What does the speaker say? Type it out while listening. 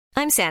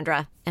I'm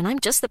Sandra, and I'm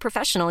just the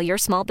professional your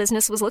small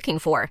business was looking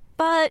for.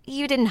 But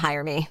you didn't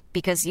hire me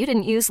because you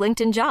didn't use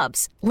LinkedIn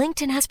Jobs.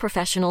 LinkedIn has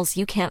professionals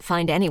you can't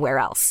find anywhere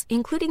else,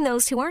 including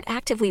those who aren't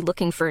actively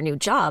looking for a new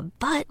job,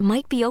 but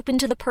might be open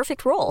to the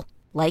perfect role,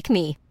 like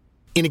me.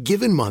 In a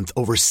given month,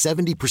 over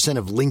 70%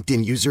 of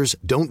LinkedIn users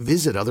don't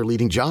visit other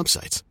leading job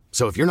sites.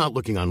 So if you're not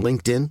looking on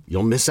LinkedIn,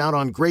 you'll miss out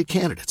on great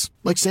candidates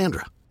like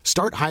Sandra.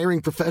 Start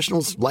hiring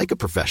professionals like a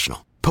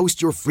professional.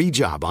 Post your free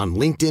job on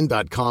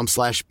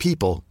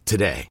linkedin.com/people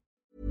today.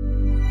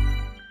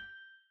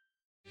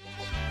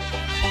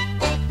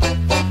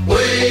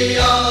 We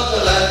are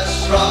the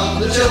lads from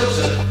the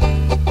Tilton.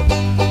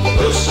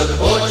 We'll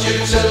support you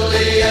till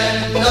the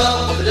end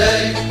of the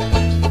day.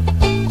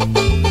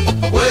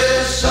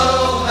 We're so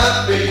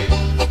happy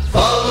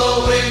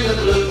following the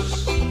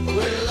blues.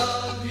 We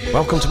love you.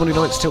 Welcome to Monday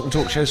night's Tilton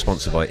Talk Show,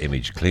 sponsored by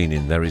Image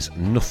Cleaning. There is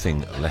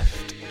nothing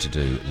left to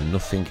do,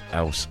 nothing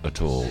else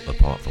at all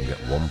apart from get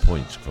 1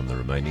 point from the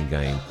remaining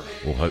game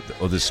or hope that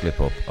others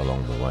slip up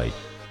along the way.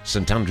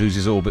 St Andrews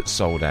is all but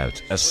sold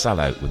out, a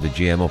sellout with the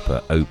GM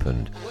Upper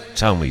opened.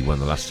 Tell me when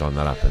the last time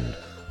that happened.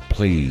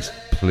 Please,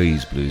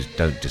 please, Blues,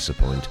 don't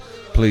disappoint.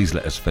 Please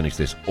let us finish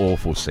this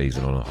awful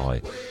season on a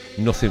high.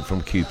 Nothing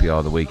from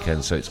QPR the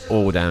weekend, so it's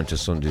all down to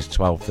Sunday's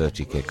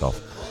 12:30 kickoff.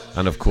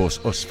 And of course,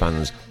 us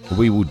fans,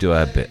 we will do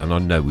our bit, and I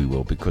know we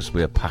will, because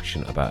we are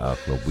passionate about our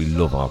club. We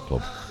love our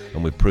club,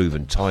 and we've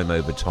proven time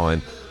over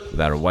time with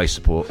our away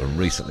support and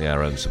recently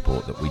our own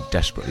support that we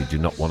desperately do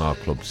not want our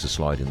club to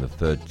slide into the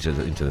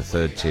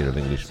third tier of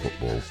English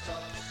football.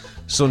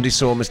 Sunday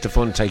saw Mr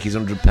Fun take his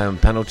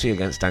 £100 penalty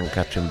against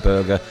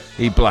Berger.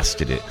 He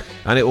blasted it,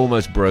 and it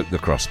almost broke the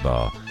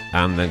crossbar,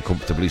 and then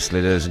comfortably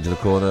slid hers into the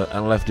corner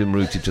and left him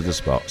rooted to the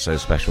spot. So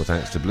special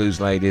thanks to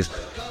Blues ladies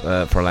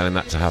for allowing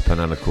that to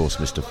happen, and of course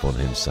Mr Fun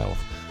himself.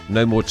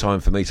 No more time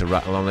for me to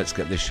rattle on. Let's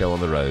get this show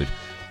on the road.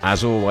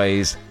 As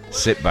always,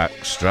 sit back,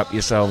 strap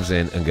yourselves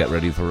in and get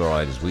ready for a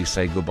ride as we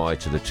say goodbye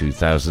to the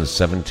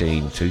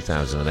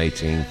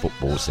 2017-2018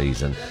 football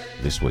season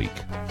this week.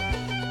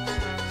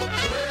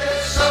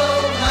 We're so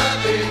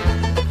happy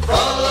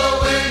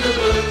following the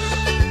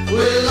blues.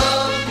 We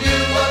love you,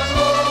 what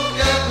more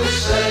can we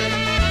say?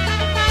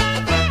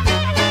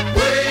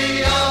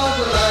 We are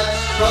the lads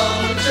from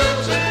the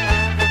Tilton.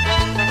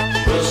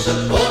 We'll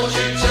support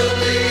you till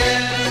the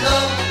end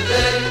of the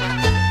day.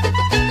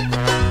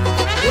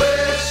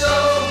 We're so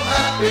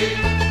happy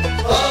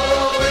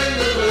following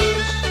the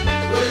blues.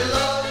 We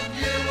love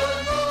you, what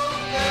more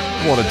can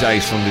we say? What a day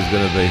Sunday's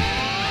going to be.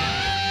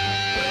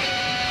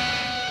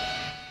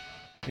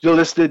 You're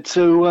listening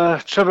to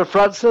Trevor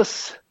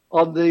Francis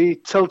on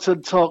the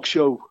Tilton Talk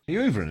Show. Are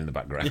you hoovering in the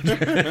background?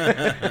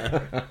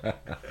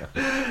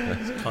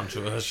 It's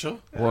controversial.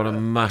 What a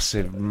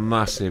massive,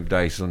 massive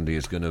day Sunday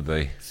is going to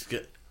be.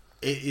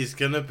 It is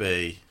going to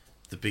be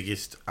the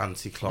biggest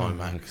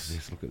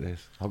anticlimax. Look at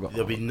this.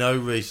 There'll be no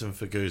reason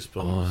for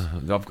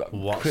goosebumps I've got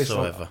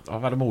whatsoever. Chris,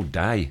 I've had them all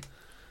day.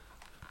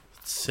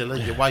 It's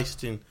silly. You're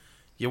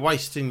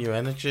wasting your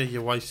energy.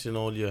 You're wasting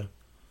all your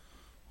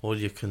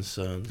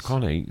concerns. I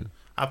can't eat.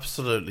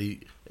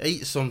 Absolutely,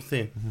 eat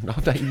something.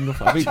 I've eaten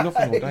nothing. I've eaten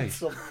nothing all day.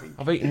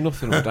 I've eaten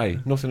nothing all day.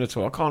 Nothing at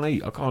all. I can't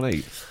eat.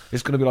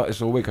 It's going to be like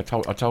this all week. I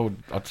told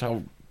Sharon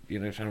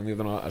the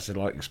other night. I said,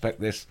 like, expect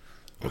this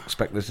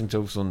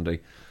until Sunday,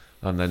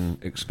 and then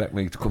expect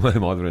me to come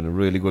home either in a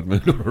really good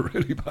mood or a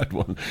really bad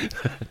one.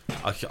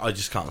 I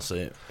just can't see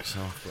it. So,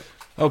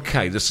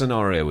 okay, the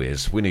scenario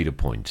is we need a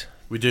point.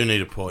 We do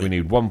need a point. We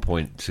need 1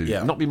 point to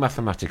not be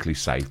mathematically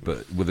safe,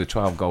 but with a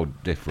 12-goal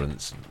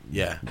difference,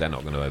 they're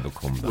not going to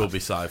overcome that. We'll be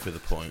safe with a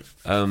point.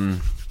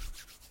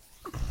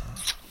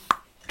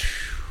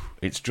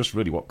 It's just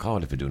really what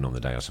Cardiff are doing on the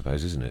day, I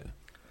suppose, isn't it?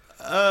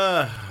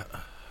 I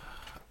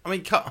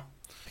mean,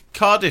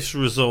 Cardiff's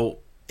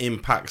result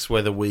impacts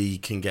whether we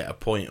can get a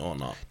point or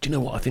not. Do you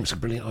know what I think's a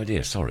brilliant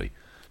idea? Sorry.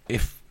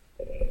 If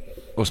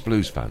us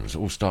Blues fans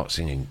all start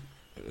singing...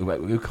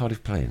 Who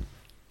Cardiff playing?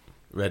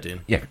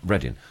 Reading. Yeah,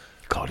 Reading.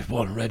 Cardiff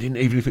 1, Reading,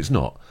 even if it's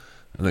not.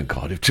 And then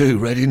Cardiff 2,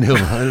 Reading 0,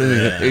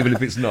 even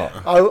if it's not.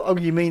 Oh,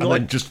 you mean and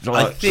like, then just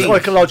I think,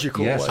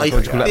 psychological? Yes, I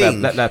psychological.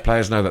 Let their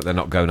players know that they're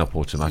not going up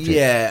automatic.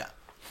 Yeah,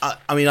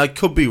 I mean, I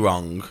could be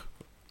wrong,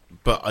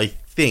 but I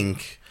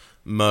think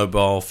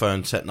mobile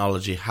phone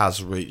technology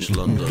has reached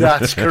London.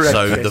 That's correct.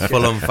 So the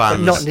Fulham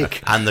fans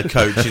and the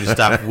coaching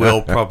staff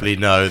will probably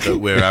know that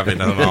we're having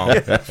them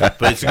on. But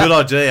it's a good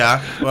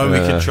idea. Well, we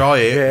can try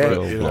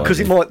it. Because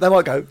they might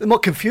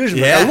confuse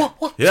them. Yeah. Go,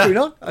 what's going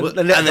on?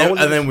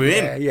 And then we're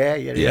in.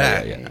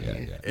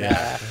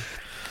 Yeah.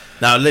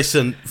 Now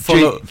listen,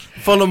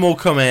 Fulham will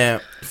come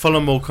here.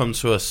 Fulham will come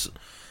to us.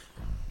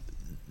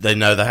 They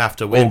know they have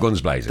to win. All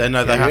guns blazing. They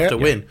know they have to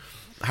win.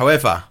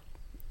 However,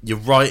 you're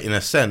right in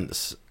a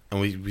sense. And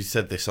we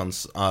said this on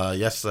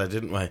yesterday,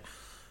 didn't we?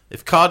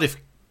 If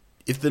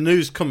the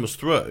news comes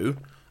through,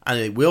 and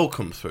it will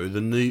come through,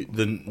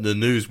 the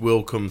news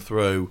will come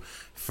through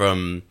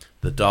from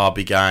the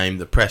Derby game,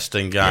 the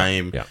Preston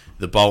game,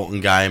 the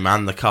Bolton game,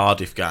 and the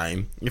Cardiff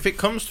game. If it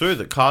comes through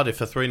that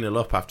Cardiff are 3-0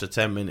 up after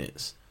 10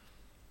 minutes,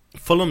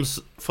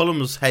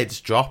 Fulham's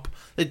heads drop.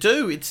 They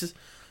do. It's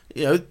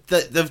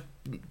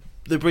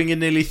they're bringing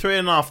nearly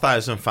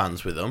 3,500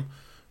 fans with them.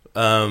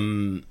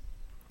 And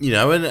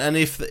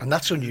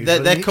that's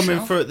unusual.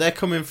 They're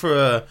coming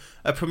for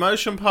a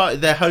promotion party.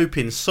 They're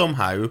hoping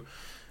somehow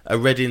a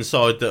Reading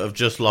side that have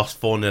just lost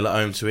 4-0 at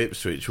home to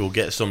Ipswich will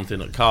get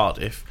something at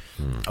Cardiff.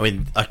 I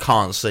mean, I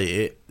can't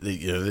see it.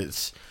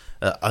 It's.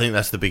 I think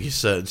that's the biggest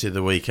certainty of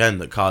the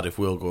weekend, that Cardiff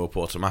will go up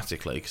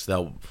automatically, because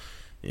they'll.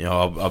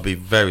 I'll be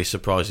very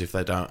surprised if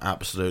they don't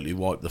absolutely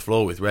wipe the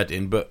floor with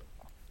Reading. But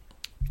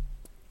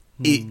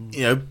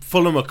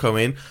Fulham are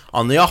coming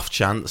on the off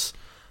chance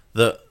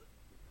that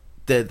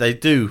they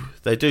do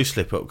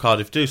slip up.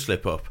 Cardiff do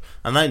slip up,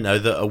 and they know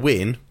that a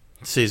win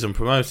sees them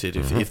promoted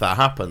if that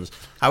happens.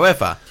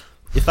 However,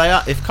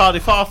 if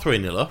Cardiff are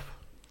 3-0 up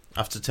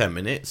after 10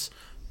 minutes,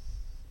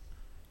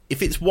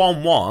 if it's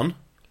 1-1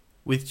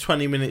 with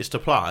 20 minutes to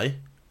play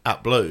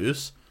at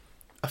Blues,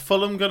 are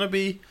Fulham going to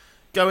be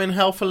going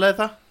hell for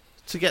leather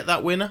to get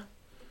that winner,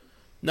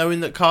 knowing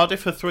that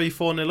Cardiff are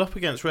 3-4-0 up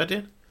against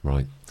Reading?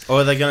 Right. Or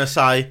are they going to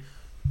say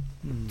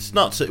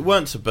it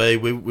weren't to be?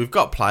 We've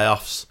got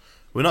playoffs.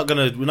 We're not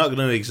going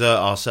to exert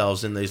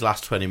ourselves in these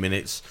last 20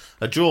 minutes.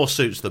 A draw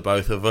suits the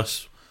both of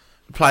us.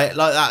 Play it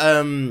like that.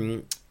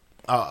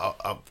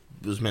 I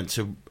was meant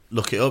to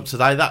look it up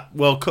today. That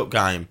World Cup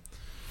game,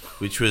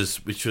 which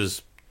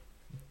was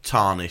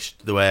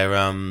tarnished.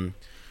 Where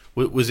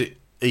was it?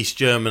 East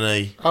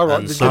Germany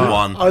and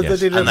someone, and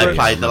they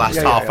played the last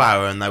half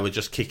hour, and they were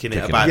just kicking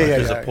it about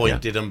because a point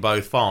did them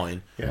both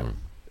fine.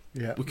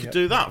 We could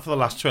do that for the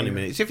last 20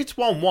 minutes. If it's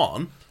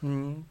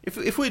 1-1,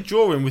 if we're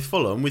drawing with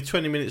Fulham with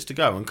 20 minutes to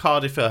go and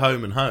Cardiff are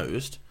home and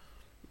host,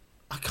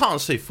 I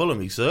can't see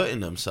Fulham exerting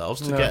themselves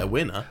to get a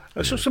winner.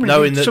 So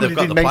somebody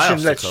did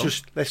mention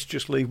let's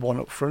just leave one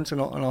up front,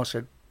 and I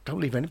said, don't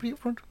leave anybody up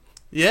front.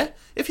 Yeah,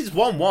 if it's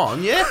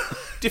 1-1,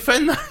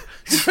 defend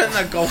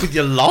that goal with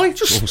your life.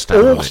 Just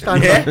all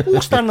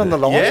stand on the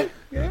line.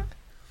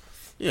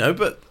 Yeah.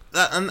 But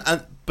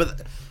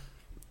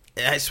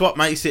it's what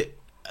makes it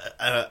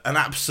an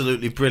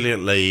absolutely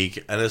brilliant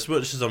league. And as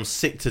much as I'm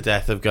sick to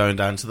death of going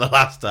down to the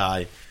last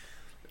day,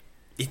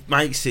 it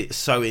makes it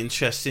so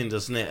interesting,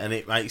 doesn't it? And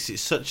it makes it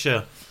such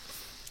a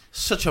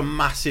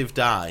massive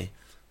day,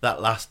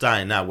 that last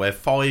day now, where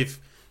five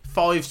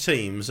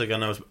teams are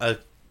going to.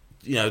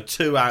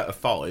 2 out of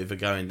 5 are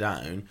going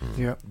down.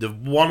 Yeah. The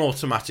one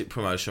automatic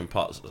promotion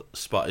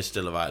spot is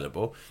still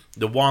available.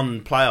 The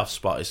one playoff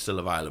spot is still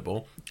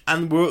available.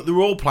 And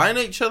they're all playing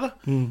each other.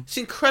 It's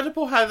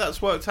incredible how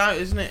that's worked out,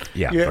 isn't it?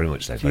 Yeah, very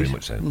much so. Very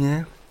much so.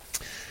 Yeah.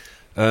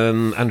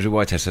 Andrew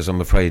Whitehead says, I'm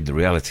afraid the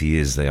reality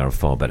is they are a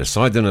far better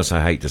side than us.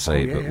 I hate to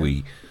say it, but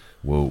we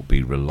will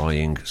be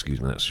relying... Excuse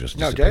me, that's just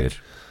disappeared.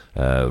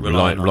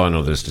 Relying on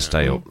others to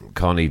stay up.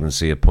 Can't even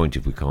see a point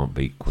if we can't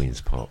beat Queen's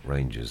Park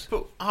Rangers.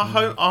 But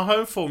our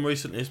home form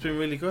recently has been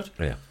really good.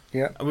 Yeah.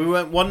 And we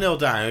went 1-0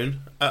 down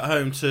at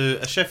home to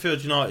a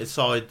Sheffield United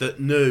side that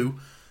knew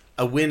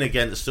a win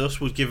against us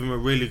would give them a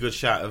really good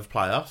shout of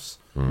playoffs.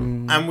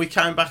 And we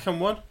came back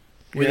and won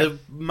with a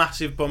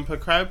massive bumper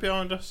crowd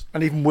behind us.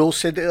 And even Will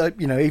said,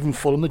 even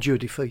Fulham are due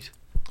defeat.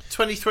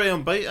 23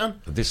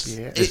 unbeaten.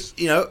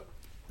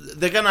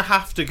 They're going to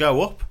have to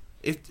go up.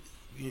 If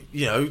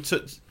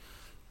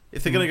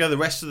they're going to go the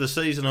rest of the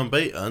season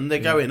unbeaten, they're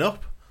going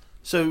up.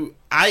 So,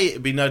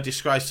 it'd be no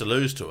disgrace to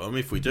lose to them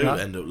if we do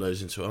end up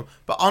losing to them.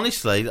 But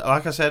honestly,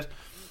 like I said,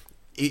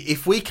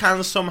 if we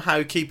can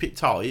somehow keep it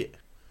tight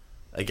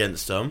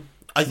against them,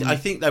 I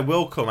think they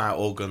will come out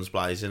all guns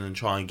blazing and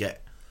try and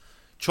get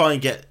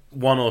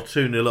 1 or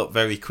 2-0 up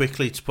very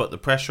quickly to put the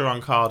pressure on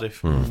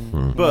Cardiff.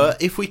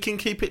 But if we can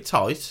keep it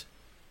tight,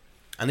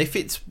 and if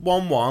it's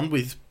 1-1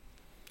 with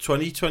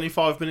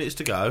 20-25 minutes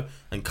to go,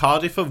 and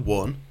Cardiff have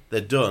won,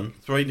 they're done,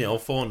 3-0,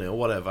 4-0,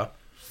 whatever,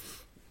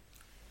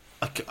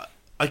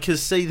 I can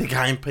see the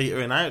game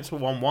petering out to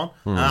 1-1,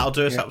 and that'll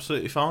do us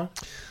absolutely fine.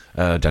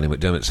 Danny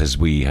McDermott says,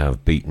 we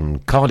have beaten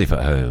Cardiff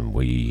at home,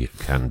 we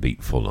can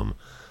beat Fulham.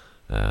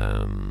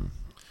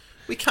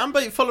 We can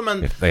beat Fulham,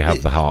 and if they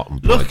have the heart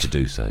and blood to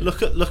do so.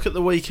 Look at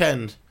the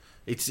weekend.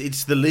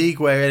 It's the league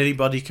where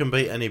anybody can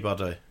beat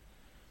anybody.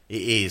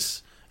 It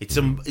is. It's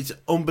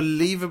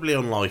unbelievably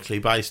unlikely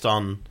based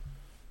on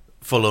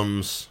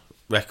Fulham's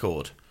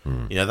record.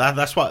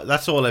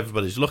 That's all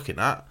everybody's looking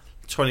at.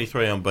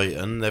 23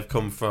 unbeaten. They've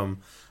come from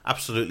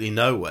absolutely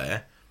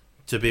nowhere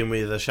to being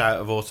with a shout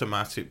of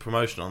automatic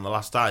promotion on the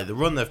last day. The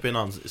run they've been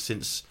on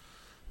since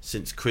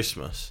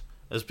Christmas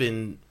has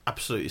been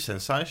absolutely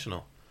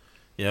sensational.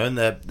 And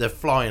they're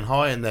flying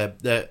high, and they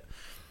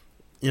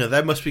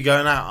must be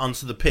going out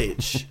onto the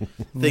pitch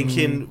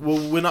thinking, well,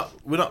 we're not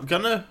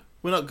gonna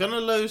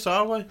lose,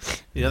 are we?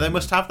 They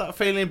must have that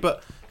feeling.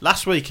 But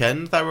last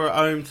weekend they were at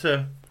home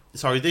to.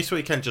 Sorry, this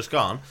weekend just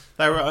gone.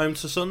 They were at home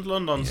to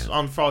Sunderland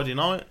on Friday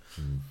night.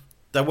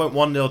 They went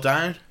 1-0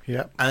 down.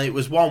 Yeah. And it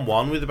was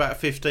 1-1 with about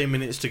 15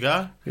 minutes to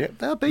go. Yeah,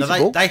 they're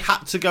beatable. They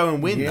had to go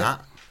and win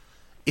that.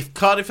 If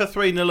Cardiff are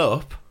 3-0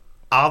 up,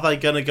 are they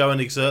going to go and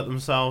exert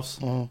themselves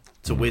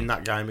to win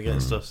that game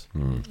against us?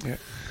 Yeah.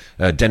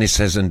 Dennis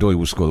says Ndoye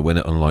will score the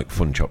winner, unlike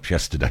Fun Chops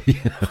yesterday.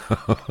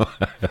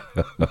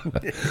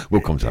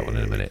 We'll come to that one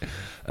in a minute.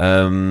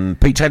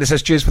 Pete Taylor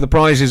says, cheers for the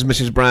prizes,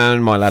 Mrs.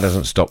 Brown. My lad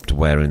hasn't stopped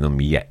wearing them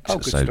yet.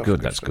 Good so stuff,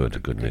 good, that's stuff.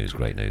 good. Good news,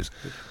 great news.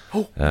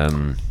 Oh.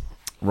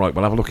 Right,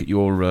 we'll have a look at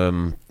your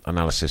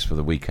analysis for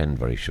the weekend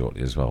very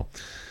shortly as well.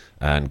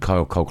 And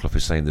Kyle Colclough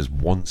is saying there's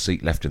one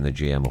seat left in the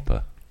GM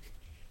upper.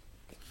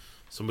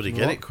 Somebody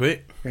get it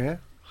quick. Yeah.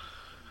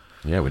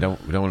 Yeah, we don't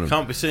want to.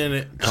 Can't be seeing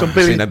it.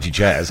 Seeing empty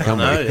chairs, can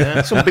we? No,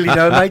 yeah. Some Billy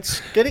No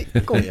mates. Get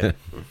it? Go on. Yeah.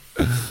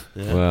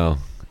 Well,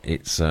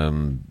 it's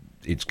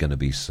going to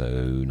be so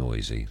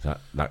noisy.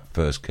 That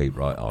first keep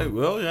right on. It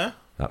will, yeah.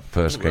 That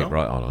first keep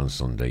right on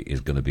Sunday is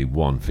going to be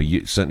one for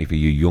you, certainly for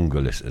you younger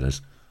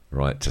listeners,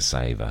 right, to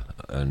savour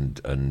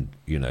and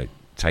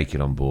take it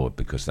on board,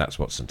 because that's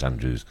what St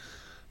Andrews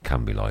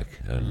can be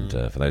like. And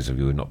for those of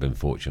you who have not been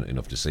fortunate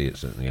enough to see it,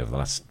 certainly over the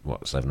last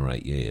 7 or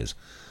 8 years,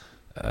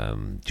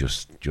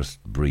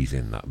 just breathe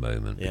in that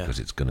moment, because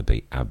it's going to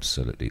be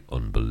absolutely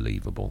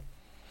unbelievable.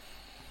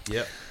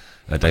 Yep.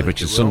 Dave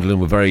Richards, Sunderland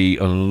were very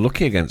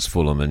unlucky against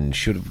Fulham and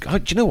should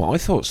have. Do you know what? I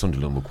thought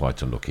Sunderland were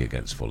quite unlucky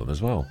against Fulham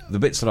as well. The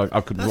bits that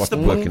I could watch,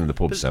 working in the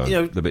pub, so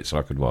the bits that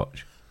I could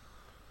watch.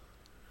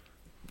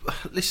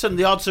 Listen,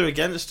 the odds are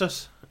against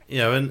us,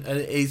 and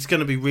it's going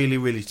to be really,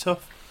 really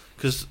tough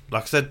because,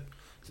 like I said,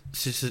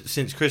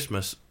 since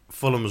Christmas,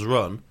 Fulham's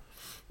run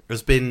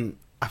has been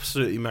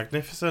absolutely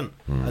magnificent,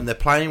 and they're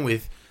playing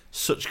with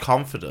such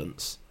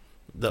confidence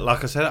that,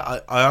 like I said,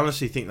 I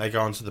honestly think they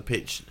go onto the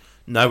pitch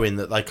knowing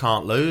that they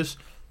can't lose,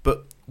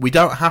 but we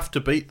don't have to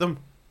beat them.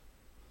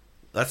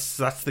 That's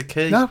the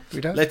key. No,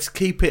 we don't. Let's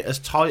keep it as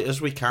tight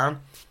as we can.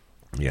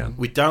 Yeah,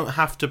 we don't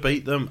have to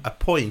beat them. A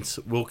point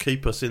will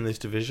keep us in this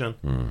division.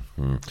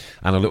 Mm-hmm.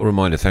 And a little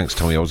reminder, thanks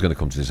Tommy, I was going to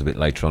come to this a bit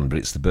later on, but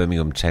it's the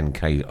Birmingham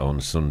 10k on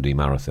Sunday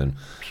marathon.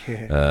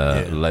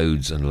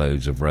 Loads and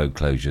loads of road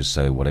closures,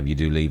 so whatever you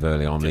do, leave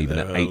early. I'm leaving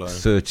at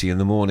 8:30 in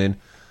the morning.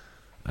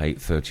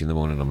 8:30 in the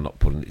morning. I'm not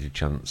putting it to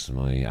chance.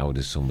 My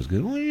eldest son was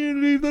going, what are you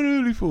leave that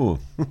early for?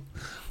 I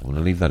want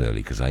to leave that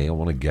early because A, I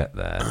want to get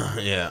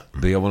there.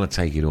 B, I want to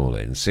take it all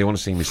in. C, I want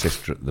to see my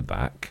sister at the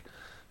back,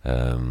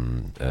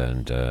 and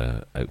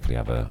hopefully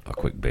have a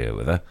quick beer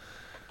with her.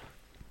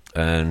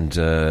 And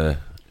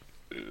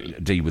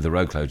D, with the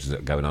road closures that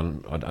are going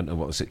on, I don't know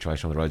what the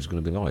situation on the road is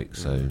going to be like.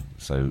 So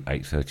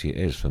 8:30 it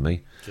is for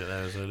me. Get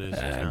there as early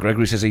as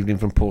Gregory says, evening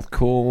from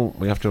Porthcawl.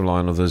 We have to rely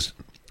on others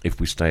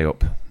if we stay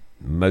up.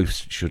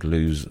 Most should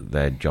lose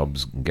their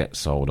jobs and get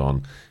sold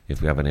on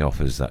if we have any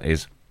offers, that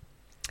is.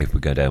 If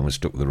we go down, we're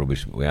stuck with the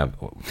rubbish we have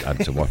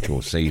had to watch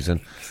all season.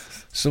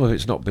 Some of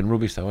it's not been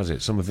rubbish, though, has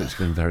it? Some of it's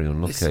been very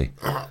unlucky.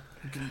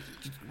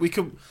 We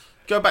could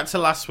go back to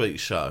last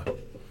week's show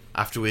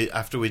after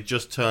we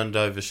just turned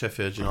over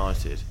Sheffield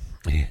United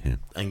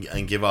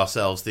and give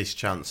ourselves this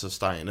chance of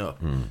staying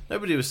up.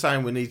 Nobody was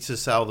saying we need to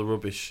sell the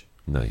rubbish.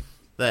 No.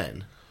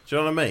 Then, do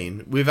you know what I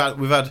mean?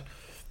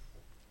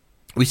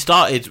 We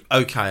started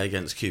okay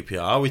against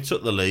QPR. We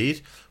took the lead.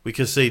 We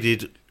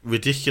conceded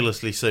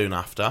ridiculously soon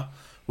after,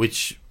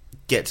 which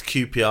gets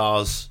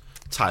QPR's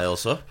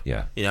tails up.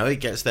 Yeah,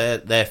 it gets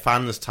their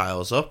fans'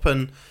 tails up.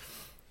 And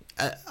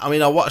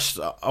I watched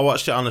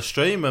it on a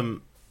stream.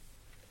 And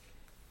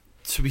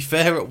to be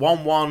fair, at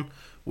 1-1,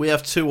 we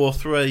have 2 or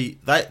 3.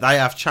 They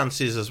have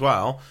chances as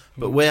well,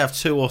 but we have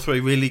 2 or 3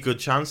 really good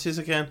chances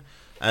again.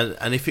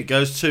 And if it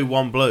goes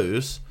 2-1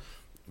 Blues,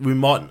 we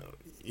might.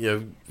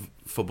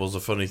 Football's a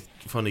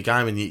funny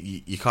game, and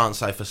you can't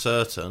say for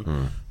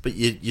certain, but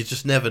you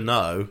just never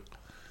know.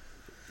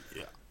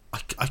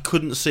 I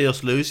couldn't see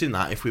us losing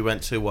that if we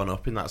went 2-1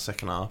 up in that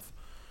second half.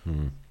 Do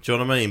you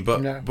know what I mean?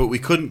 But we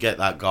couldn't get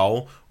that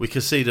goal. We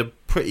conceded a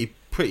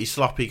pretty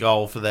sloppy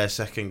goal for their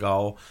second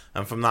goal,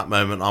 and from that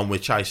moment on, we're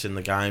chasing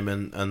the game,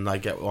 and they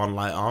get one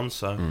late on.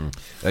 So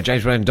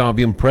James Brown,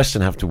 Derby and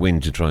Preston have to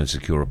win to try and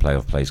secure a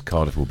playoff place.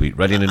 Cardiff will beat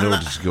Reading in order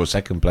to secure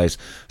second place.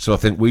 So I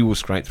think we will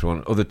scrape through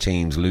on other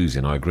teams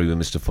losing. I agree with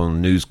Mr.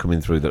 Fun. News coming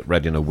through that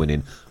Reading are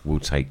winning will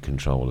take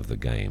control of the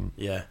game.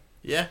 Yeah.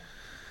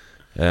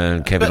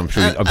 And Kevin, I'm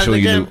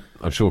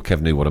sure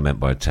Kev knew what I meant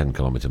by a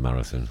 10-kilometre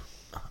marathon.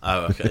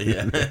 Oh, okay,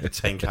 yeah,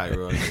 10k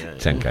run. Yeah,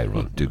 10k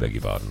run. Do beg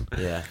your pardon.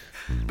 Yeah,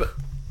 but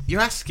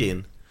you're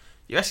asking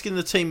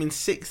the team in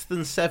 6th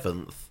and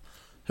 7th,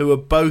 who are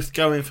both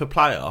going for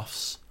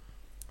playoffs.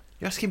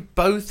 You're asking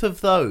both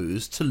of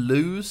those to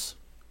lose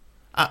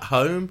at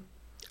home.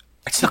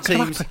 It's not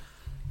going to happen.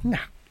 No.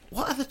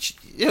 What are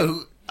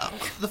the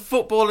the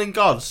footballing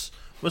gods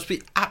must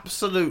be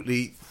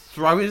absolutely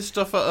throwing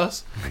stuff at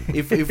us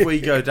if we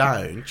go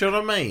down. Do you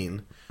know what I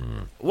mean?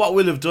 What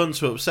we'll have done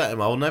to upset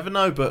him, I'll never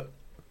know. But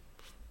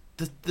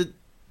the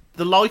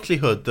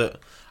likelihood that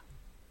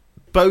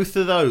both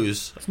of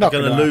those are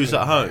going to lose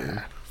at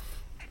home.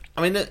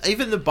 I mean,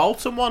 even the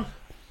Bolton one,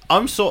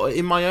 I'm sort of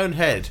in my own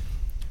head.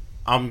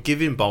 I'm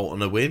giving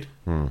Bolton a win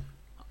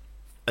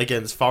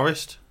against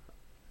Forest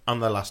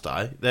on their last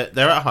day.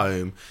 They're at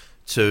home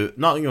to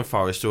Nottingham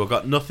Forest, who have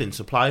got nothing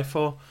to play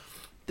for.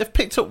 They've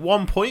picked up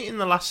 1 point in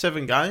the last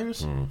 7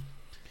 games.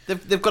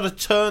 They've got to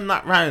turn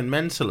that round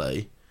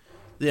mentally.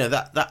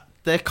 That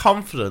their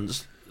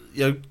confidence,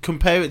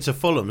 compare it to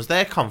Fulham's,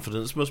 their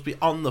confidence must be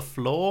on the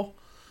floor.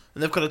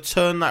 And they've got to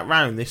turn that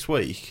round this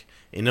week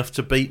enough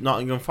to beat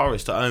Nottingham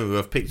Forest at home, who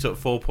have picked up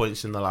 4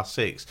 points in the last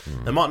 6.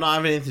 They might not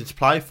have anything to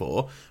play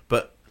for,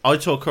 but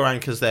Aitor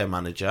Karanka's their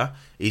manager.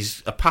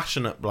 He's a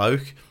passionate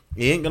bloke.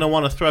 He ain't going to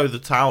want to throw the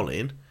towel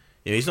in.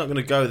 He's not going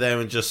to go there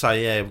and just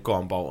say, yeah, go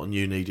on, Bolton,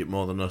 you need it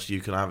more than us,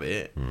 you can have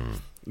it.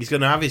 He's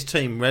going to have his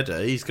team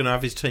ready. He's going to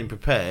have his team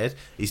prepared.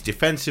 He's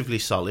defensively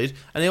solid.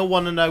 And he'll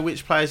want to know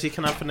which players he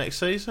can have for next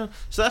season.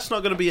 So that's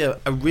not going to be a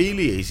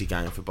really easy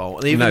game for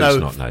Bolton. Even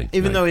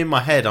though in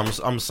my head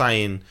I'm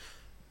saying,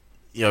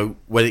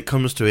 when it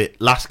comes to it,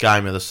 last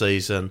game of the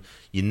season,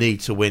 you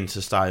need to win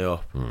to stay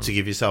up, to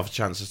give yourself a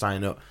chance of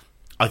staying up.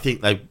 I think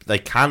they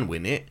can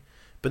win it.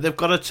 But they've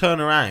got to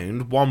turn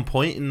around 1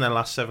 point in their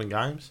last 7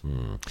 games.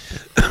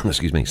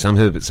 Excuse me. Sam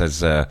Herbert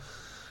says,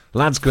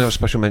 lads, can we have a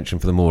special mention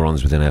for the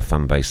morons within our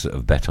fan base that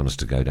have bet on us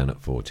to go down at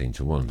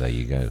 14-1? There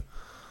you go.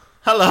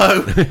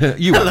 Hello.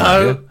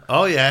 Hello.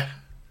 Oh, yeah.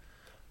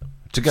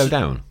 To go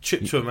down?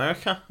 Trip to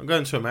America. I'm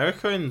going to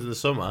America in the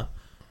summer.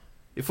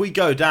 If we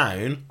go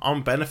down,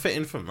 I'm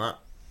benefiting from that.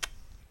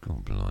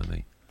 God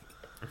blimey.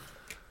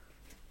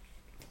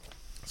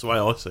 That's the way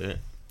I see it.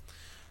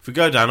 If we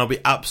go down, I'll be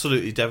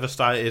absolutely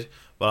devastated.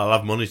 But I'll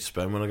have money to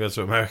spend when I go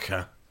to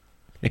America.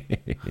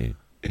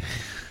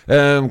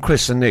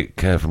 Chris and Nick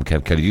from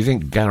Kev Kelly, do you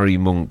think Gary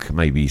Monk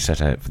maybe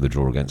set out for the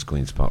draw against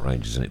Queen's Park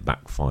Rangers and it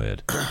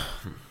backfired?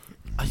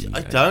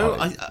 I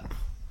don't.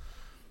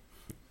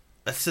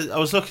 I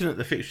was looking at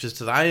the fixtures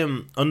today,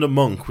 and under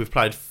Monk, we've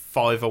played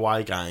 5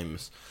 away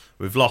games.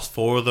 We've lost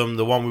 4 of them.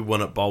 The one we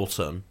won at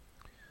Bolton.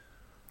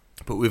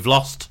 But we've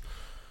lost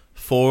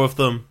 4 of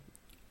them.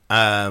 2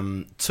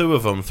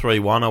 of them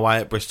 3-1 away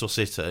at Bristol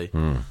City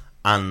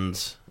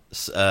and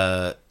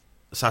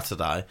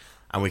Saturday,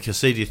 and we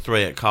conceded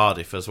 3 at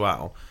Cardiff as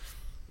well.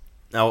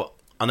 Now,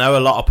 I know a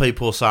lot of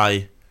people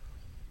say,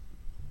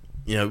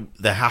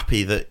 they're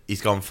happy that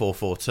he's gone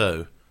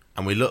 4-4-2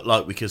 and we look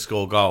like we can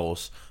score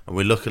goals and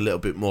we look a little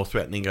bit more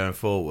threatening going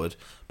forward,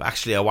 but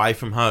actually away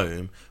from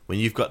home, when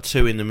you've got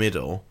 2 in the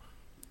middle,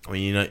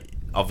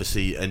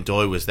 obviously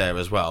Ndoye was there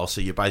as well,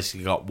 so you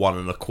basically got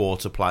 1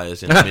 1/4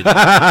 players in the middle.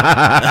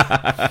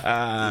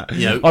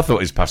 I thought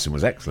his passing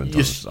was excellent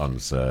on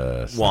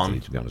Saturday,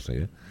 to be honest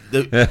with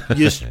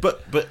you.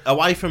 But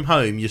away from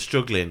home, you're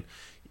struggling.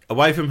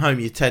 Away from home,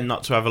 you tend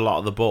not to have a lot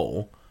of the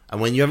ball,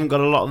 and when you haven't got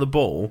a lot of the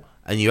ball,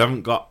 and you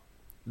haven't got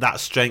that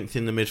strength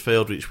in the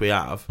midfield, which we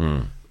have,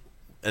 and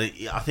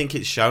I think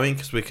it's showing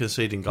because we're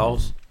conceding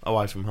goals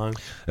away from home.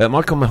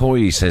 Michael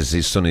Mahoy says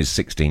his son is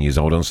 16 years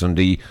old on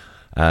Sunday.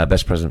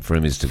 Best present for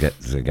him is to get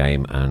to the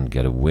game and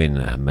get a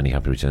win. Many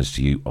happy returns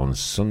to you on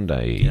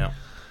Sunday. Yeah.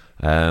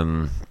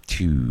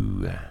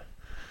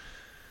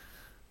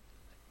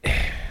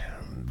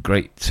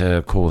 Great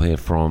call here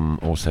from.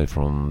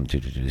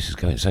 This is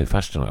going so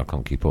fast tonight. I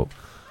can't keep up.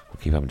 I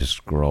keep having to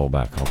scroll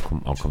back.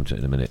 I'll come to it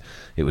in a minute.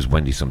 It was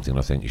Wendy something,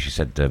 I think. She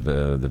said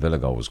the Villa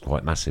goal was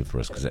quite massive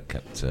for us because it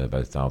kept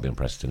both Derby and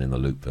Preston in the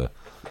loop for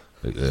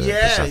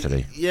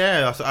Saturday.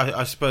 Yeah,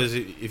 I suppose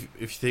if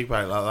you think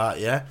about it like that,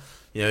 yeah.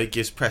 It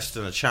gives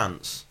Preston a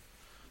chance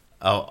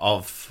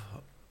of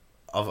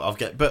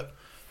get. But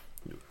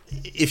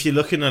if you're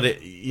looking at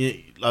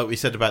it, like we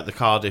said about the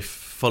Cardiff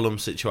Fulham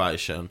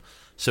situation,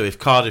 so if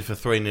Cardiff are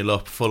 3-0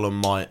 up,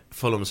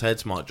 Fulham's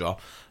heads might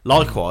drop.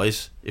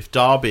 Likewise, if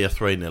Derby are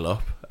 3-0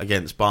 up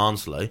against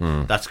Barnsley,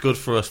 that's good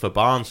for us for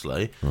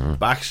Barnsley.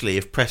 But actually,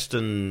 if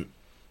Preston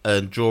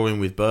are drawing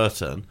with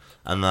Burton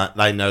and that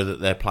they know that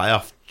their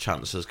playoff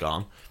chance has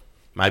gone,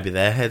 maybe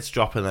their heads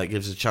drop and that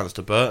gives a chance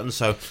to Burton.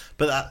 So,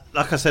 but that,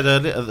 like I said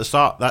earlier at the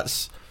start,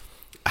 that's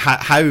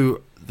how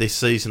this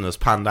season has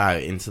panned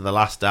out into the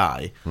last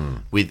day,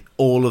 with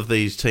all of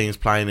these teams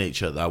playing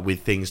each other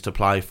with things to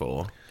play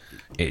for.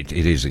 It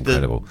is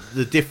incredible.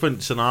 The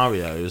different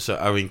scenarios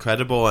are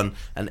incredible, and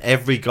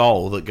every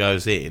goal that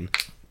goes in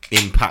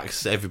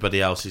impacts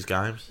everybody else's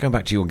games. Going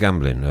back to your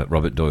gambling,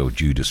 Robert Doyle,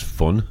 Judas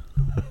Fun.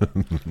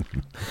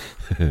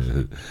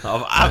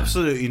 I've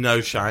absolutely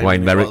no shame.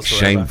 Wayne Merrick,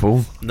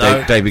 shameful.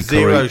 No, David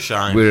zero Curry,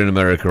 shame. We're in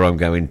America, I'm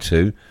going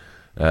to.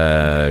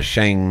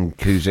 Shane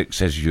Kuzik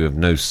says you have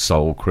no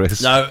soul,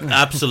 Chris. No,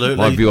 absolutely.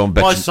 My view on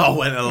betting, my soul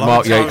went a long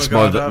Mark time Yates,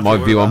 ago. my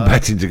view on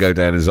betting to go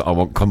down is that I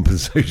want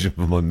compensation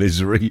for my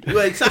misery. Well,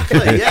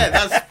 exactly, yeah,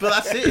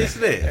 that's it,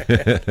 isn't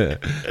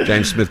it?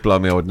 James Smith,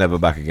 blimey, I would never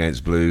back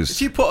against Blues.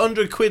 If you put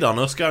 100 quid on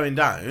us going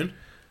down,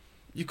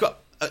 you've got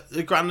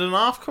a grand and a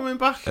half coming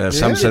back.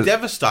 Sam says,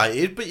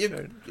 devastated, but you're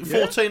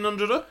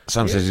 1,400 up.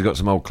 Sam says he's got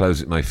some old clothes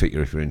that may fit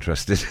you if you're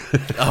interested.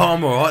 Oh,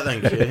 I'm alright,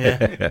 thank you.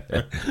 Yeah.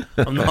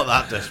 I'm not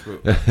that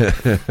desperate.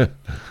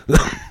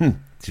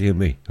 Dear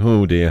me.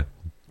 Oh dear.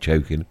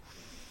 Choking.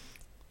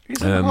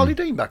 Is Harley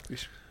Dean back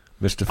this?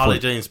 Mr. Fun. Harley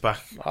Dean's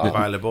back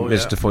available.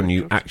 Mr. Fun,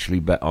 you actually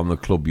bet on the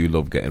club you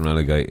love getting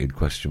relegated? ?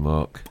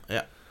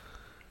 Yeah.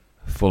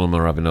 Fulham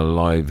are having a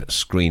live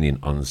screening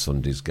on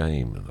Sunday's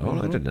game. Oh,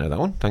 I didn't know that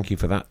one. Thank you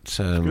for that,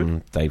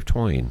 Dave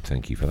Twine.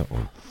 Thank you for that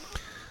one.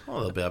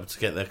 Well, they'll be able to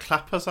get their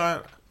clappers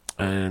out.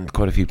 And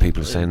quite a few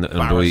people are saying that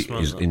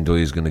Ndoye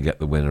is going to get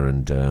the winner,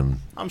 and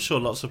I'm sure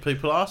lots of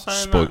people are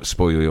saying that.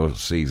 Spoil your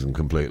season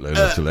completely.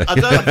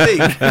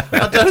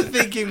 I don't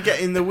think him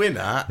getting the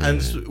winner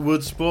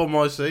would spoil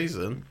my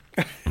season.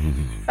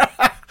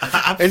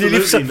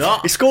 Absolutely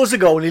not. He scores a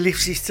goal and he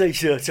lifts his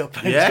t-shirt up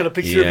and he's got a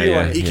picture of you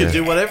on it. He can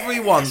do whatever he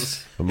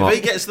wants. If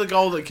he gets the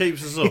goal that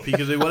keeps us up, he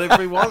can do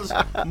whatever he wants.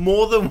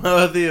 More than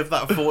worthy of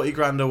that 40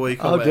 grand a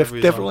week. Or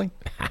definitely.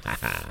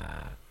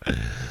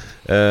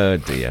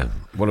 Dear.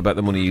 What about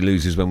the money he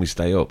loses when we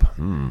stay up?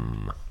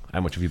 How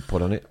much have you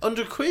put on it?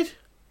 100 quid.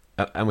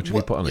 How much have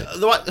you put on it?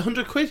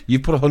 100 quid.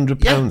 You've put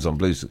 £100 on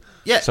Blues.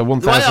 Yeah. So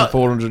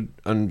 1,400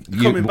 and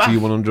you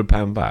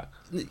 £100 back.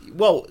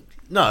 Well,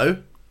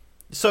 no.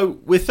 So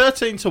we're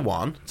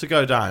 13-1 to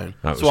go down.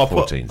 That was so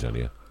 14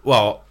 earlier.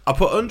 Well, I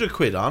put 100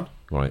 quid on.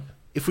 Right.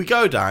 If we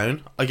go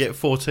down, I get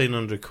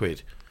 1,400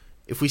 quid.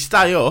 If we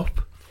stay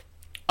up,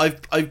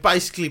 I've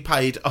basically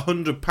paid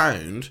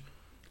 £100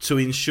 to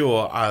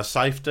ensure our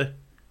safety.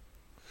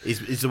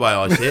 Is the way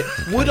I see it.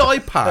 Would I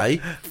pay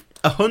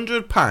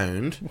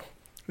 £100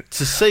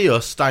 to see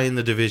us stay in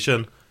the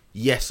division?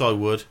 Yes, I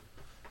would.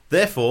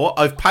 Therefore,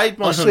 I've paid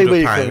my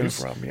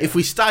 £100. If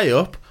we stay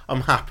up,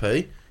 I'm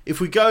happy.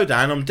 If we go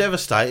down, I'm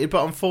devastated,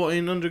 but I'm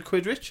 1,400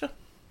 quid richer.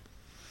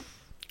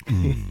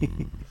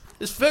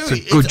 It's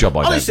a good job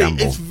I don't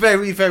gamble. It's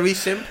very, very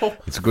simple.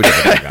 It's a good job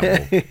I don't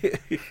gamble.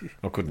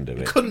 I couldn't do it.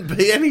 It couldn't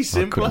be any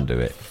simpler.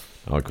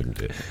 I couldn't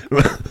do it.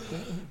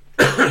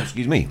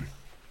 Excuse me.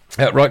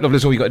 Right,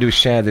 lovelies, all you got to do is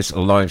share this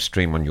live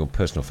stream on your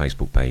personal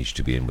Facebook page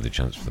to be in with a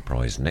chance for the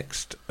prize.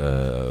 Next,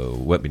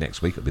 won't be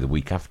next week, it'll be the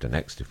week after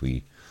next if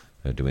we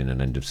are doing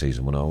an end of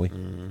season one, are we?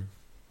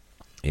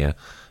 Yeah,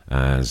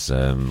 as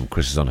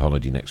Chris is on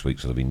holiday next week,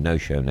 so there'll be no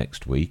show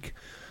next week.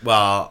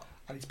 Well,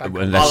 I'll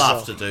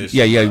have to do something.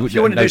 Yeah. If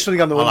you want to do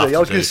something on the Monday, I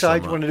was going to say,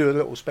 do you want to do a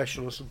little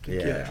special or something?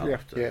 Yeah.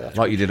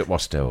 Like you did at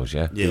Wastel's,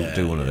 yeah?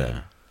 Do one of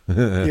them.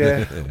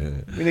 Yeah,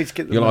 we need to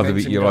get the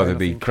You'll either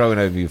be crowing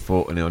over your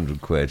 1,400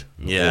 quid,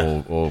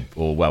 or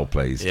well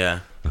pleased.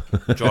 Yeah,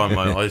 drying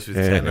my eyes with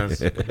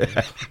tenors.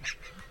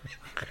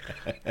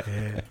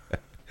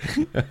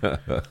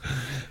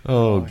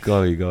 Oh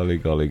golly!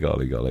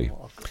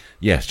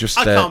 Yes, just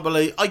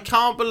I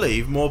can't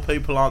believe more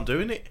people aren't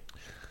doing it.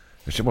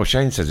 Well,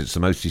 Shane says it's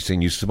the most he's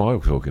seen you smile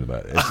talking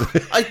about this.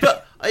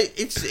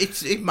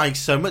 It makes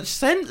so much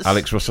sense.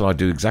 Alex Russell, I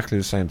do exactly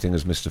the same thing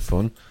as Mr.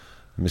 Fun.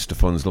 Mr.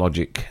 Fun's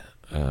logic.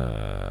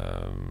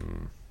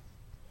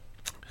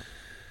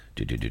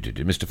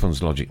 Mr.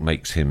 Fun's logic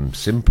makes him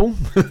simple.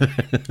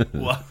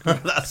 Well,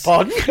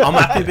 I'm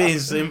happy being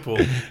simple.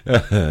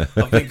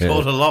 I've been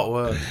called a lot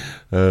worse.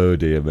 Oh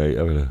dear, mate,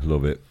 I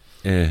love it.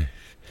 Yeah.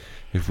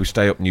 If we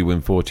stay up and you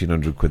win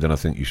 1,400 quid, then I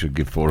think you should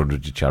give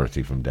 400 to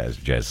charity from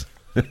Jez.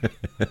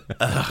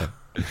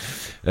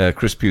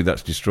 Chris Pugh,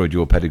 that's destroyed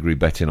your pedigree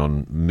betting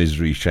on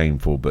misery,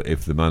 shameful. But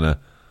if the manner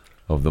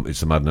of it's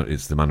the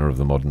manner of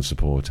the modern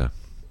supporter.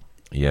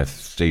 Yes,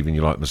 Stephen,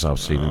 you like myself,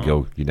 Stephen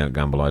Gill. You don't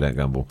gamble, I don't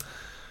gamble.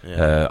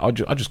 Yeah. I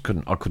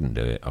couldn't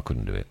do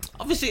it.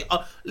 Obviously,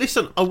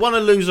 listen, I want to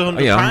lose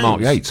 £100. Yeah, I'm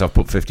Mark Yates. I've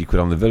put 50 quid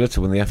on the Villa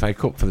to win the FA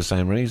Cup for the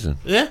same reason.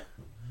 Yeah,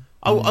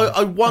 I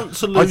want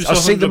to lose £100.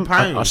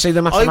 I see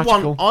the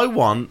mathematical. I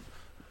want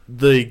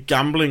the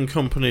gambling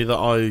company that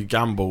I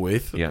gamble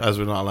with, as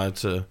we're not allowed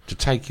to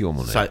take your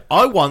money. Say,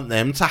 I want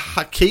them to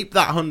keep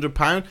that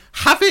 £100.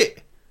 Have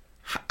it.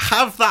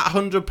 Have that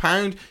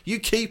 £100. You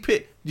keep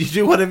it. You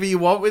do whatever you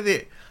want with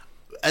it,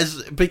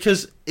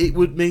 because it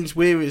would means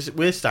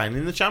we're staying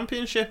in the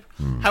Championship.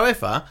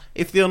 However,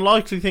 if the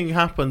unlikely thing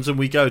happens and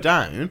we go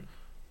down,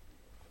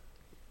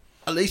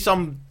 at least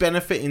I'm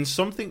benefiting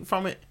something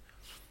from it.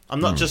 I'm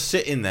not just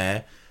sitting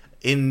there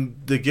in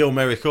the Gil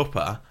Merrick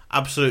Upper,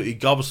 absolutely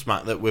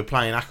gobsmacked that we're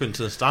playing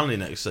Accrington Stanley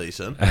next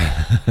season.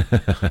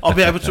 I'll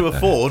be able to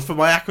afford for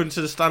my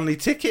Accrington Stanley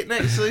ticket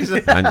next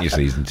season. And your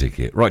season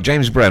ticket. Right,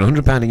 James Brown,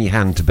 £100 in your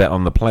hand to bet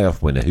on the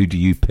playoff winner. Who do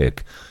you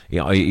pick? He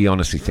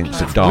honestly thinks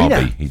that Derby.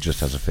 Winner. He just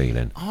has a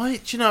feeling.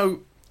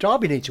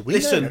 Derby needs to win.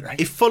 Listen,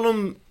 if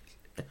Fulham...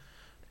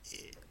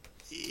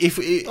 If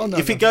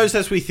it goes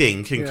as we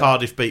think and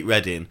Cardiff beat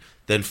Reading,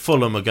 then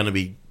Fulham are going to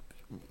be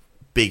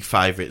big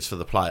favourites for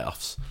the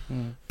playoffs.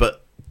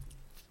 But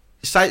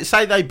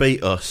say they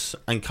beat us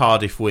and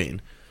Cardiff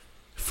win,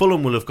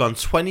 Fulham will have gone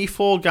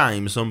 24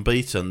 games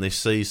unbeaten this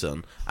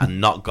season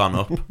and not gone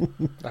up.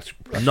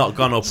 Not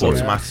gone up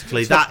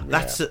automatically.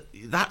 That's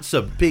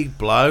a big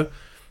blow.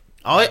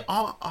 I've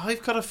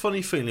got a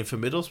funny feeling for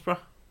Middlesbrough.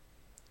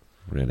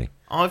 Really?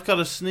 I've got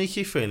a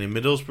sneaky feeling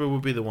Middlesbrough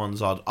would be the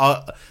ones out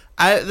of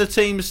the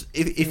teams,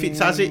 if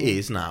it's as it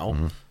is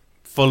now,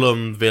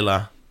 Fulham,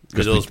 Villa,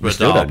 Middlesbrough, we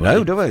still Derby. Don't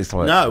know, do we? It's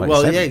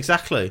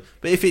Exactly.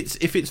 But if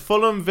it's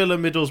Fulham, Villa,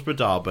 Middlesbrough,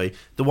 Derby,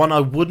 the one I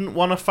wouldn't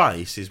want to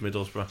face is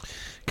Middlesbrough.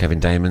 Kevin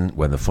Damon,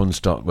 when the fun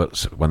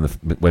stops, when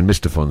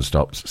Mr. Fun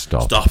stops,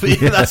 stop. Stop.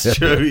 Yeah, that's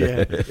true.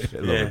 Yeah,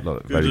 Very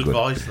good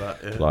advice. That.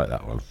 Yeah. Like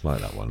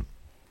that one.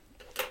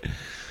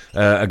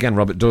 Again,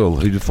 Robert Doyle,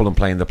 who did Fulham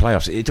play in the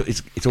playoffs?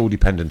 It's all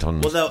dependent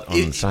on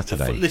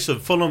Saturday. Listen,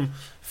 Fulham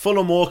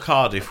or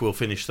Cardiff will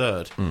finish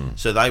third,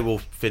 so they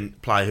will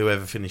play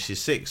whoever finishes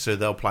sixth. So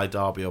they'll play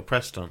Derby or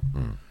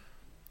Preston,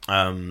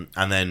 and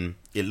then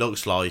it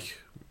looks like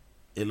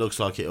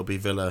it'll be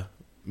Villa,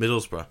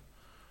 Middlesbrough.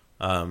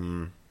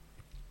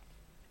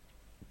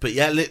 But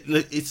yeah,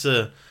 it's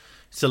a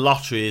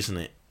lottery, isn't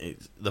it?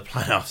 The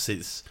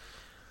playoffs.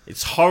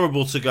 It's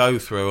horrible to go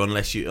through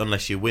unless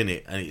you win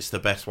it, and it's the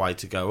best way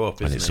to go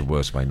up, isn't it? And it's the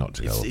worst way not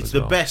to go up. It's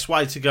the best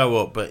way to go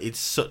up, but it's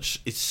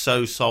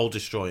so soul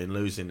destroying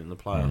losing in the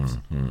playoffs.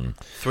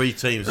 3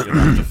 teams are going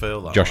to have to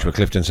feel that. Joshua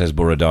Clifton says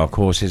Borough dark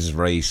horses.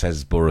 Ray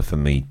says Borough for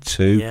me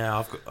too.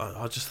 Yeah,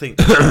 I just think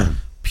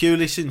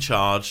Pulis in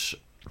charge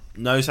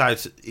knows how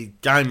to.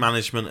 Game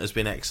management has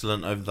been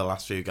excellent over the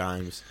last few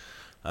games.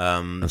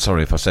 I'm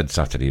sorry if I said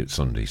Saturday, it's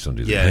Sunday.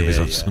 Sunday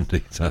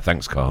Sunday. So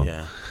thanks, Carl.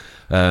 Yeah.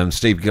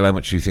 Steve Gill, how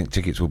much do you think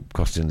tickets will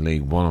cost in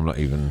League One? I'm not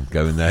even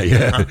going there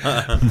yet.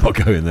 I'm not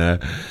going there.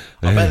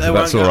 I bet they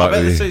won't go. I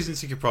bet the season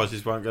ticket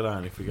prices won't go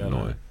down if we go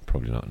down. No,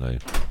 probably not. No.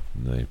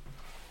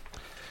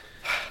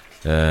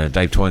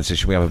 Dave Twine says,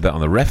 should we have a bet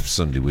on the refs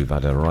Sunday? We've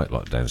had a right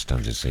lockdown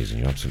stands this season.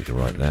 You're absolutely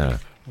right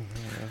there.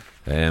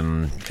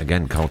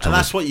 Again, Carl Thomas. And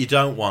that's what you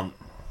don't want.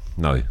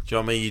 No. Do you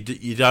know what I mean?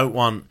 You don't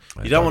want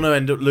to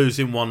end up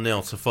losing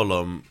 1-0 to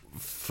Fulham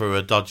for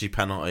a dodgy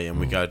penalty and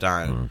we go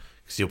down.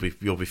 Because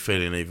you'll be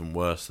feeling even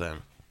worse then.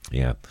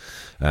 Yeah.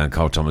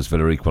 Carl Thomas,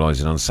 Villa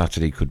equalising on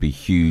Saturday could be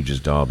huge,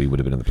 as Derby would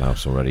have been in the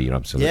playoffs already. You're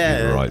absolutely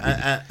right.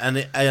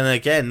 And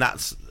again,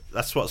 that's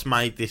what's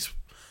made this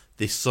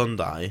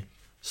Sunday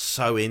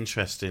so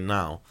interesting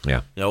now.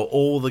 Yeah. You know,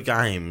 all the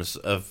games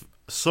have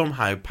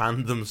somehow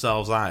panned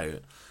themselves out.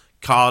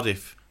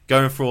 Cardiff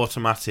going for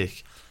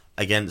automatic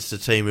against a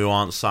team who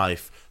aren't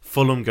safe.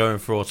 Fulham going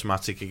for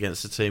automatic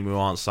against a team who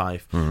aren't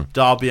safe.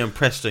 Derby and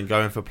Preston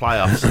going for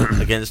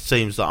playoffs against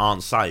teams that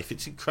aren't safe.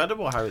 It's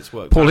incredible how it's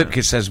worked. Paul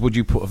Lipkis says, would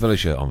you put a Villa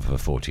shirt on for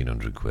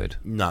 £1,400?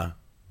 No.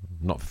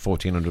 Not for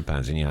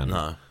 £1,400 in your hand?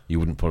 No. You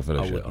wouldn't put a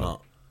Villa shirt on? I would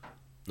not.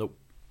 Nope.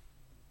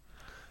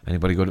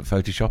 Anybody good at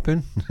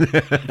photoshopping?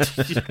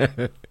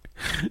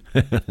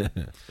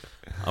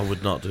 I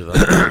would not do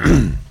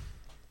that.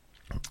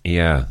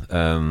 Yeah,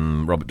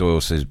 Robert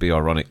Doyle says, be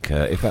ironic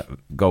if that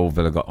goal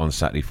Villa got on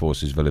Saturday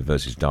forces Villa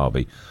versus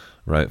Derby,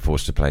 Rowett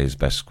forced to play his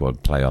best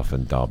squad playoff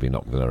and Derby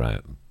knocked Villa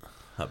out.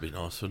 That'd be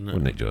nice, wouldn't it?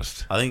 Wouldn't it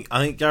just? I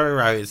think Gary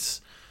Rowett's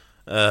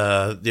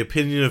the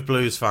opinion of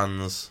Blues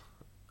fans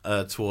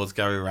towards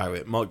Gary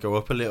Rowett might go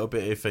up a little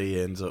bit if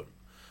he ends up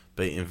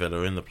beating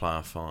Villa in the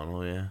playoff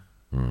final. Yeah.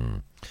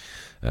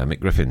 Mick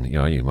Griffin,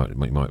 you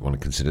might want to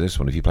consider this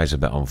one. If you place a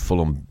bet on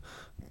Fulham,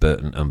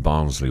 Burton and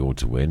Barnsley all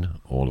to win,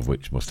 all of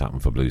which must happen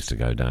for Blues to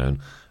go down,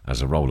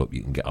 as a roll-up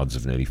you can get odds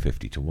of nearly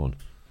 50-1.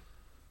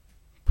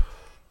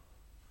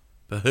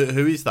 But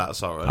who is that,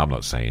 sorry? I'm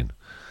not saying.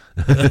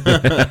 It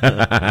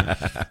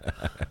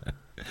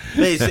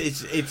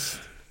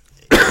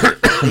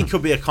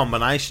could be a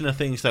combination of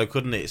things though,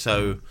 couldn't it?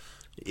 So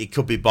it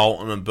could be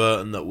Bolton and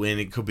Burton that win,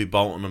 it could be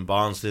Bolton and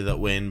Barnsley that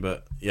win,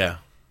 but yeah.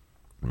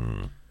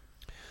 But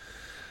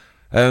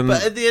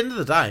at the end of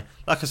the day,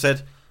 like I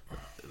said,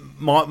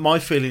 my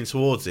feeling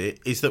towards it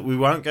is that we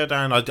won't go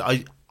down.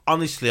 I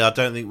honestly, I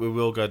don't think we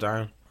will go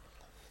down.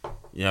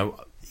 You know,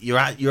 you're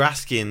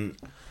asking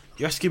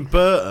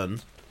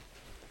Burton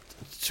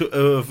to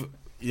have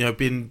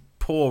been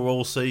poor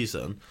all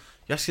season.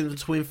 You're asking them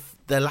to win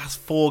their last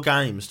 4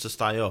 games to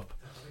stay up.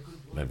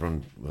 They've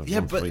won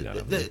 3 now,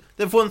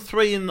 they've won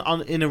 3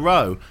 in a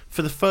row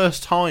for the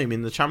first time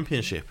in the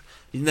Championship.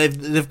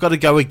 They've got to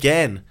go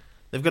again.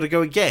 They've got to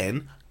go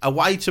again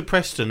away to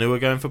Preston, who are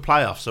going for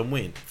playoffs, and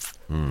win.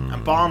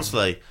 And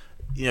Barnsley,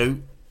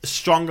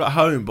 strong at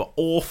home but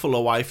awful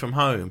away from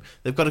home.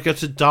 They've got to go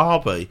to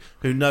Derby,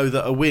 who know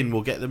that a win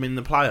will get them in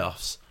the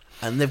playoffs,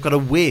 and they've got to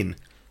win.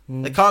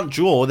 They can't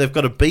draw. They've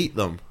got to beat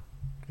them.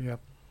 Yep.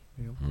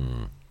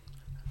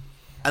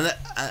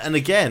 And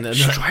again,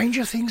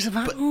 stranger things have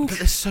happened. But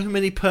there's so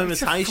many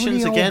permutations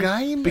it's a again.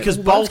 game. Because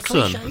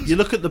Bolton, you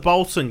look at the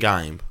Bolton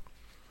game.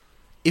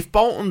 If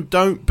Bolton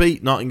don't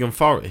beat Nottingham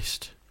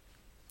Forest,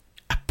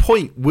 a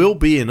point will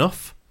be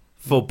enough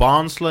for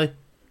Barnsley.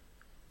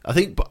 I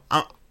think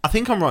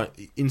I'm right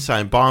in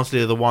saying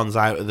Barnsley are the ones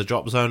out of the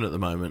drop zone at the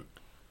moment,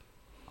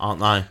 aren't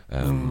they?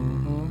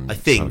 I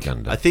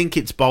think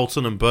it's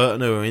Bolton and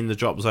Burton who are in the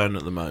drop zone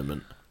at the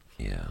moment.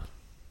 Yeah.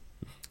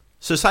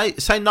 So say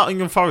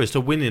Nottingham Forest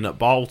are winning at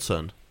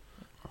Bolton,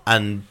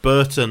 and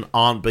Burton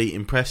aren't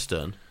beating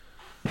Preston.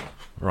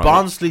 Right.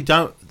 Barnsley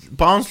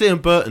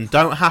and Burton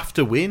don't have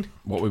to win.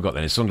 What we've got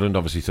then is Sunderland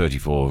obviously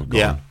 34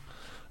 gone.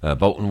 Yeah.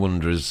 Bolton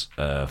Wanderers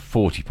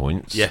 40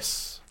 points.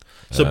 Yes.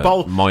 So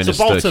minus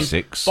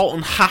 36.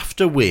 Bolton have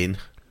to win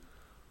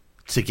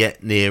to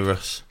get near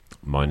us.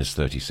 minus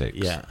 36.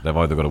 Yeah. They've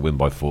either got to win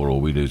by 4 or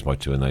we lose by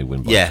 2 and they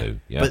win by 2.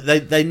 Yeah.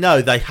 But they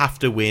know they have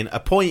to win. A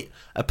point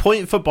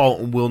for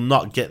Bolton will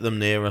not get them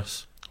near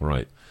us.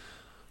 Right.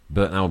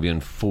 Burton Albion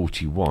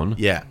 41.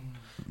 Yeah.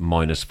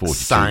 Minus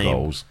 42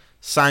 goals.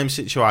 Same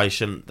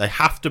situation. They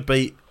have to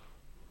beat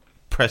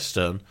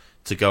Preston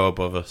to go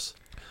above us.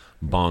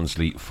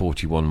 Barnsley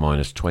 41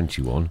 minus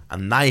 21.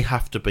 And they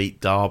have to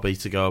beat Derby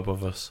to go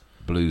above us.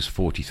 Blues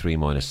 43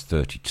 minus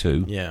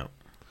 32. Yeah.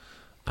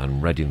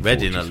 And Reading are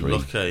 43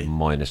 lucky.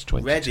 Minus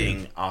 22.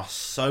 Reading are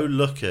so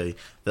lucky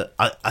that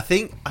I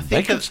think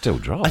they could still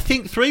drop. I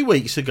think 3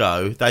 weeks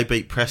ago they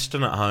beat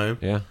Preston at home.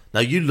 Yeah. Now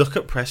you look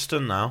at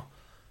Preston now.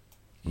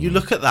 You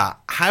look at that.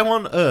 How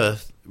on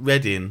earth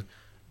Reading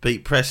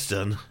beat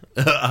Preston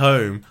at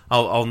home?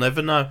 I'll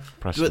never know.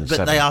 But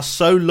they are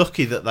so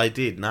lucky that they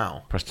did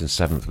now. Preston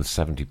 7th with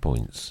 70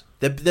 points.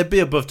 They'd be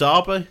above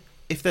Derby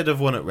if they'd have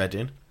won at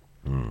Reading.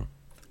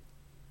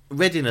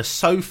 Reading are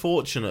so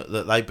fortunate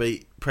that they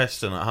beat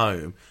Preston at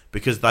home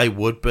because they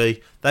would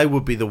be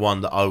the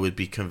one that I would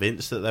be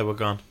convinced that they were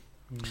gone.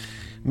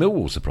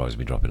 Millwall surprised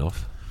me dropping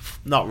off.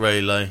 Not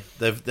really.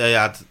 They've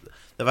had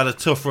a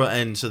tougher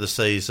end to the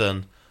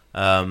season.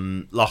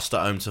 Lost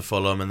at home to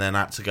Fulham and then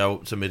had to go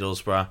up to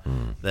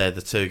Middlesbrough. They're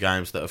the 2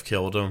 games that have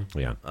killed them.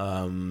 Yeah.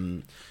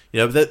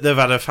 They've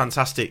had a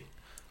fantastic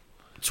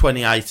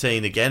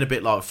 2018 again, a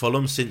bit like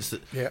Fulham since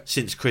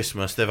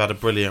Christmas. They've had a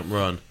brilliant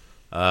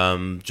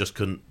run. Just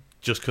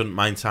couldn't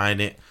maintain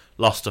it.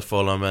 Lost to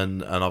Fulham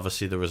and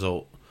obviously the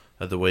result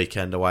of the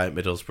weekend away at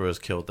Middlesbrough has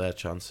killed their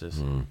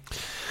chances.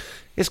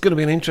 It's going to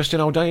be an interesting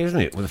old day, isn't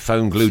it? With a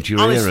phone glued to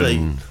your Honestly,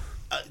 ear.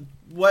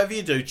 Whatever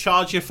you do,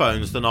 charge your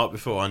phones the night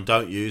before and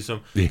don't use them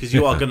because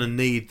you are going to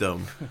need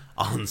them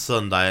on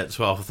Sunday at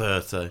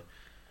 12:30.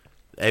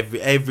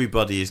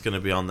 Everybody is going to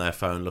be on their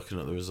phone looking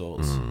at the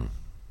results,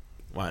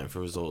 waiting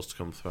for results to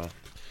come through.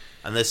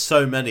 And there's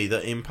so many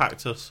that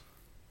impact us.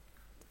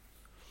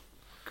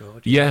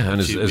 God. Yeah, and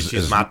which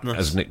is madness.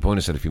 As Nick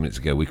Pointer said a few minutes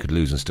ago, we could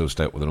lose and still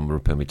stay up with a number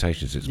of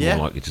permutations. It's more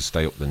likely to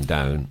stay up than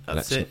down.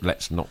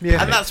 Let's not panic.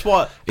 And that's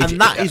why.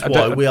 That is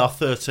why we are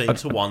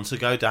 13-1 to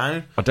go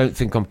down. I don't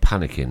think I'm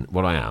panicking.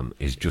 What I am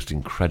is just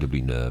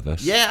incredibly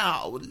nervous.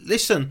 Yeah,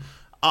 listen,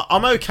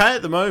 I'm okay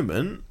at the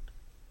moment.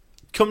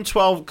 Come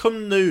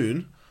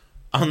noon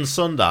on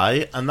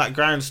Sunday, and that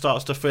ground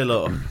starts to fill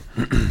up.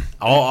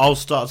 I'll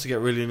start to get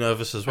really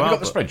nervous as well. Have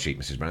you got the spreadsheet,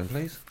 Mrs. Brown,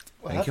 please?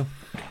 Thank you.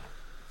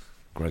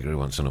 Gregory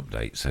wants an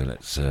update, so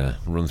let's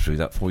run through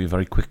that for you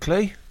very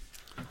quickly.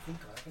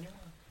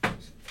 Well,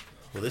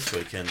 this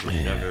weekend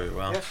didn't go very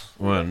well. Yes.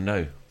 Well,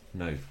 no.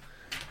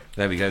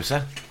 There we go,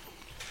 sir.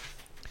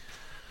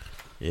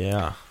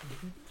 Yeah.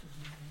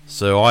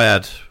 So I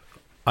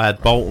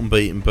had Bolton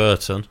beating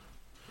Burton,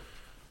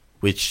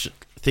 which,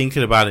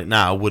 thinking about it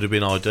now, would have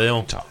been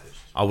ideal.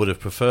 I would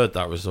have preferred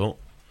that result.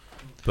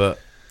 But,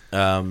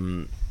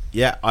 I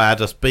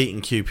had us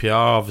beating QPR.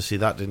 Obviously,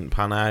 that didn't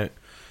pan out.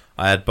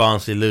 I had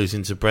Barnsley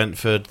losing to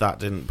Brentford. That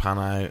didn't pan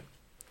out.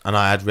 And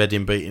I had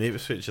Reading beating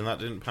Ipswich, and that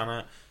didn't pan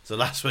out. So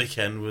last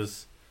weekend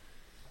was...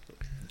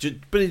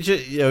 But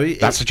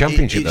that's the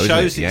championship, though,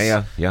 isn't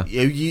it? Yeah.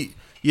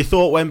 You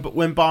thought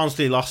when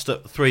Barnsley lost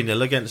at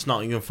 3-0 against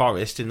Nottingham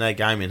Forest in their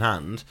game in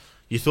hand,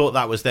 you thought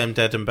that was them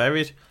dead and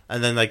buried,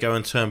 and then they go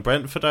and turn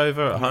Brentford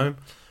over at home.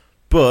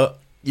 But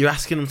you're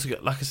asking them to go...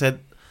 Like I said,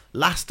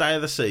 last day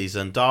of the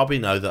season, Derby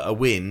know that a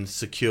win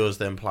secures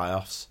them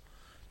playoffs.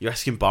 You're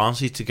asking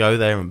Barnsley to go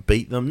there and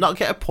beat them, not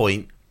get a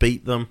point,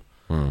 beat them.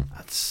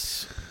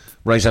 That's...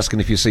 Ray's asking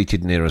if you're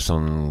seated near us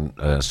on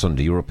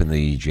Sunday. You're up in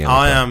the GM.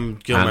 I am.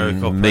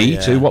 And me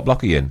too. What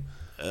block are you in?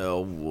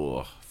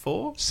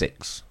 4?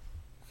 6.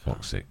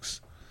 Block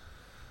 6.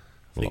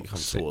 I think I'm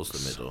towards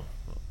the middle.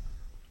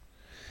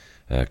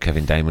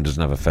 Kevin Damon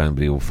doesn't have a phone,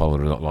 but he'll follow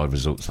live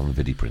results on the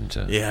video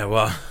printer. Yeah,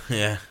 well,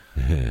 yeah.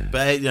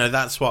 But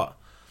that's what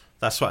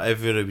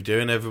everybody will be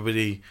doing.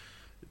 Everybody,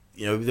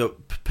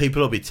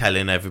 people will be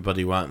telling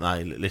everybody, won't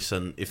they?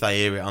 Listen, if they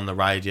hear it on the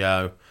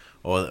radio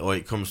or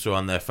it comes through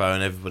on their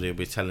phone, everybody will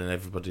be telling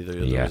everybody the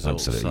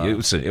results.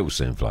 Absolutely. So. It will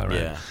soon fly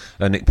around.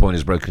 Yeah. Nick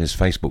Pointer's broken his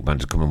Facebook ban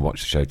to come and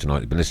watch the show tonight.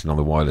 He's been listening on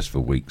the wireless for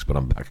weeks, but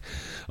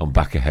I'm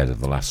back ahead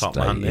of the last Top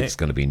day. man, it's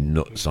going to be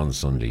nuts on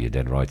Sunday. You're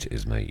dead right it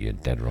is, mate. You're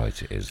dead right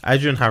it is.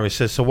 Adrian Harris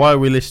says, so why are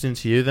we listening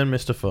to you then,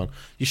 Mr. Fun?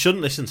 You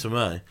shouldn't listen to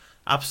me.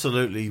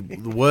 Absolutely,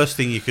 the worst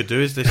thing you could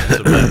do is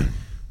listen to me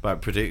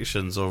about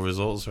predictions or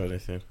results or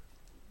anything.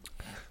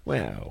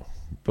 Well,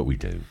 but we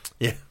do.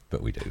 Yeah.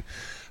 But we do.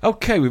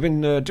 Okay, we've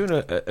been doing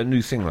a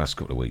new thing the last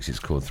couple of weeks. It's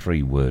called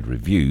 3-word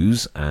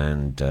reviews.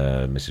 And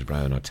Mrs.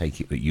 Brown, I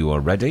take it that you are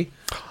ready?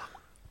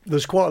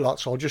 There's quite a lot,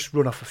 so I'll just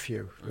run off a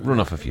few.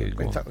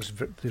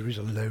 There is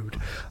a load.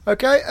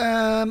 Okay,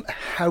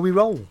 how we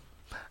roll.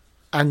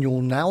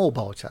 Annual nail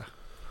biter.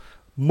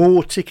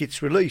 More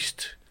tickets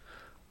released.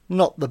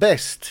 Not the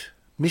best.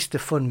 Mr.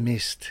 Fun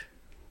missed.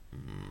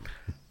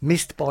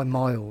 Missed by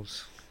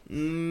miles.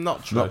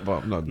 Not true.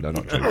 Not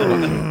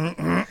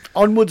true.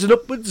 Onwards and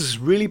upwards.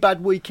 Really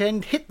bad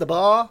weekend. Hit the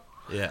bar.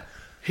 Yeah.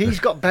 He's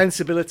got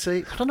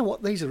bounceability. I don't know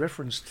what these are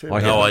referenced to.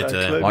 No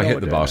idea. I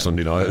hit the bar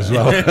Sunday night as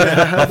well.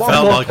 One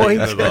felt more like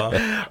point. hitting the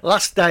bar.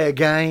 Last day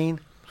again.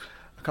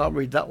 I can't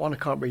read that one. I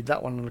can't read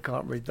that one, and I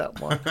can't read that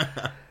one.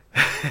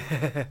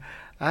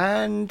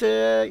 And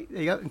there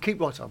you go. And keep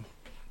right on.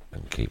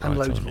 And keep And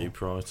right loads on. more.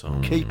 Keep right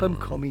on. Keep them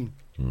coming.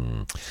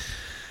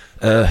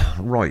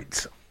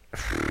 Right.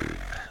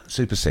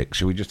 Super 6.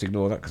 Shall we just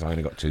ignore that? Because I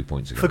only got 2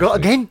 points again. Forgot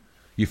again.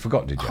 You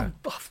forgot, did you?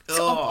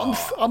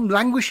 I'm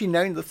languishing now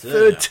in the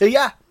third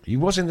tier. He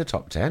was in the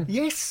top 10.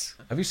 Yes.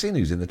 Have you seen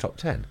who's in the top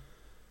 10?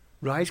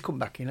 Ray's come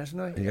back in,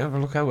 hasn't he? You have a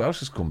look who else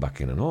has come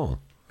back in and all.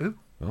 Who?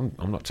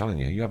 I'm not telling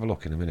you. You have a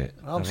look in a minute.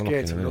 I'm Have a scared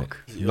in a to minute.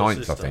 look. Your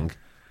Ninth, sister? I think.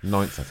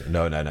 Ninth, I think.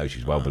 No,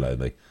 she's well below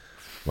me.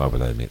 Well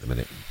below me at the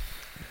minute.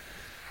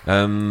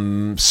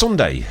 Sunday.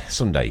 No.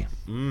 Sunday.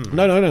 This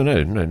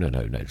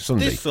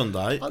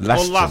Sunday?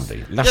 Last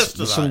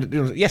Or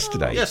Sunday.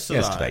 Yesterday?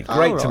 Yesterday. Oh,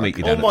 Great all to right. meet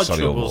you All down my at Solihull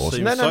troubles Moors.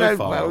 seem No. so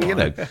far Well, you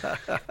away.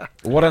 know,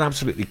 what an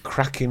absolutely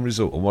cracking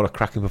result and what a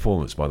cracking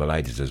performance by the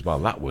ladies as well.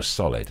 That was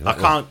solid.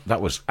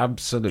 That was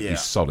absolutely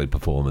solid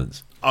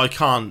performance. I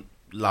can't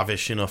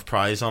lavish enough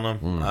praise on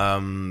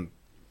them.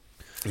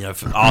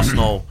 For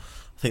Arsenal,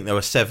 I think they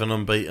were 7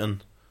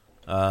 unbeaten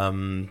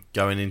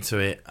going into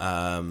it.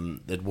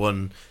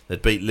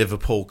 They'd beat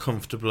Liverpool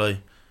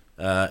comfortably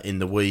in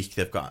the week.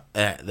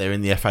 They're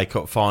in the FA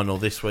Cup final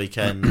this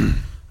weekend,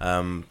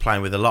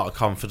 playing with a lot of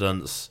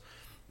confidence,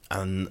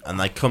 and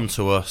they come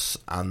to us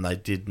and they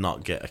did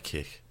not get a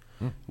kick.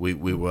 We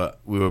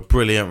were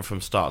brilliant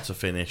from start to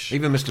finish.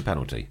 Even missed a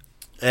penalty.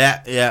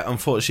 Yeah.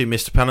 Unfortunately,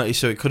 missed a penalty,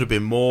 so it could have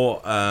been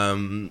more.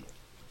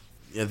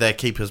 Their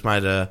keepers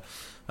made a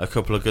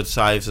couple of good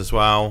saves as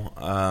well.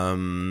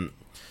 And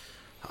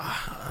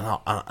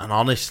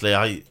honestly,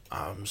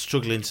 I'm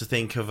struggling to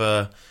think of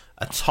a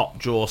top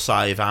draw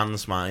save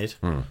Anne's made.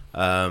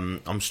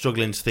 I'm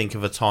struggling to think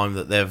of a time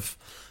that they've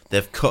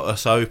cut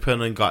us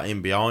open and got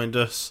in behind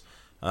us.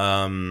 We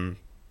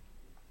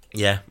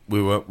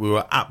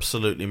were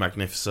absolutely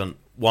magnificent.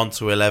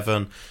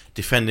 1-11,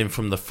 defending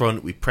from the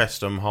front. We pressed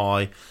them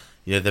high.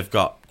 They've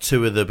got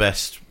 2 of the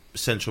best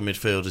central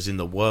midfielders in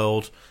the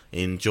world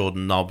in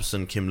Jordan Nobbs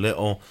and Kim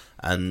Little,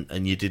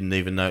 and you didn't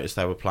even notice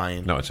they were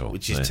playing. Not at all.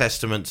 Which is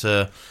testament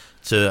to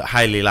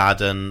Hayley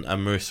Ladd and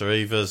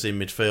Marissa Evers in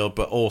midfield,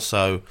 but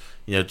also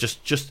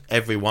just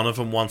every one of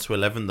them.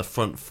 1-11, the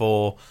front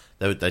 4,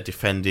 they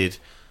defended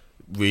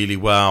really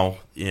well.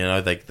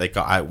 They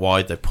got out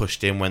wide, they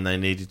pushed in when they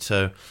needed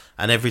to,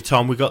 and every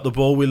time we got the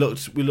ball, we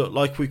looked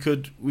like we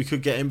could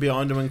get in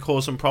behind them and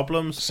cause some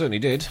problems. Certainly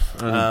did.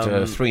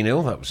 And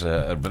 3-0. That was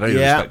a very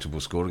respectable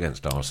score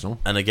against Arsenal.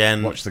 And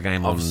again, watched the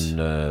game on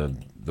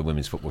the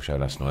women's football show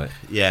last night.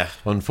 Yeah,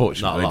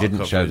 unfortunately, they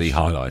didn't show the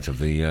highlight of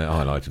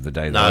the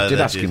day. No, I did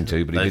ask him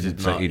to, but he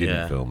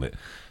didn't film it.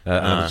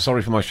 I'm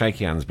sorry for my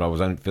shaky hands, but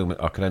I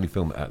could only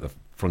film it at the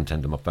front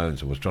end of my phone,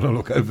 so I was trying to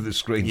look over the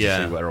screen to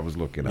see where I was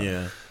looking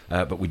at.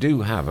 But we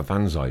do have a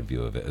fan's eye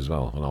view of it as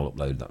well, and I'll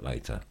upload that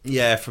later.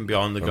 Yeah, from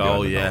behind the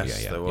goal.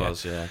 Yes, there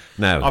was. Yeah.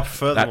 Now, I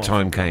prefer that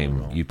time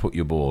came. You put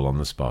your ball on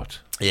the spot.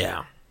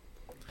 Yeah.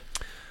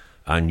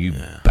 And you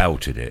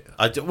belted it.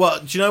 Do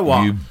you know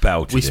what? You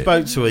belted it. We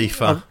spoke to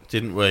Aoife,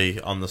 didn't we,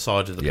 on the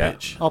side of the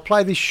pitch? I'll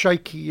play this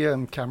shaky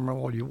camera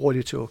while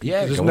you're talking.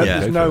 Yeah, there's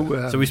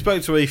no. So we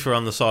spoke to Aoife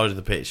on the side of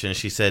the pitch, and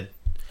she said,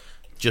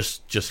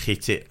 "Just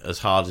hit it as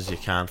hard as you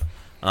can."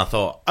 And I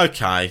thought,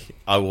 okay,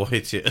 I will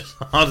hit it as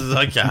hard as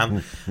I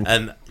can.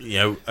 And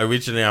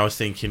originally I was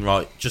thinking,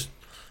 right,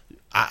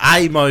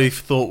 my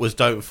thought was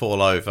don't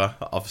fall over.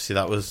 Obviously,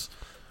 that was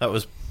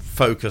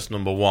focus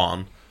number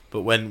 1.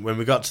 But when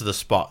we got to the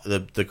spot,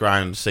 the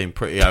ground seemed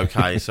pretty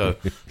okay, so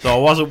I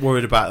wasn't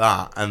worried about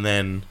that. And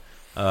then,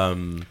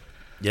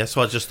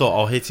 so I just thought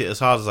I'll hit it as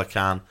hard as I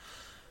can.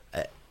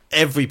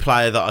 Every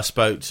player that I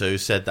spoke to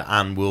said that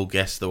Anne will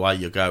guess the way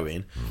you're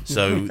going,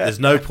 so there's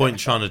no point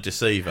trying to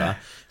deceive her.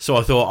 So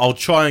I thought I'll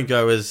try and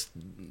go as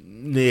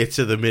near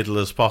to the middle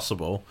as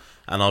possible,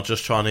 and I'll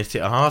just try and hit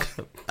it hard.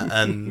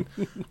 And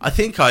I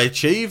think I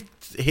achieved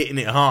hitting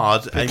it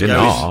hard and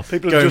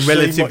going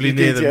relatively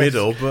near the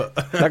middle. But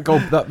that goal,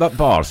 that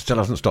bar still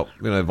hasn't stopped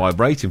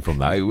vibrating from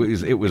that.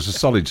 It was a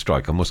solid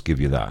strike. I must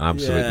give you that. An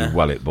absolutely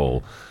well hit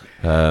ball.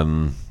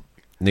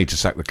 Need to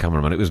sack the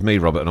cameraman. It was me,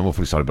 Robert, and I'm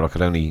awfully sorry, but I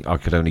could only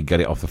get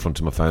it off the front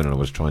of my phone, and I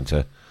was trying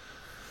to.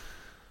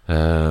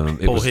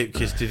 Paul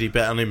Hipkiss, did he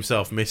bet on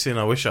himself missing?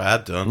 I wish I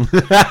had done.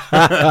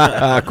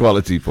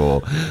 Quality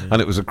Paul,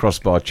 and it was a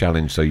crossbar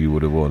challenge, so you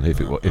would have won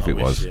if it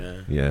was.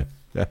 Yeah.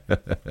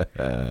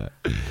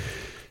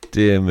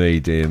 Dear me.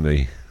 There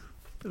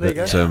you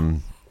go.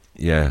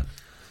 Yeah.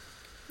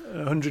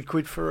 100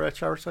 quid for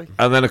charity.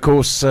 And then, of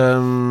course,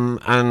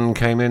 Anne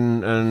came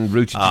in and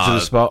rooted you to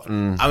the spot,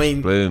 and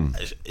boom.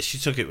 She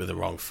took it with the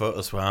wrong foot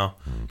as well.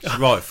 She's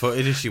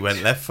right-footed, and she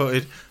went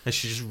left-footed, and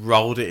she just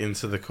rolled it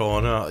into the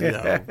corner.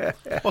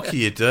 What can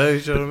you do?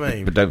 Do you know what I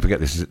mean? But don't forget,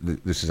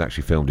 this is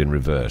actually filmed in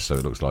reverse, so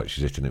it looks like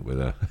she's hitting it with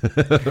her.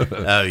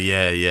 Oh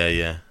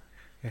yeah.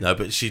 No,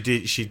 but she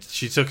did. She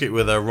took it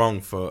with her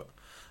wrong foot.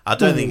 I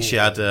don't think she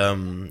had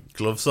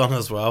gloves on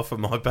as well for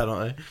my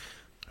penalty.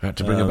 I had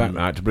to bring her back.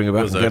 I had to bring her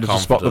back Was and her get her to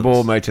spot the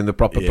ball, mate, in the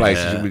proper place.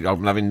 Yeah.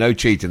 I'm having no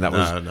cheating. That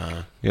was,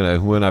 No. you know,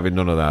 weren't having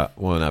none of that.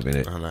 Weren't having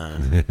it. I know.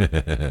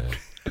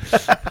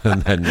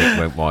 And then Nick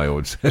went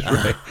wild. Says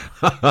Ray.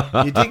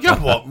 You did go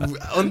what?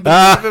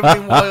 Unbelievably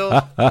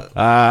wild.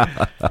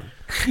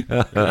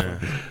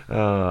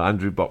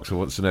 Andrew Boxer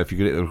wants to know if you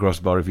could hit the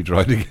crossbar if you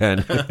tried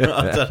again.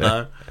 I don't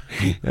know.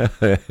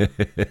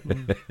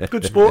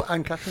 Good sport,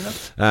 and catching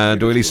up.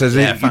 Doyle says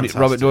fantastic.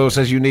 Robert Doyle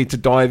says you need to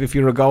dive if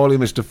you're a goalie,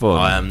 Mr. Fun.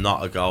 I am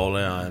not a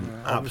goalie. I am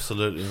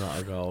absolutely not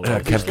a goalie.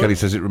 Kev Kelly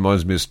says it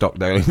reminds me of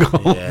Stockdale in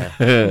goal. Yeah.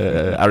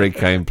 Harry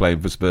Kane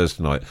playing for Spurs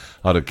tonight.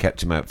 I'd have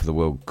kept him out for the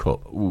World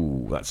Cup.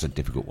 Ooh, that's a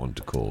difficult one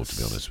to call, to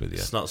be honest with you.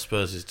 It's not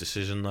Spurs'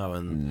 decision though,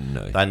 and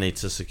No. they need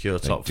to secure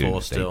top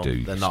four still.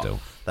 They're not. still.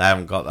 They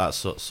haven't got that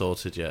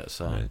sorted yet.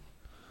 So.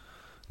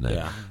 No.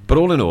 Yeah. But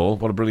all in all,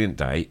 what a brilliant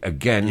day.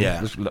 Again,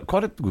 Yeah. there's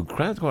quite a good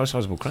crowd, quite a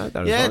sizable crowd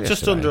there. Yeah, as well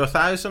just yesterday. under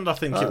 1,000, I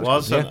think it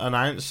was good.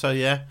 announced. So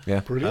yeah,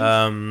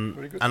 Brilliant.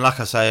 Very good. and like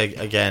I say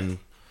again,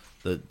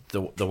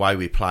 the way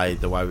we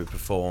played, the way we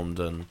performed,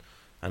 and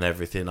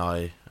everything,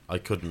 I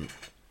can't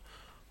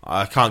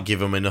give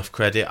them enough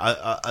credit.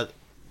 I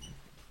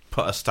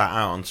put a stat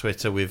out on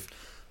Twitter. We've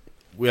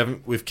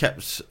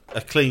kept a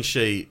clean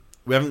sheet.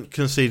 We haven't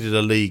conceded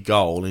a league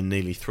goal in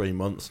nearly 3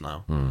 months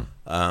now.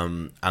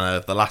 And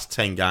the last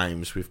 10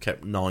 games, we've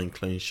kept 9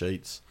 clean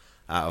sheets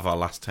out of our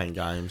last 10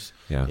 games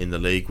in the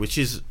league, which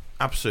is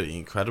absolutely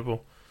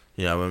incredible.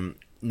 You know,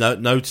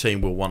 no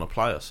team will want to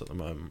play us at the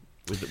moment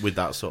with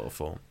that sort of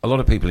form. A lot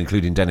of people,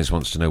 including Dennis,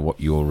 wants to know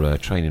what your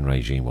training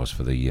regime was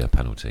for the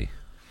penalty.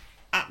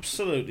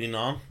 Absolutely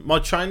none. My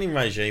training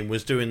regime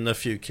was doing the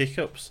few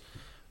kick-ups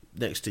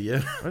next to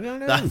you. I don't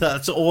know.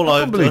 That's all I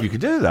I've can't believe done. you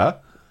could do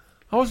that.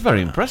 I was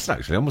very impressed,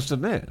 actually. I must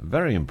admit,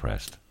 very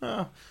impressed.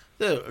 I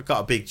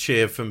got a big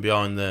cheer from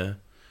behind the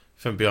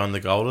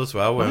goal as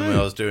well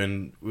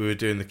when we were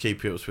doing the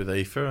keep ups with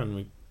Aoife,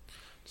 and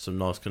some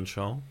nice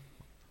control.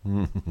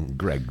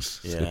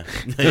 Greg's. Yeah,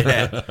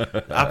 yeah,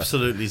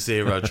 absolutely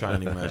zero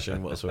training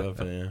regime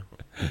whatsoever. Yeah,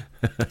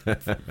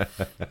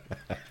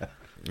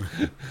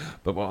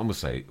 But what I must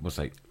say,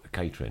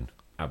 catering,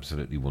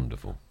 absolutely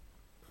wonderful.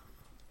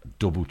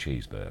 Double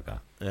cheeseburger,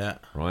 yeah.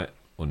 right?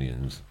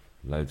 Onions,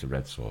 loads of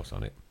red sauce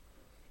on it.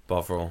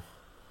 Bovril.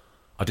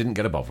 I didn't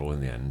get a bovril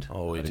in the end.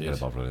 Oh, we I didn't did. get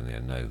a bovril in the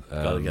end, no.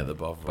 Gotta get the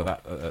bovril.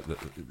 But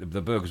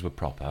the burgers were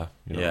proper,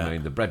 you know what I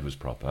mean? The bread was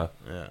proper.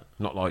 Yeah,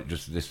 Not like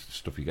just this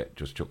stuff you get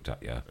just chucked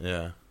at you.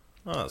 yeah.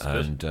 Oh, that's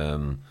good.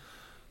 And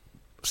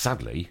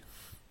sadly,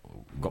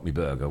 got me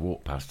burger,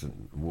 walked past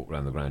and walked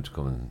around the ground to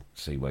come and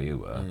see where you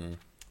were,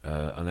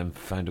 and then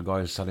found a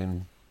guy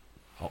selling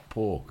hot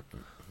pork.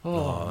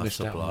 Oh, that's missed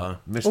a out blow. on that.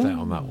 Missed out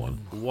on that one.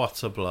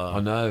 What a blow! I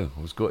know.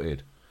 I was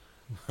gutted.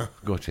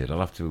 Gutted. I'll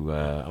have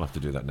to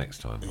do that next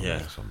time. Yeah.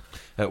 Next one.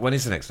 When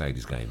is the next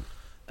ladies' game?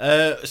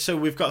 So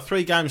we've got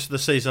 3 games for the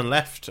season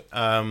left.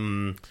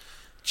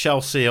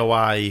 Chelsea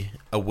away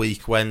a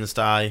week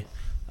Wednesday,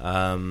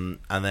 and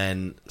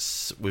then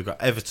we've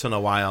got Everton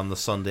away on the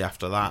Sunday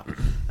after that,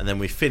 and then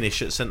we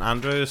finish at St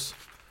Andrews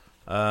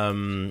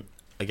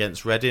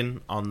against Reading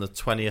on the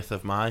 20th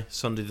of May.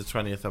 Sunday the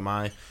 20th of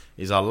May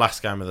is our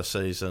last game of the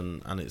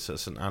season, and it's at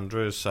St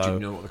Andrews. So Do you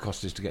know what the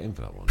cost is to get in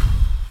for that one?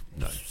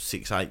 No.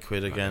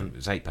 £6-8 again.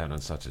 It's £8 on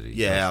Saturday.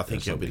 Yeah, I That's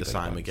think it'll be the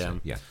Sunday, same again.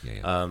 Yeah.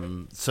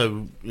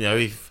 So you know,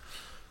 if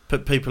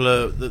people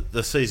are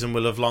the season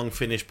will have long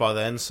finished by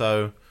then.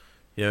 So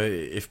you know,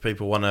 if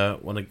people want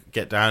to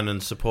get down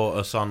and support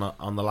us on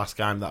the last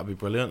game, that'd be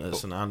brilliant at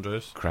St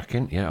Andrews.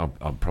 Cracking. Yeah,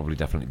 I'll probably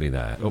definitely be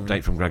there.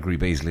 Update from Gregory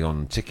Beasley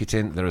on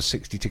ticketing. There are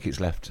 60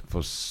 tickets left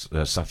for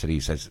Saturday. He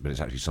says, but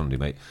it's actually Sunday,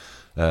 mate.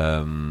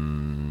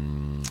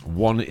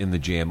 1 in the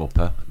GM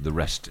upper, the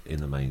rest in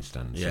the main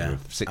stand. So Yeah,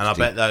 60, and I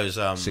bet those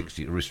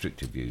 60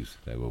 restricted views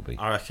there will be.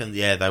 I reckon,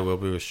 yeah, they will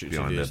be restricted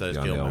Behind views. the- Those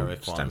behind the old Gilmerick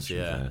ones, stanchions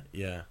yeah, there.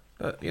 yeah,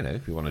 But, you know,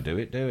 if you want to do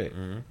it, do it.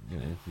 You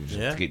know, you just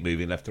Yeah. have to keep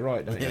moving left to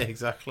right, don't you? yeah,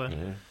 exactly.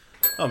 Yeah.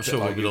 I'm sure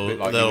like you- they'll bit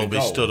like you all in be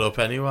goal. stood up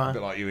anyway. A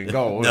bit like you in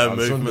goal. No on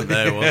movement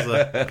Sunday. there, was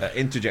there?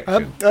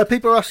 Interjection.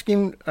 People are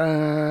asking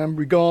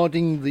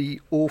regarding the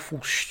awful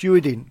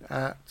stewarding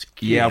at QPR.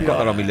 Yeah, I've got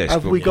that on my list.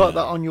 Have but- we got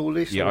that on your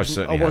list? Yeah, I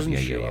certainly have. wasn't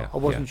Yeah, sure. yeah. I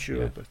wasn't Yeah,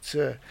 sure, yeah. but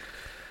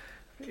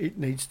it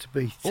needs to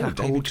be Oh, David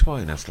tackled.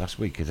 Twine asked last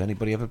week, has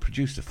anybody ever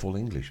produced a full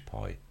English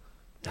pie?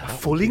 That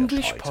full would be a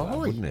English to pie? have,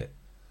 wouldn't it?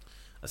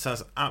 That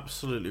sounds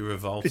absolutely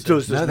revolting. It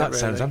does, No, doesn't that it,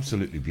 sounds really?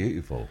 absolutely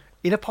beautiful.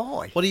 In a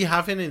pie. What are you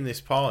having in this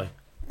pie?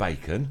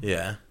 Bacon,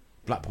 Yeah.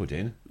 black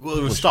pudding,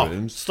 Well,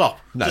 mushrooms. stop.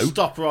 No. Just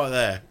stop right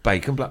there.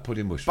 Bacon, black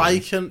pudding, mushrooms.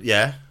 Bacon,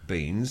 yeah.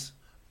 Beans.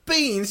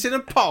 Beans in a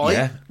pie?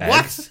 Yeah. Egg,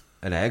 What?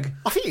 An egg.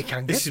 I think you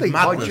can get This is these.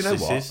 madness. Do you know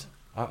This what? is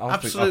I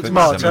absolute think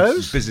that's a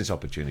tomatoes. business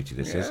opportunity,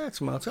 this is. Yeah,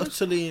 tomatoes.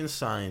 utterly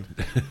insane.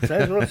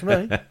 Sounds right to me.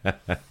 Never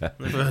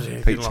heard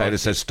anything Pete like Taylor it.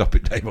 says, "Stop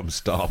it, Dave. I'm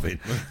starving."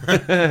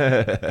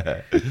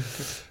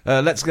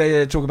 Let's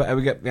go talk about how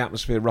we get the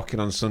atmosphere rocking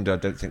on Sunday. I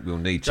don't think we'll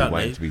need to Don't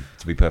wait need.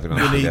 to be perfectly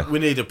honest. with you. We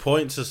need a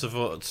point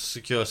to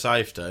secure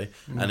safety,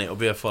 and it'll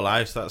be a full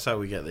house. That's how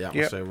we get the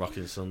atmosphere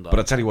rocking Sunday. But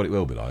I tell you what, it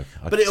will be like.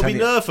 But it'll be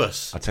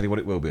nervous. I tell you what,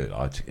 it will be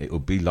like. It will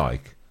be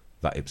like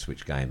that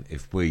Ipswich game,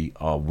 if we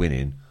are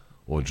winning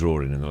or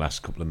drawing in the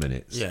last couple of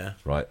minutes,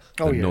 right,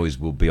 the noise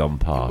will be on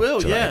par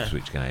to that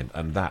Ipswich game.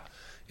 And that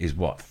is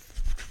what,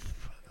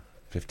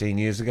 15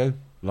 years ago?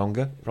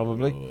 Longer,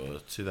 probably?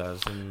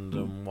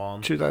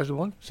 2001.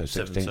 2001? So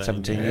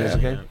 17 years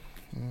ago?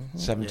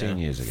 17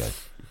 years ago.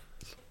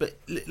 But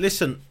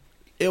listen,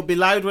 it'll be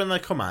loud when they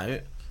come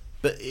out,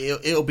 but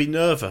it'll be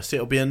nervous.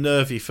 It'll be a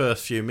nervy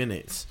first few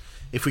minutes.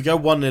 If we go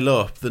 1-0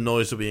 up, the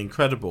noise will be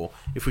incredible.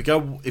 If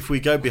we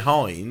go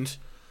behind,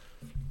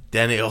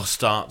 then it'll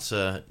start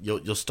to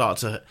you'll start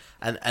to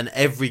and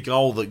every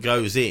goal that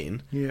goes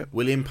in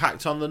will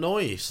impact on the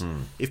noise.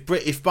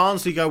 If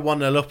Barnsley go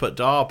 1-0 up at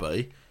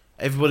Derby,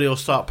 everybody will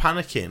start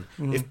panicking.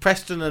 If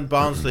Preston and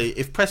Derby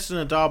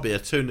are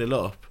 2-0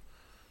 up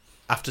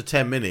after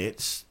 10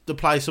 minutes, the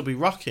place will be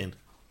rocking.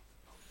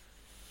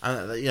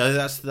 And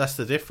that's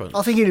the difference.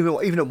 I think even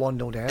at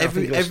 1-0 down,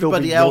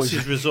 everybody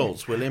else's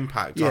results will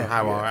impact on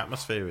how our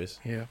atmosphere is.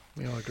 Yeah,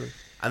 I agree.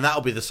 And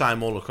that'll be the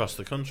same all across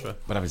the country.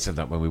 But having said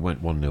that, when we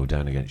went 1-0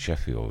 down against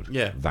Sheffield,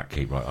 that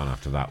keep right on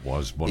after that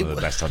was one of the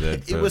best I'd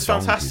heard. It was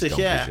fantastic,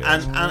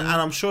 and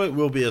I'm sure it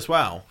will be as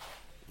well.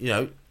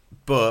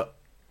 But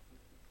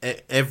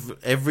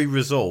every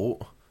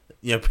result,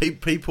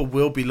 people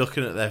will be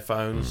looking at their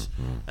phones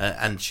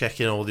and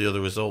checking all the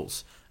other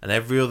results. And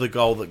every other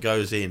goal that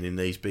goes in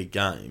these big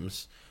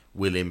games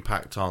will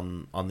impact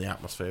on the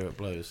atmosphere at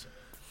Blues.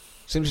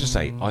 Seems to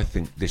say, I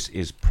think this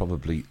is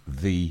probably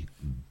the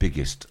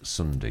biggest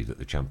Sunday that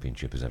the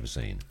Championship has ever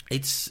seen.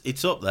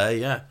 It's up there,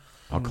 yeah.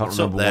 I can't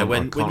remember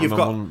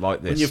one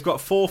like this. When you've got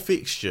 4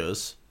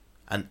 fixtures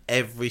and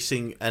every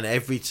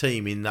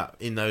team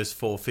in those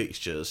 4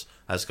 fixtures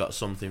has got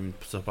something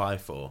to play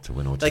for. To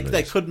win or to lose.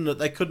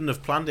 They couldn't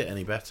have planned it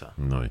any better.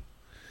 No.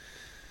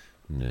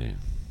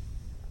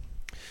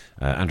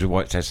 Andrew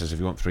Whitehead says, if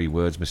you want 3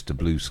 words, Mr.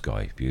 Blue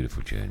Sky.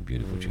 Beautiful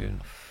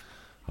tune.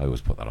 I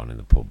always put that on in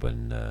the pub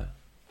when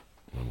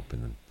I'm up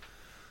in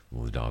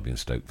all the Derby and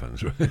Stoke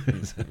fans.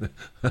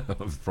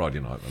 Friday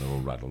night when they're all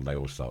rattled, they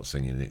all start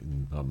singing it,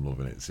 and I'm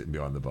loving it, sitting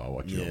behind the bar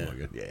watching it all.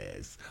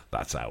 Yes,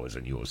 that's ours,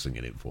 and you're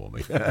singing it for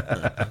me.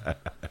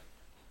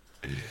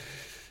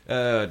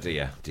 Oh,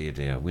 dear.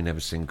 We never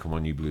sing Come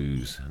On You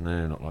Blues.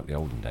 No, not like the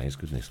olden days,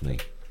 goodness me.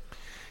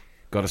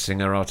 Got to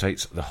sing our hearts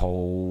out the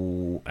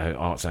whole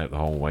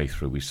way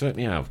through. We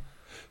certainly have.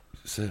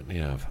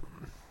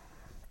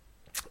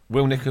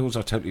 Will Nichols,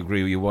 I totally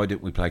agree with you. Why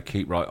didn't we play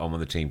Keep Right On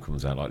when the team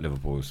comes out like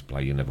Liverpool used to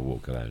play You Never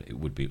Walk Alone? It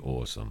would be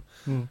awesome.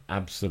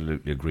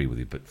 Absolutely agree with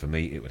you. But for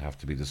me, it would have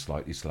to be the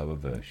slightly slower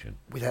version.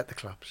 Without the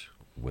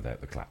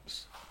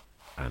claps.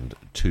 And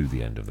to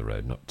the end of the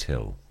road, not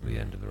till the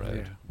end of the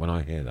road. Yeah. When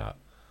I hear that,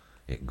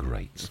 it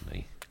grates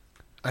me.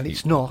 And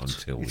it's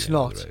not.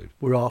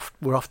 We're off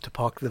to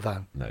park the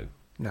van. No.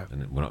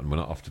 And we're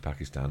not off to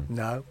Pakistan.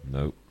 No.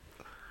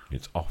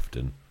 It's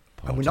often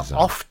partisan. And we're not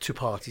off to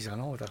partisan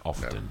either.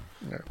 Often.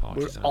 No.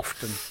 Partisan. We're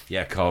often.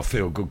 Yeah,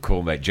 Carfield, good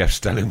call, mate. Jeff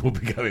Stelling will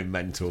be going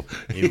mental.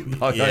 I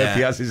hope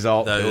he has his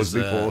heart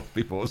filled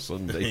before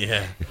Sunday.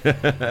 Yeah.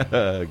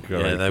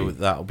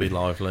 That'll be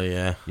lively,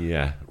 yeah.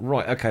 Yeah.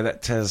 Right, okay,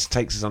 that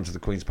takes us on to the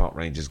Queen's Park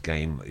Rangers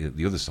game,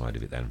 the other side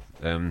of it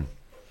then.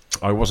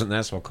 I wasn't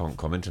there, so I can't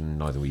comment, and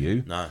neither were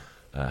you. No.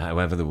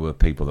 However, there were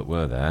people that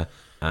were there.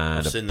 And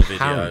I've seen the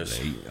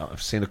videos.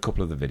 I've seen a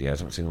couple of the videos. I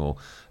haven't seen them all.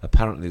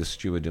 Apparently, the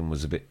stewarding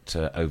was a bit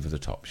over the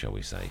top, shall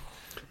we say?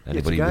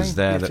 Anybody was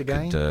there that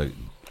could,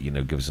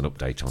 give us an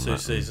update on that? 2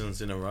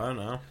 seasons in a row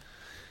now.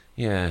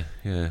 Yeah.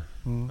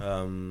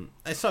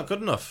 It's not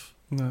good enough.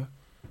 No.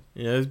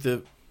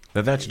 They're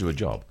there to do a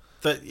job.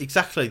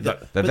 Exactly.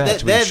 They're there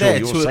to ensure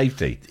your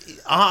safety.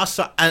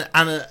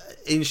 And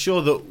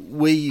ensure that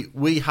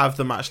we have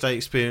the matchday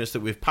experience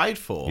that we've paid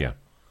for. Yeah.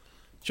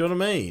 Do you know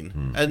what I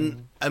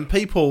mean? And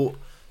people,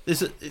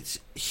 it's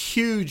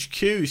huge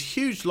queues,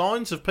 huge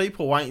lines of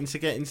people waiting to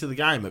get into the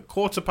game at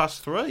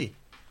 3:15.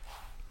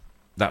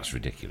 That's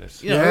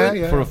ridiculous.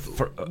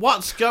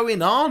 What's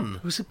going on?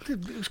 It was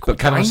quite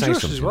can I say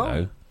dangerous something, as well.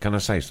 though? Can I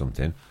say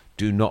something?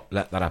 Do not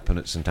let that happen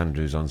at St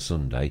Andrews on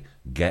Sunday.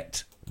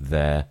 Get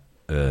there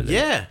early.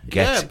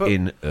 Get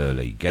in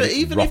early. Get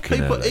it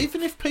rocking early.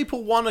 Even if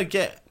people want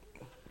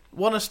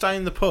to stay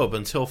in the pub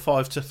until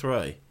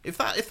 2:55. If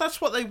that's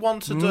what they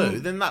want to do,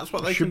 then that's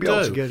what they can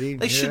do.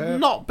 They should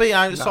not be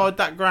outside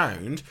that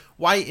ground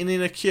waiting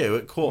in a queue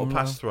at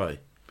 3:15.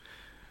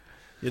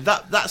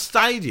 That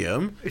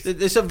stadium.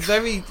 There's a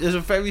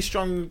very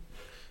strong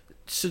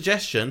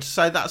suggestion to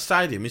say that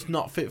stadium is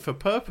not fit for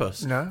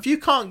purpose. No. If you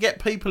can't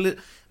get people in.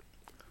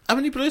 How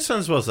many Blues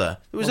fans was there?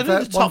 It was in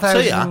the top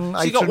tier.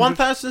 So you got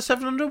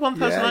 1,700,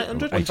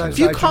 1,800. If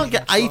you can't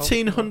get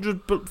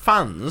 1,800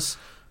 fans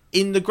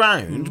in the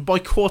ground by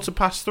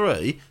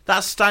 3:15,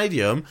 that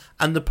stadium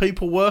and the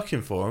people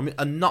working for them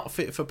are not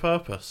fit for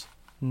purpose.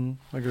 I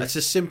agree. It's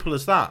as simple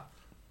as that.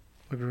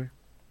 I agree.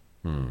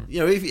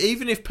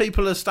 Even if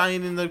people are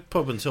staying in the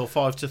pub until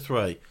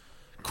 2:55,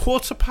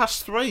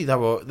 3:15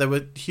 there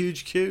were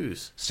huge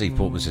queues. Steve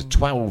Portman says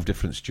 12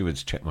 different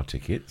stewards checked my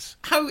tickets.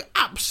 How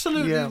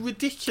absolutely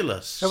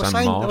ridiculous!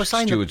 Sam Marsh,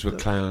 stewards were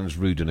clowns,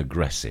 rude and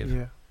aggressive.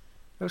 Yeah.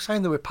 They were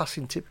saying they were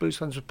Blues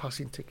fans were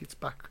passing tickets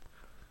back.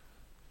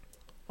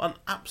 An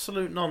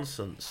absolute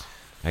nonsense.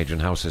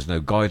 Adrian Howe says no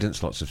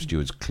guidance. Lots of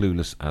stewards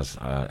clueless as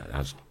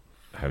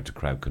how to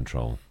crowd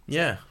control.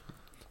 Yeah,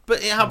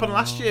 but it happened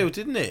last year,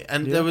 didn't it?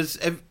 And there was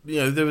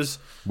the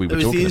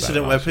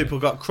incident where people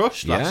got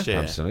crushed last year.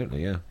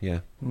 Absolutely. Yeah.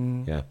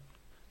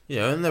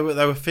 Yeah, and they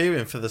were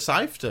fearing for the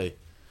safety.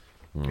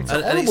 It's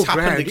and a horrible it's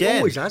happened ground. again. It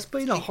always has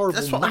been a horrible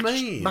That's what I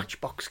mean.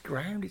 matchbox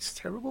ground. It's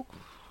terrible.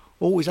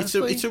 Always has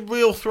been. It's a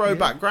real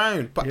throwback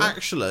ground, but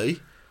actually,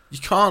 you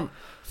can't.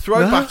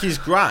 Throwback is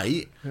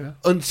great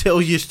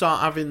until you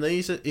start having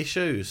these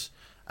issues.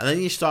 And then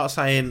you start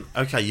saying,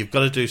 okay, you've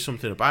got to do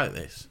something about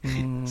this.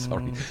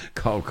 Sorry.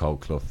 Carl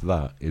Clough,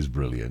 that is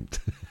brilliant.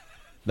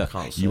 No,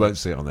 Can't see you it. won't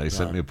see it on there. He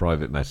sent me a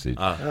private message.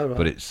 Right.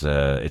 But it's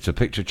a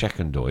picture of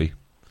Checkendoy.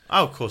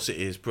 Oh, of course it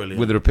is. Brilliant.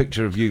 With a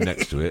picture of you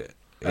next to it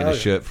in a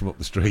shirt from up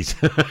the street.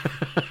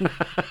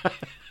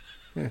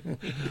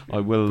 I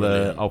will.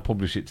 I'll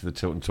publish it to the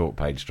Tilton Talk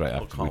page straight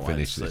after we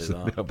finish this.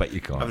 I bet you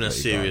can't. Having a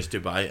serious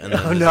debate, and Oh,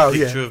 then no, a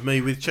picture of me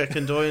with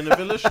Checkendoy in a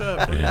Villa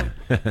shirt.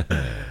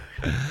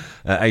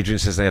 Adrian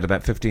says they had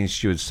about 15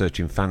 stewards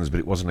searching fans, but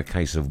it wasn't a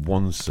case of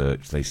one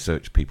search. They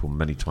searched people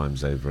many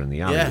times over in the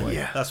alleyway.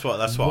 Yeah, that's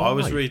what I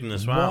was reading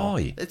as well.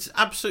 Why? It's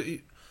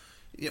absolutely.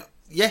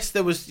 Yes,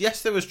 there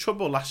was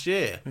trouble last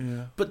year,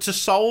 but to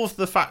solve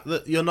the fact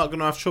that you're not going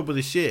to have trouble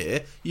this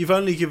year, you've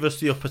only given us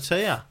the upper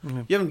tier.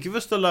 You haven't given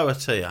us the lower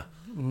tier.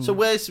 So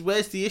where's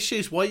the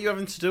issues? Why are you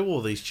having to do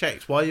all these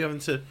checks? Why are you having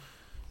to?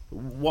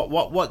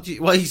 What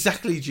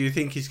exactly do you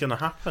think is going to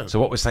happen? So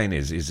what we're saying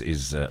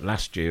is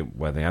last year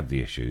where they had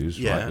the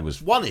issues, right, there was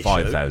one issue.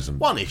 5,000.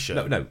 One issue.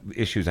 No,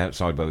 issues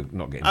outside where they're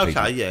not getting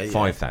people.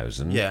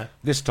 5,000. Yeah.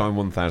 This time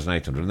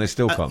 1,800, and they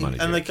still can't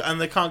manage it. And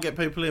they can't get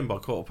people in by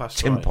 3:15.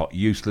 Tin Pot,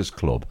 useless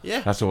club.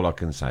 Yeah. That's all I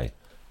can say.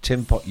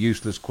 Tin Pot,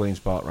 useless Queen's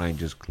Park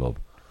Rangers club.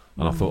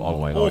 And I thought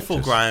Holloway liked awful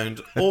us.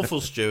 ground,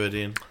 awful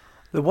stewarding.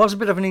 There was a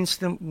bit of an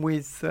incident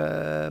with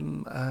a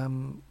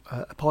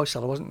pie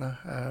seller, wasn't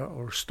there,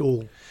 or a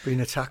stall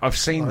being attacked. I've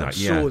seen that.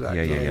 Saw that.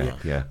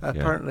 Yeah.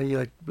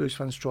 Apparently, Blues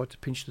fans tried to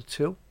pinch the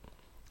till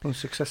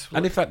unsuccessfully.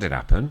 And if that did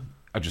happen,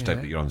 I just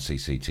hope that you're on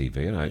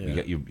CCTV and I hope you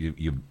get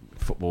your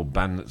football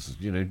ban that's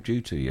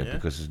due to you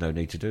because there's no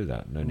need to do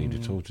that. No need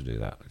at all to do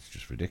that. It's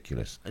just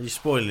ridiculous. And you're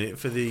spoiling it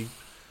for the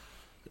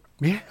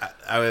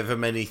however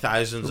many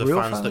thousands of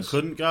fans that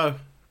couldn't go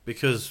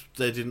because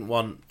they didn't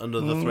want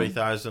another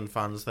 3,000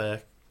 fans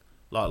there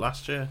like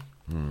last year.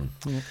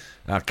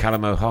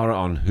 Callum O'Hara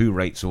on who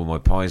rates all my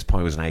pies.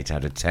 Pie was an 8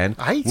 out of 10.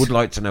 8? Would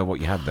like to know what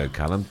you had though,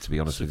 Callum, to be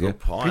honest with you.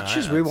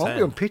 Pictures, we won't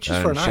be on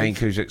pictures for an Shane 8.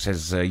 Kuzik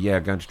says,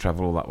 going to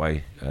travel all that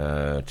way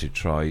to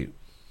try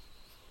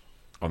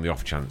on the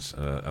off chance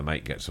a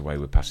mate gets away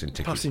with passing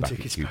tickets back at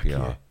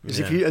QPR.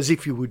 As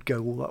if you would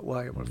go all that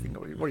way. I think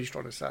what he's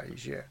trying to say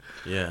is,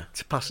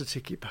 to pass a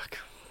ticket back.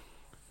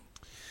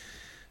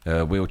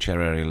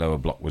 Wheelchair area lower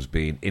block was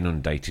being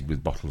inundated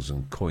with bottles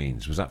and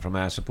coins. Was that from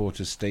our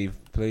supporters, Steve,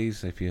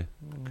 please? If you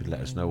could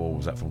let us know, or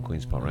was that from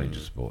Queen's Park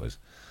Rangers supporters?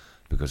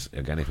 Because,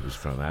 again, if it was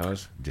from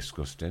ours,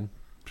 disgusting.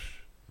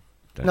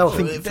 No, I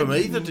think from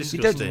either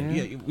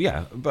disgusting.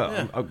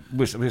 But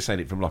we're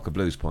saying it from Locker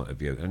Blues' point of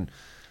view. And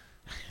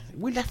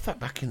we left that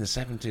back in the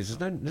 70s.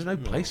 There's no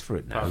place for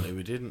it now. Apparently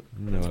we didn't.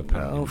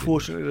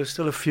 Unfortunately, there's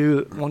still a few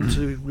that want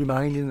to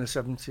remain in the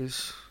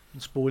 70s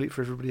and spoil it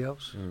for everybody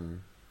else.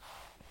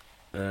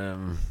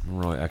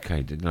 Right,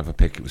 okay. Didn't have a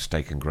pick. It was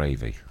steak and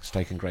gravy.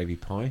 Steak and gravy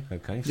pie.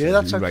 Okay. So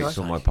that's who okay. rates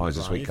all my pies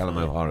this week? Callum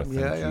O'Hara.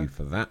 Thank you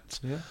for that.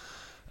 Yeah.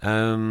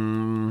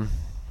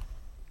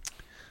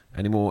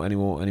 Any more on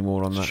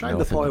that? It's a shame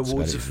the pie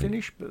awards have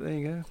finished, but there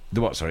you go. The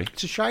what? Sorry.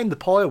 It's a shame the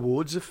pie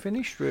awards have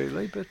finished,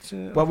 really. But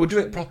well, we'll do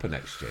it proper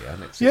next year.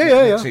 Next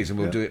season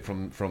we'll do it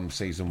from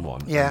season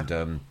 1. Yeah.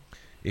 And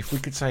if we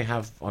could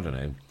have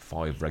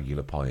 5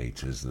 regular pie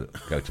eaters that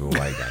go to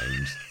away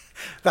games.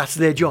 That's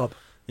their job.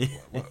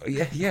 Well,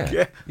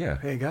 yeah. There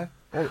you go.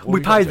 All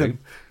we pay them.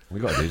 We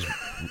got to do is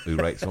who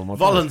rates all my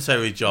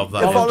voluntary job.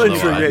 That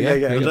voluntary,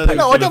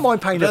 I don't mind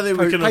paying. I don't think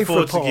we can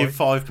afford to give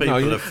 5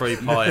 people a free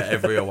pie at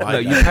every away. No,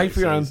 you pay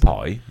for your own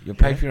pie. You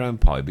pay for your own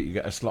pie, but you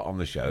get a slot on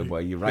the show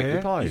where you rate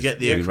your pies. You get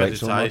the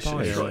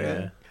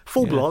accreditation.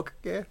 Full blog,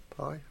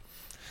 pie.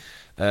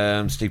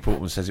 Steve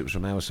Portman says it was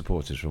from our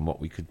supporters, from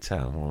what we could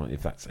tell. Well,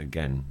 if that's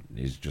again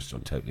is just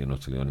totally and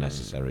utterly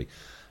unnecessary,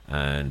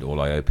 and all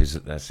I hope is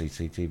that their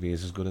CCTV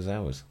is as good as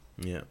ours.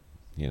 Yeah,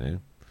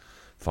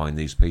 find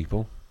these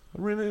people,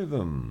 remove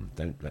them,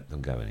 don't let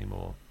them go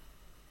anymore.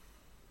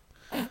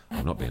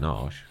 I'm not being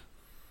harsh.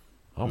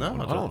 I don't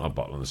want a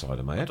bottle on the side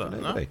of my head. I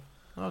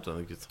don't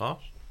think it's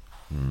harsh.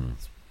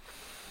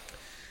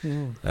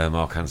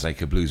 Mark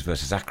Hansaker, Blues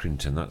versus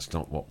Accrington. That's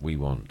not what we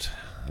want.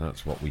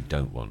 That's what we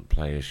don't want.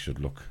 Players should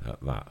look at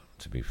that,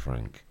 to be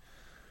frank.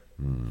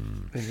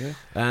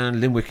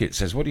 And Lynn Wickett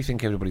says, what do you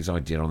think everybody's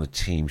idea on the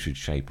team should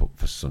shape up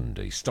for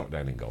Sunday?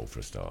 Stockdale in goal for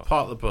a start.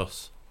 Park the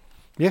bus.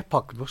 Yeah,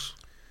 park the bus.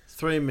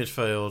 3 in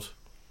midfield.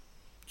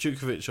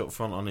 Djukovic up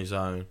front on his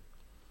own.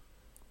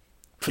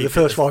 For the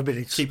first 5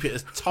 minutes. Keep it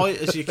as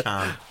tight as you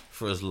can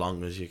for as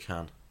long as you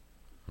can.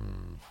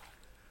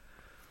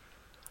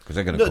 Because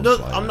they're going to come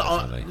flying I'm at us,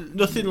 not, aren't they?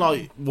 nothing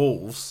like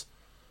Wolves.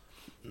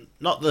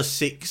 Not the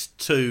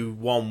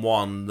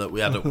 6-2-1-1 that we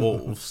had at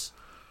Wolves.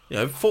 You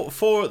know,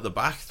 four at the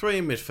back, 3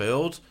 in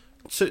midfield,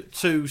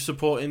 two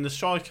supporting the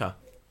striker.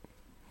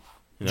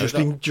 You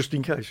know, just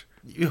in case.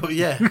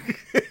 Yeah.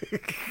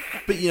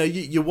 But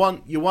you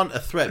want a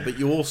threat, but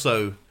you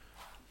also,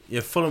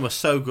 Fulham are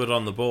so good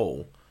on the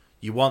ball.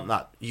 You want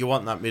that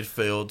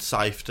midfield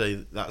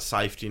safety, that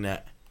safety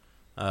net.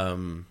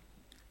 I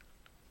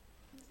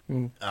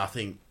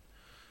think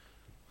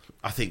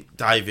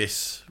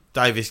Davis,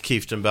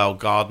 Keefton, Bell,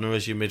 Gardner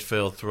as your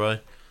midfield three.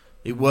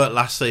 It worked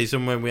last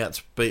season when we had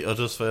to beat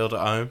Huddersfield at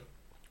home.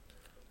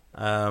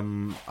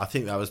 I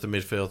think that was the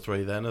midfield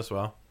three then as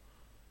well.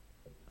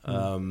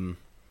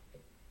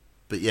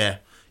 But yeah,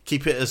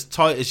 keep it as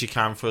tight as you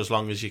can for as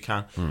long as you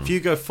can. If you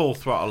go full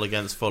throttle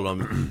against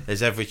Fulham,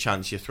 there's every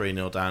chance you're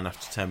 3-0 down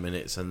after 10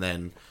 minutes, and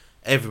then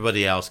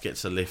everybody else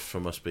gets a lift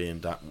from us being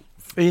down.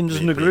 Ian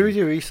doesn't agree with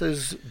you. He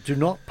says, do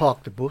not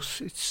park the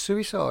bus. It's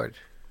suicide.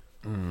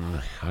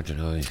 I don't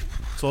know.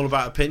 It's all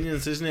about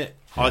opinions, isn't it?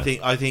 Yeah.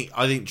 I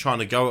think trying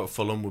to go at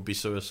Fulham would be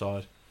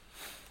suicide.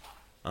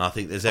 And I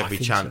think there's every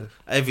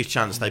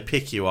chance they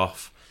pick you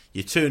off.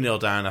 You're 2-0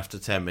 down after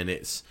 10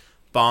 minutes.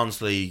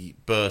 Barnsley,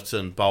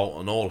 Burton,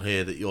 Bolton all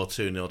hear that you're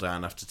 2-0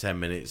 down after 10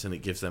 minutes, and it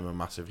gives them a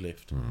massive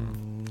lift.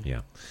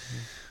 Yeah.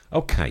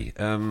 Okay.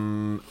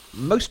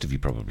 Most of you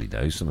probably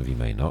know, some of you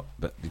may not,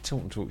 but the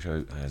Tilton Talk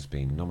Show has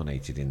been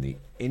nominated in the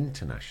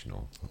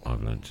International,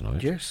 I've learned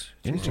tonight. Yes.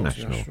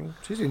 International.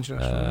 It is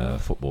international.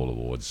 Football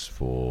awards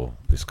for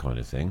this kind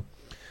of thing.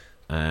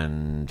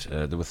 And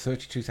there were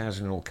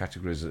 32,000 in all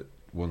categories at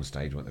one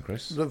stage, weren't there,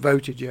 Chris? The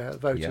voted, yeah.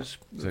 Voters.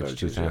 Yeah,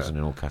 32,000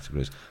 in all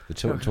categories. The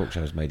Tilton Talk Show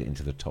has made it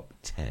into the top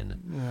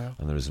 10. Yeah.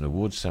 And there is an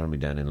awards ceremony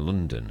down in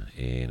London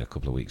in a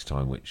couple of weeks'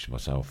 time, which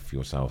myself,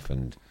 yourself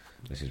and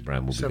Mrs.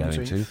 Brown will be 17th.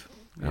 Going to.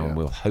 Yeah. And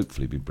we'll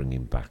hopefully be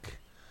bringing back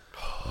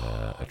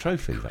a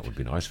trophy. That would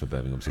be nice for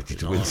Birmingham City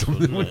to win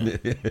something,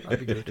 wouldn't it? That'd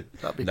be good.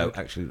 No,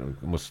 actually,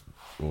 I must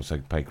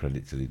also pay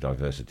credit to the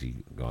diversity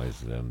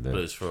guys.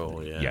 Blues for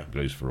All, yeah. Yeah,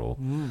 Blues for All,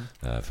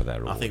 for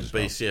their awards. I think as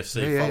well.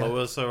 BCFC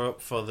followers are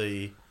up for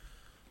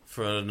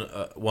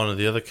one of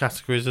the other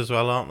categories as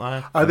well, aren't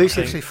they? Oh,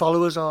 BCFC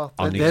followers are.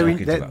 They're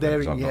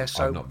in. Yeah,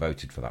 so I've not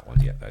voted for that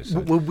one yet, though. So.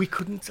 Well, we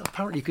couldn't.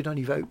 Apparently, you could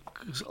only vote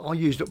because I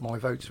used up my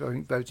votes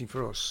voting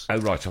for us. Oh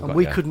right, and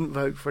we couldn't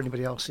vote for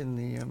anybody else in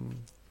the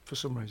for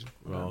some reason.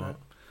 Right.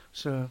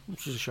 So,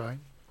 which is a shame.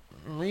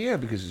 Well, yeah,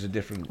 because it's a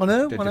different,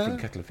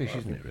 different kettle of fish,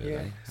 isn't it? Really.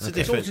 Yeah.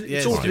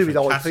 It's all to do with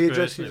IP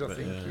addresses, I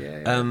think.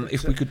 Yeah.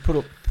 If we could put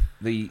up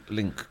the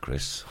link,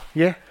 Chris.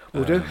 Yeah,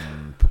 we'll do.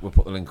 We'll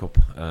put the link up.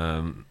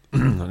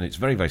 And it's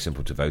very, very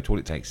simple to vote. All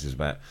it takes is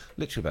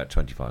literally about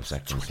 25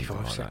 seconds.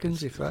 25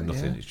 seconds, if that,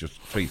 nothing. Yeah. It's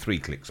just three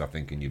clicks, I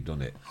think, and you've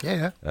done it.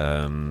 Yeah.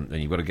 And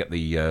you've got to get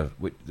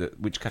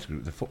which category?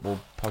 The football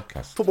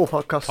podcast. Football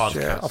podcast.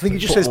 Yeah. I think it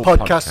just Football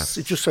says podcasts.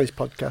 It just says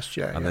podcast.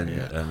 Yeah. And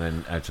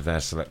then out of there,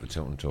 select the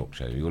Tilton Talk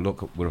Show. You'll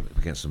look up. We're up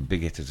against some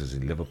big hitters as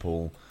in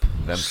Liverpool,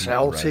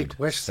 Celtic,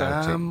 West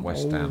Ham.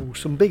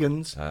 Some big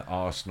uns.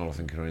 Arsenal, I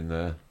think, are in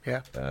there.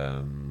 Yeah.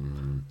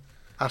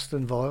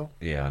 Aston Villa.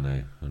 Yeah, I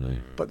know.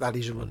 But that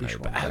is a rubbish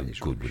one. But how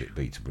good would it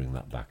be to bring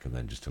that back and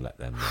then just to let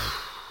them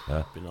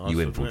know? Nice,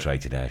 you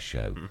infiltrated our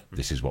show.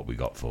 This is what we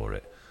got for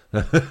it.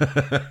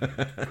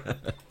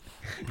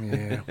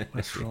 Yeah,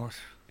 that's right.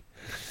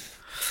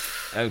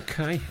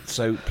 Okay,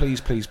 so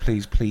please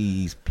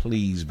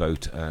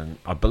vote.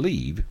 I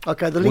believe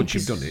the link once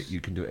you've done it,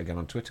 you can do it again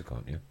on Twitter,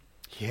 can't you?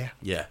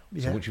 Yeah.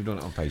 So once you've done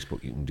it on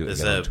Facebook, you can do it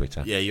again on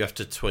Twitter. Yeah, you have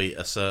to tweet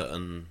a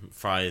certain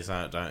phrase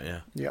out, don't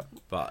you? Yep.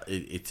 But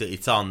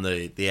it's on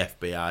the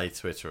FBI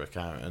Twitter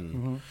account,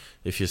 and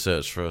if you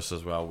search for us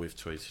as well, we've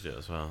tweeted it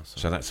as well.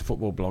 So that's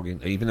football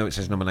blogging. Even though it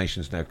says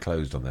nominations now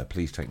closed on there,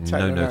 please take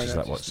no notice of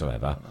that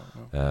whatsoever.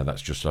 No.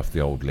 That's just off the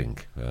old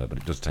link, but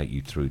it does take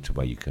you through to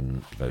where you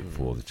can vote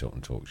for the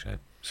Tilton Talk Show.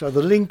 So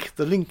the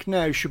link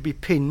now should be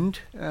pinned,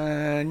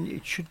 and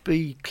it should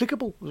be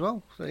clickable as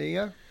well. So there you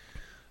go.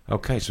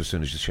 Okay, so as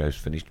soon as the show's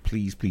finished,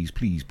 please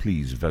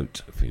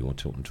vote for your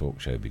Tilton Talk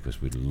Show, because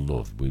we would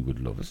love.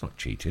 It's not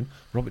cheating.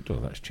 Robert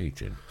Doyle, that's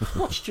cheating.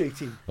 What's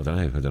cheating? I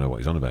don't know what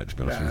he's on about, to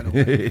be honest with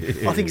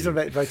you. I think he's on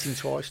about voting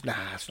twice. Nah,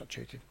 it's not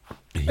cheating.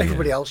 Yeah.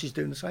 Everybody else is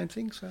doing the same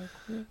thing. So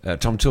yeah.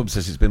 Tom Tubbs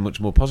says it's been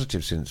much more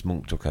positive since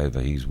Monk took over.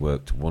 He's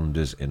worked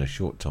wonders in a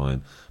short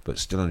time, but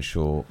still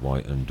unsure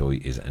why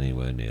Ndoye is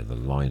anywhere near the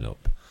lineup.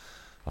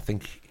 I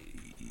think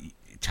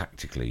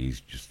tactically he's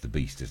just the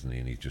beast, isn't he?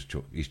 And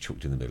he's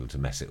chucked in the middle to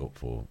mess it up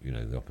for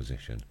the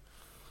opposition.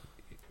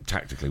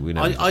 Tactically, we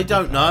know. I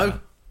don't know.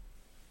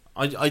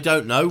 I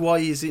don't know why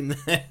he's in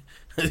there.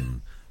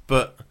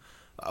 But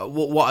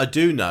what I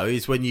do know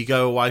is when you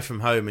go away from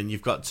home and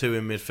you've got two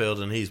in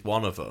midfield and he's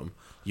one of them,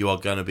 you are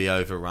going to be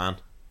overrun,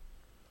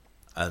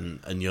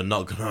 and you're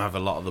not going to have a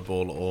lot of the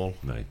ball at all.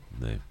 No.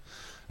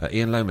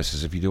 Ian Lomas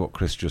says, if you do what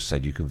Chris just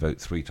said, you can vote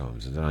 3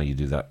 times. I don't know how you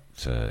do that,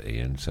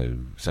 Ian, so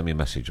send me a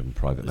message on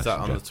private messenger. Is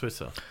that on the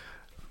Twitter?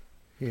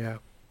 Yeah,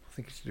 I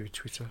think it's to do with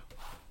Twitter.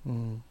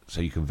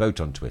 So you can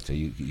vote on Twitter.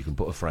 You can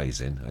put a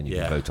phrase in, and you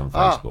Yeah. can vote on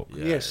Facebook.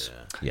 Yes.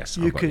 Yes,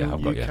 You I've got you. can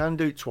I've got you you. can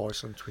do it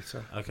twice on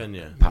Twitter. How can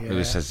you? Pat Yeah.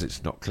 Lewis says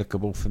it's not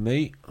clickable for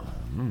me.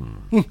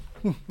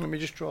 Let me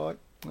just try.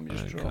 Let me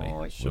just Okay,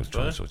 try. we'll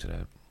try and sort it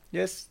out.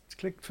 Yes, it's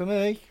clicked for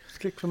me. It's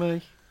clicked for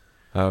me.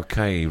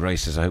 Okay, Ray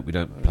says, I hope we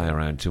don't play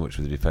around too much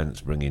with the defence,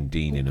 bringing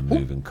Dean in and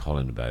moving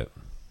Colin about.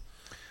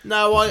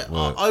 No,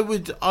 Work.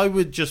 I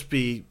would just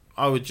be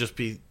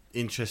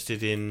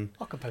interested in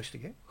I can post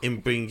again.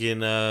 bringing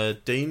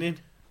Dean in.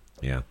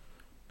 Yeah.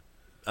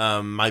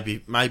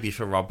 Maybe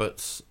for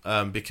Roberts,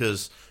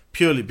 because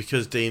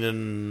Dean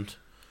and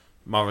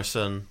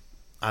Morrison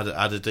had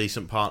a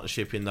decent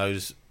partnership in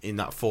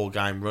that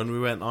 4-game run we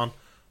went on.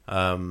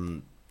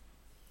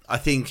 I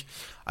think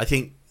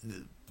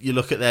you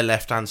look at their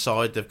left hand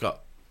side; they've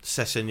got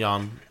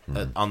Sessegnon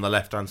on the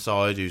left hand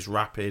side, who's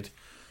rapid.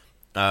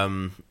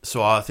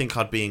 So I think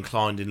I'd be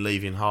inclined in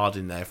leaving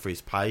Harding there for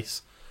his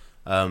pace.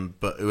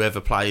 But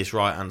whoever plays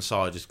right hand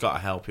side has got to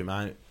help him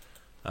out.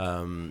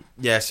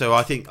 So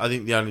I think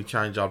the only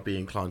change I'd be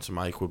inclined to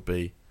make would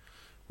be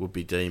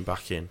Dean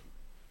back in.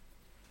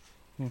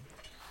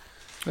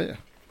 Yeah.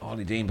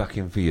 Harley Dean back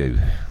in for you.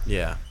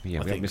 Yeah, Yeah,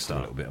 I we have think missed so. a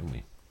little bit, haven't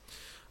we?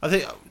 I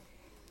think.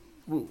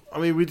 I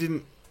mean, we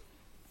didn't.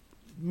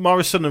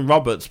 Morrison and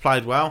Roberts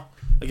played well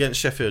against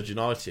Sheffield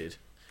United,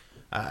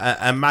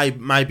 and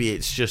maybe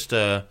it's just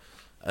a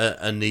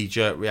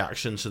knee-jerk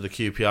reaction to the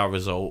QPR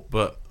result.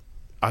 But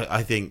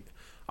I think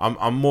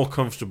I'm more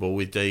comfortable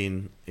with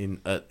Dean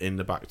in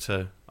the back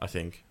two. I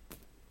think.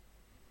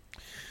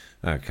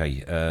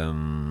 Okay.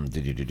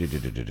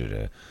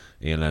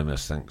 Ian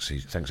Lomas, thanks for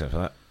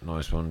that.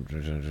 Nice one.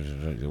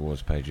 The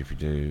awards page, if you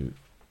do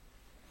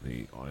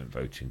the I'm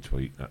voting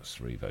tweet, that's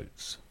 3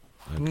 votes.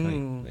 Okay,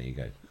 there you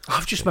go.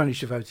 I've just managed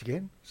to vote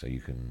again. So you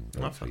can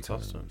vote Oh, 3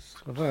 fantastic. times.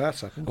 I don't know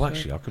that's happened. Well, so-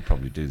 actually, I could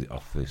probably do it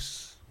off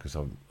this because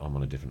I'm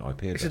on a different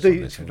IP it's address. a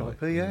on this,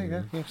 different anyway.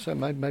 IP, yeah. So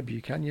maybe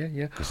you can,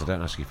 yeah. Because I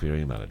don't ask you for your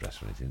email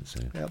address or anything.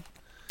 So Yeah.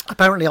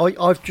 Apparently,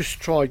 I've just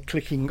tried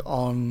clicking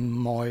on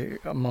my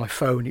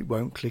phone. It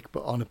won't click,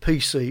 but on a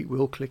PC, it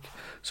will click.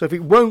 So if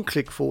it won't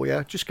click for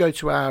you, just go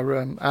to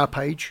our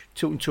page,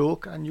 Tilton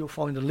Talk, and you'll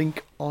find a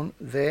link on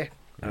there.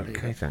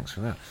 okay, thanks for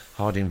that.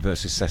 Harding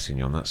versus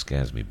Sessegnon, that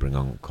scares me.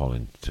 Bring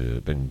Colin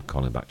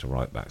back to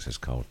right back, says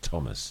Carl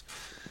Thomas.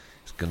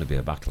 It's going to be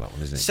a battle, that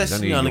one, isn't it? He's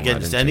only a young Sessegnon lad,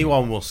 against isn't he?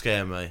 anyone will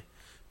scare me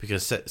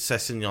because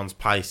Sessegnon's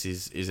pace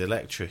is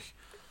electric.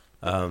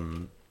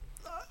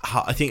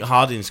 I think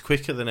Harding's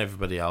quicker than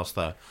everybody else,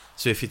 though.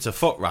 So if it's a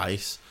foot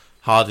race,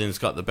 Harding's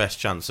got the best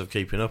chance of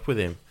keeping up with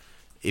him.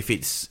 If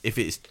it's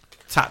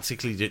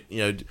tactically,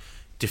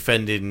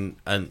 defending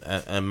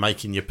and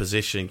making your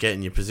position,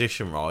 getting your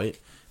position right,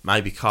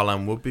 maybe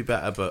Colin would be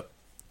better. But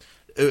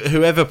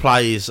whoever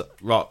plays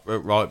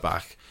right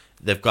back,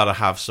 they've got to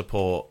have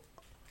support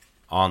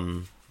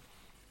on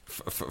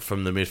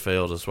from the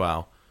midfield as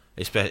well,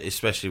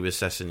 especially with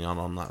Sessegnon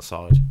on that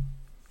side.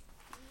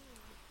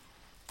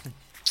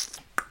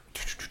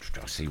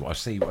 I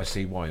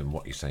see why and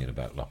what you're saying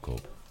about lock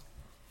up.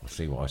 I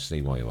see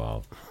why you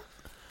are.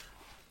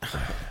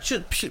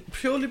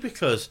 Purely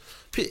because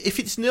if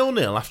it's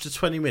 0-0 after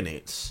 20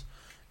 minutes,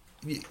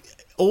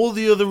 all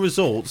the other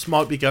results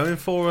might be going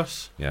for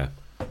us. Yeah.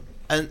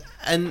 And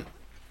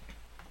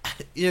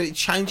it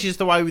changes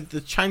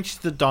changes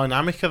the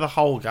dynamic of the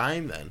whole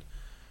game. Then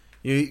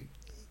you're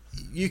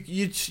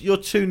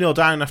 2-0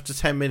 down after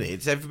 10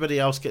 minutes. Everybody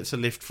else gets a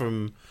lift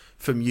from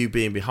you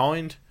being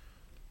behind.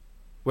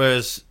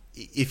 Whereas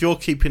if you're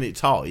keeping it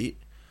tight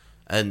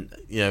and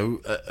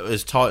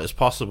as tight as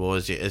possible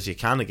as you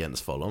can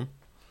against Fulham,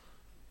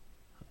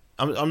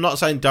 I'm not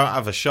saying don't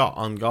have a shot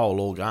on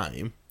goal all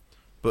game,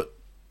 but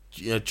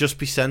just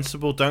be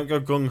sensible. Don't go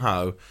gung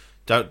ho.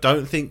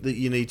 Don't think that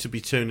you need to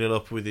be 2-0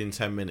 up within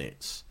 10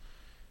 minutes.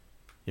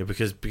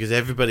 Because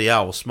everybody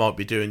else might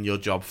be doing your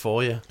job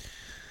for you.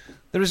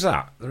 There is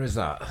that. But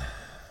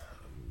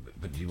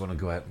do you want to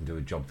go out and do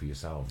a job for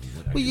yourself?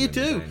 Well, you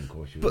do. Of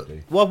course you But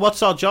do.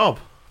 what's our job?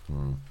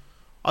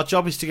 Our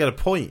job is to get a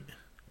point.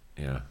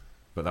 Yeah.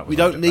 But that was We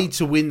don't need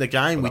to win the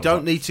game. We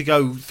don't need to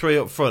go 3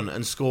 up front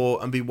and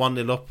score and be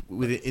 1-0 up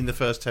in the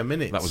first 10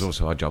 minutes. That was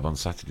also our job on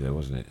Saturday, though,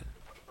 wasn't it?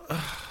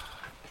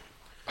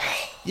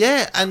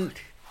 Yeah,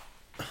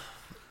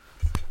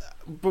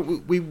 but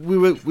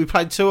we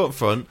played 2 up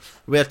front.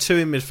 We had 2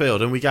 in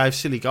midfield, and we gave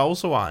silly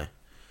goals away.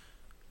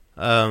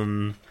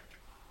 I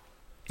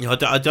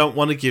don't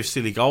want to give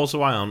silly goals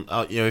away.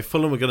 If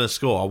Fulham are going to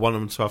score, I want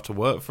them to have to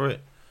work for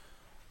it.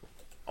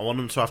 I want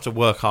them to have to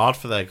work hard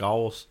for their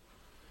goals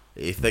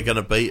if they're going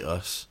to beat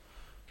us.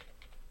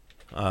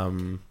 I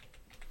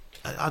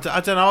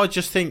don't know. I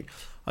just think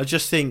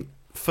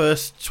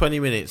first 20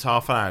 minutes,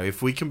 half an hour.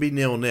 If we can be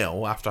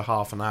 0-0 after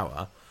half an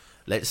hour,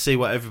 let's see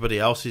what everybody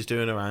else is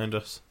doing around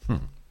us.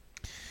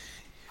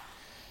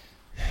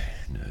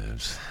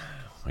 Nerves.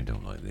 I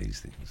don't like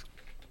these things.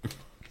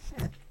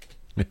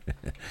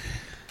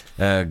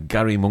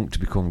 Gary Monk to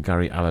become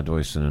Gary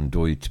Aladoyson and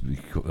Doy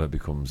to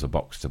becomes a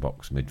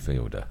box-to-box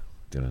midfielder.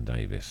 Dylan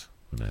Davis.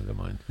 Never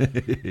mind.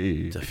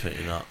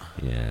 Definitely not.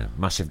 Yeah,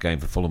 massive game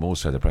for Fulham.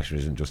 Also, the pressure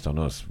isn't just on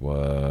us.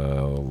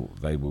 Well,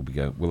 they will be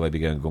going. Will they be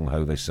going gung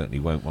ho? They certainly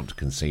won't want to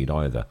concede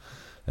either.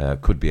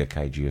 Could be a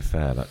cagey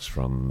affair. That's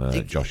from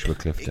Joshua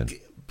Clifton.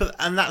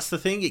 And that's the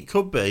thing. It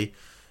could be.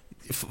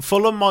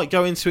 Fulham might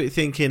go into it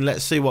thinking,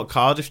 let's see what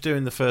Cardiff do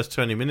in the first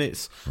 20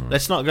 minutes.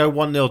 Let's not go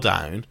 1-0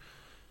 down.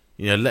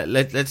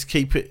 Let's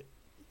keep it.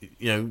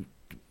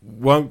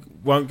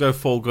 Won't go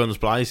full guns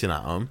blazing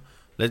at them.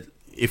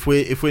 If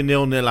we're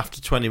 0-0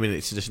 after 20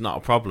 minutes, it's not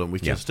a problem. We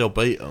can still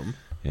beat them.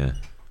 Yeah.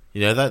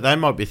 They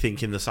might be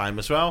thinking the same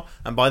as well.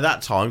 And by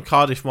that time,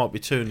 Cardiff might be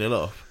 2-0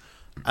 up.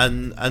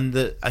 And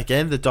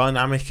the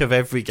dynamic of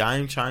every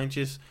game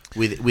changes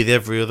with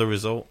every other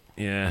result.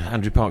 Yeah,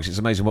 Andrew Parks, it's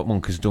amazing what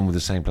Monk has done with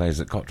the same players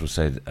that Cottrell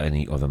said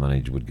any other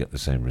manager would get the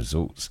same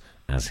results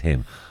as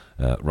him.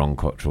 Ron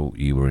Cottrell,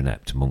 you were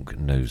inept. Monk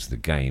knows the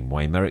game.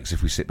 Wayne Merricks,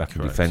 if we sit back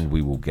and defend,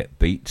 we will get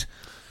beat.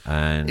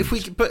 And if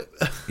we go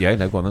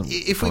on then.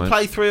 If we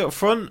play 3 up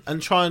front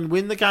and try and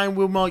win the game,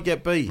 we might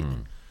get beat.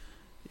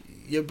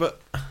 Yeah,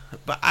 but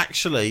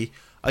actually,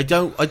 I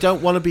don't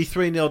want to be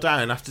 3-0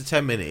 down after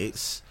 10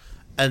 minutes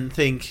and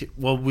think,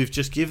 well, we've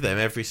just give them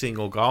every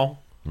single goal.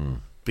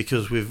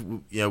 Because we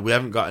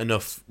haven't got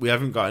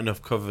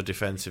enough cover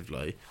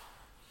defensively.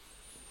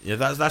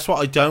 That's what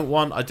I don't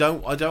want. I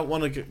don't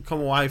want to come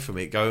away from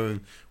it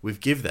going we've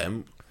give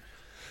them.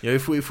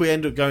 If we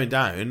end up going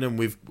down and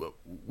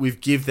we've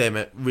give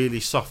them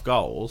really soft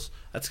goals,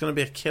 that's going to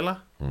be a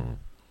killer.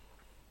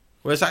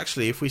 Whereas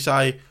actually, if we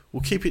say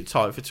we'll keep it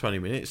tight for 20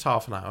 minutes,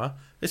 half an hour,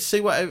 let's see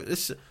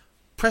what.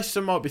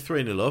 Preston might be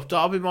 3-0 up.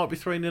 Derby might be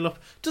 3-0 up.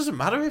 Doesn't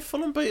matter if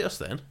Fulham beat us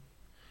then.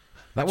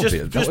 That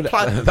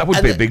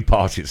would be a big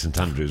party at St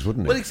Andrews,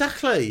 wouldn't it? Well,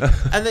 exactly.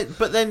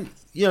 But then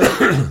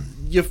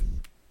you've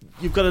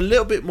got a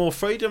little bit more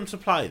freedom to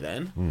play.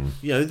 Then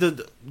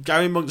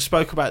Gary Monk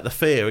spoke about the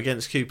fear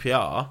against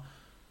QPR.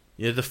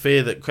 The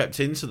fear that crept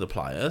into the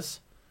players.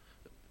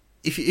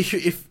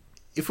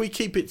 If we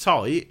keep it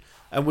tight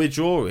and we're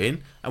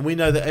drawing and we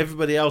know that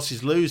everybody else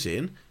is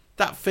losing,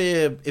 that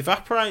fear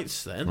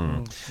evaporates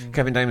then.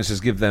 Kevin Damon says,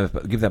 give their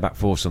back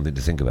four something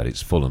to think about.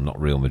 It's Fulham,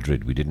 not Real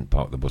Madrid. We didn't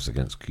park the bus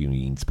against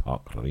Queen's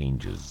Park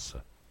Rangers.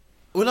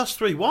 We lost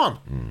 3-1.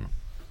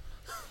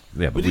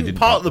 Yeah, but we didn't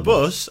park the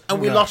bus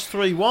and we lost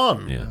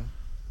 3-1.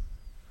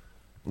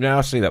 Yeah,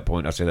 I see that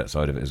point. I see that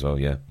side of it as well.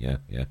 Yeah.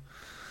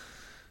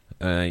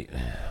 Kevin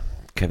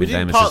we didn't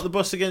Damon park says, the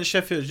bus against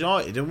Sheffield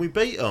United and we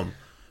beat them.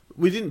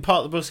 We didn't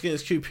park the bus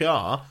against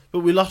QPR, but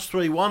we lost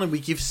 3-1 and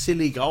we give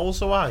silly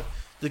goals away.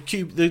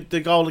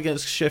 The goal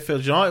against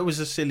Sheffield United was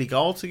a silly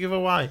goal to give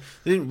away.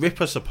 They didn't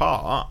rip us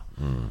apart.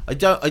 I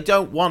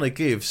don't want to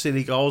give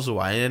silly goals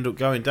away and end up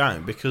going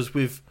down because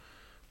we've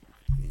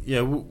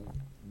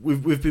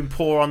been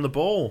poor on the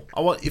ball.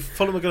 If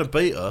Fulham are going to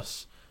beat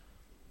us,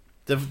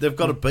 they've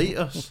got to beat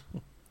us.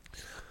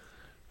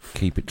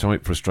 Keep it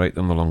tight, frustrate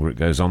them. The longer it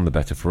goes on, the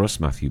better for us.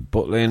 Matthew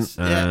Butlin.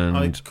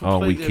 And are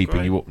we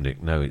keeping you up,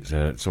 Nick? No,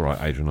 it's all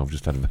right, Adrian. I've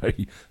just had a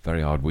very,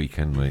 very hard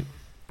weekend, mate.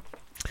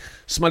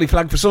 Smiley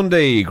flag for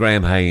Sunday,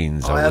 Graham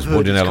Haynes. I was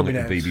wondering how long it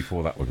would be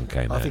before that one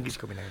came out. I think it's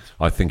coming out.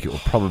 I think it will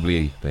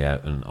probably be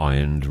out and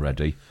ironed,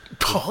 ready.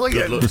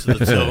 Good luck to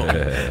the tour.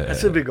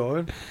 That's a big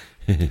one.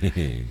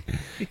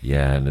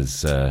 Yeah, and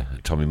as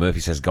Tommy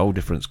Murphy says, goal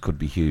difference could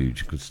be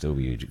huge. Could still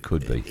be huge. It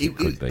could be. It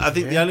could be. I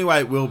think the only way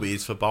it will be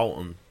is for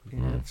Bolton.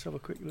 Yeah, let's have a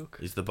quick look.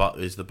 Is the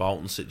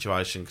Bolton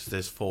situation because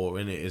there's 4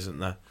 in it, isn't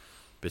there,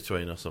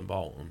 between us and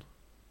Bolton?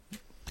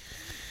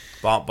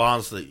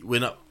 Barnsley,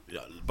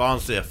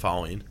 Barnsley are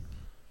fine.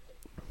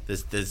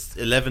 There's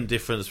 11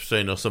 difference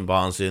between us and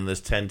Barnsley, and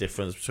there's 10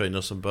 difference between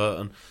us and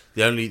Burton.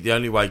 The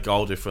only way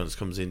goal difference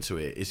comes into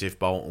it is if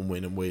Bolton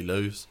win and we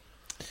lose.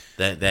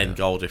 Then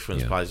goal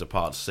difference plays a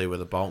part to see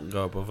whether Bolton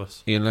go above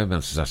us. Ian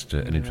Lomans has asked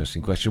an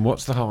interesting question.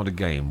 What's the harder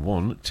game?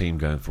 1, team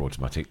going for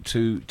automatic.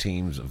 2,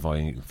 teams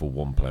vying for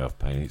 1 playoff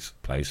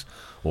place,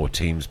 or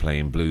teams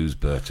playing Blues,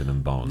 Burton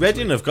and Barnsley.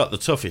 Reading have got the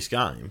toughest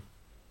game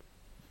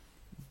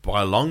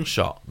by a long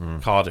shot.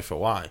 Cardiff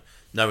away.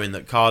 Knowing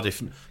that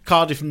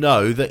Cardiff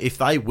know that if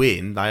they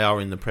win, they are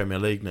in the Premier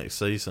League next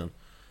season.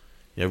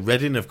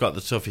 Reading have got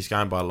the toughest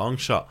game by a long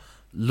shot.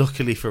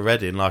 Luckily for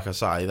Reading, like I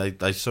say,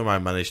 they somehow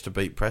managed to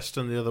beat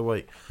Preston the other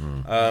week.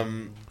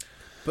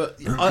 But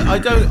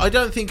I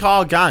don't think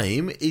our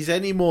game is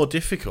any more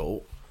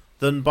difficult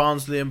than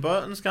Barnsley and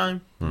Burton's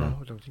game. No,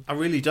 I don't think. I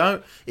really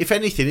don't. If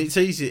anything, it's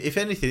easier.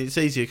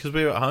 Because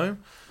we're at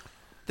home.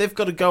 They've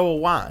got to go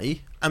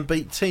away and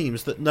beat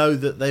teams that know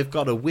that they've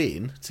got to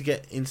win to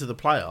get into the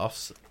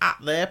playoffs at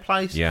their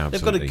place. Yeah,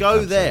 they've got to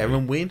go there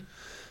and win.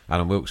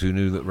 Alan Wilkes, who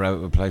knew that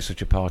Rowett would play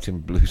such a part in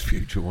Blues'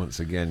 future once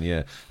again,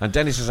 yeah. And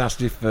Dennis has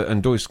asked if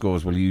Ndoye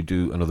scores, will you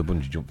do another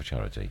bungee jump for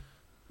charity?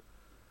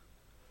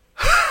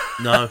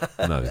 No.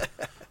 No.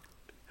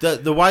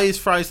 The way he's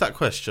phrased that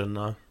question,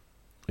 no.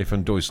 If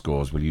Ndoye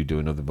scores, will you do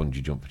another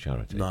bungee jump for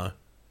charity? No.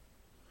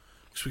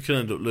 Because we could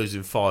end up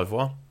losing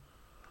 5-1.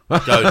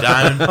 go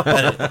down,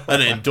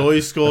 and then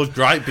Doyle scores.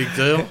 Great big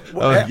deal.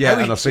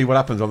 And I see what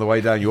happens on the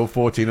way down. Your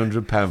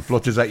 £1,400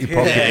 flutters out your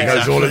pocket and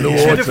goes all in the You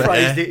water. should have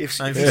phrased it if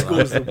he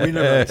scores the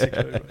winner,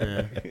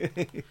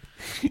 basically.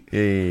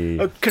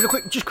 Can I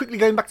just quickly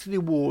going back to the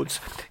awards?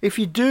 If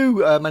you do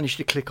manage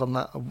to click on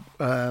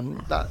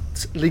that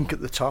link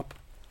at the top,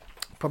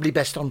 probably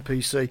best on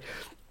PC,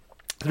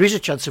 there is a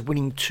chance of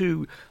winning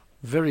 2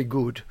 very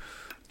good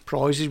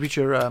prizes, which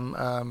are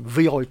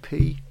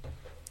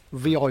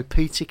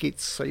VIP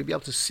tickets, so you'll be able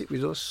to sit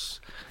with us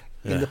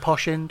in the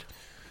posh end.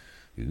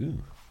 Ooh,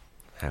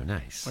 how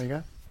nice. There you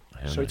go.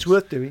 How So nice. it's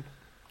worth doing.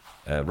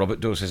 Robert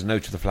Dawes says, no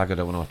to the flag, I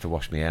don't want to have to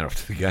wash my hair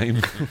after the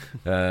game.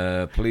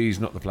 Please,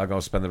 not the flag,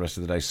 I'll spend the rest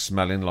of the day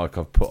smelling like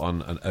I've put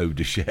on an eau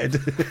de shed.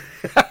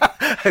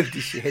 Eau de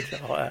shed.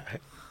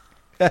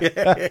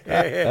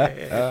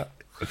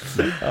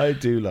 I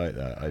do like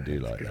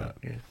that.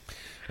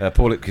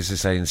 Paul Ipkiss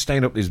is saying,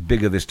 staying up is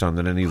bigger this time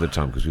than any other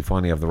time because we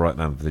finally have the right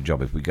man for the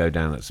job. If we go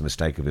down, that's a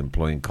mistake of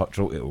employing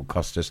Cottrell. It will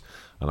cost us,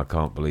 and I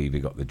can't believe he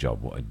got the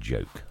job. What a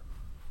joke.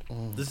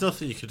 There's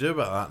nothing you can do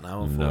about that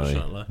now,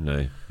 unfortunately.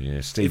 No.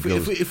 Yeah, Steve.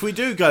 If we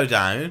do go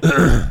down,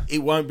 it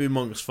won't be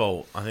Monk's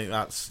fault. I think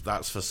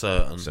that's for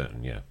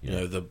certain. Yeah. You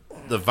know,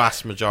 the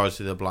vast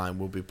majority of the blame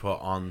will be put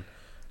on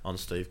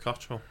Steve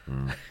Cottrell.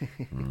 And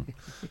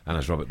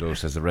as Robert Dawes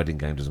says, the Reading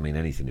game doesn't mean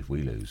anything if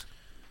we lose.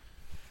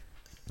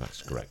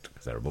 That's correct,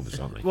 because they're above us,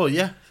 aren't they? Well,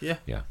 yeah.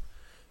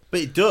 But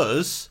it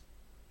does.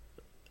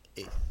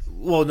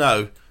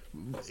 No.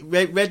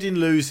 Reading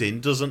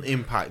losing doesn't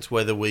impact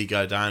whether we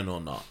go down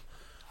or not.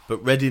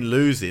 But Reading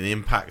losing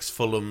impacts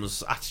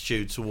Fulham's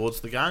attitude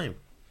towards the game.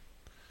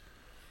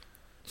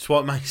 It's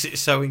what makes it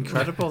so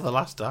incredible the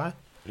last day.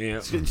 Yeah.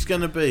 It's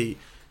going to be,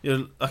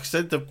 like I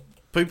said, the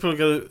people are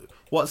going to...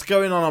 What's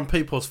going on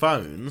people's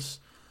phones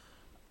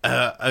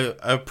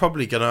are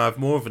probably going to have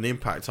more of an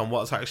impact on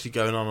what's actually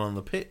going on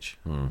the pitch.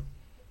 And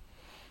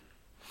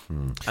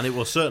it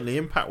will certainly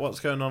impact what's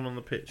going on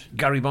the pitch.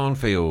 Gary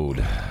Barnfield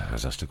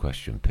has asked a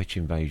question. Pitch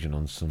invasion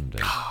on Sunday.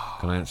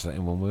 Can I answer that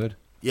in one word?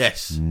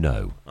 Yes.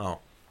 No. Oh.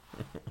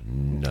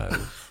 No.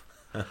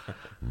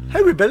 How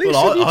rebellious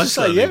Well, of you I to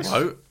say certainly yes.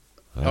 won't.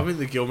 I'm in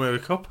the Gilmere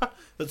Cuppa.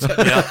 It'll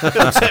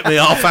take me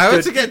half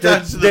hour to get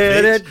down to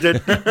the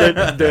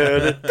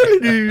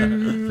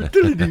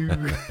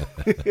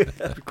pitch.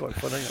 That'd be quite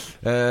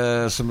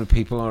funny. Some of the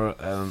people are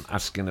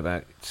asking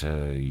about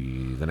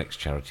the next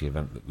charity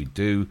event that we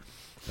do.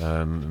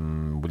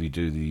 Will you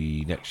do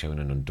the next show in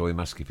an Undoy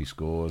mask if he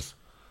scores?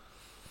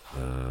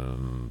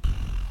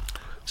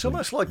 It's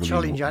almost like will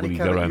Challenge you- will you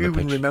Annika. go around You the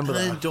wouldn't pitch? remember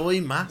An that.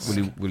 Enjoy mask.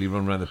 Will you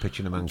run around the pitch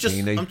in a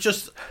mankini?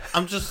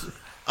 I'm just.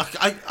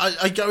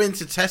 I go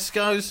into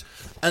Tesco's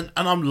and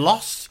I'm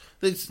lost.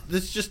 There's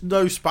just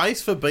no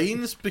space for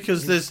beans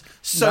because there's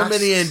so Masks.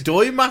 many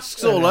Endoy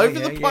masks all over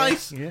the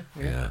place. Yeah.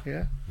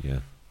 Yeah.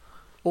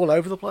 All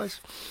over the place.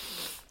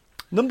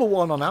 Number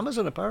 1 on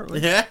Amazon,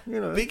 apparently. Yeah,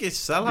 You know.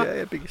 biggest seller.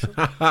 Yeah, biggest.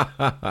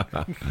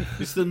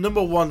 It's the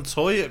number 1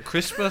 toy at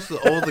Christmas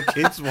that all the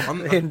kids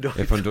want.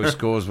 If Undoy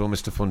scores, will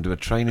Mr. Fun do a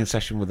training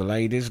session with the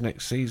ladies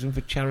next season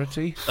for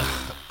charity?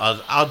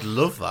 I'd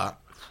love that.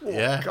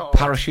 Yeah. God.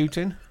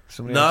 Parachuting?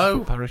 Somebody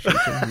No. else do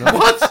parachuting? No.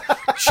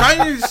 What?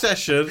 Training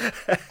session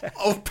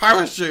of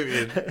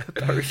parachuting.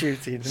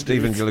 Parachuting.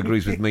 Stephen Gill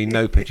agrees with me.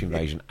 No pitch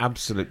invasion.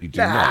 Absolutely do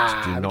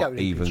Nah, not we don't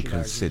need even pitch invasion.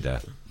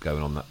 consider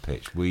going on that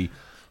pitch. We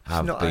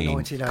have not our been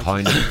 1980s.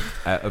 kind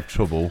of out of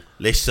trouble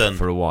Listen,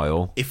 for a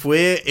while. if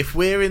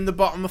we're in the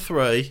bottom of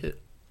 3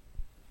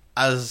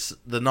 as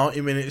the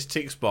 90 minutes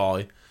ticks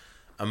by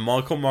and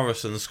Michael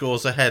Morrison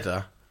scores a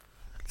header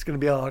It's going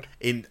to be hard.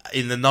 in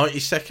the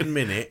 92nd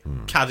minute,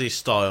 caddy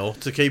style,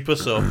 to keep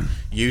us up,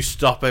 you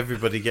stop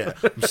everybody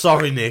I'm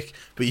sorry, Nick,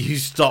 but you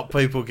stop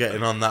people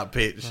getting on that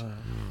pitch.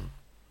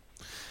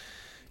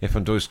 If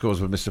Undoy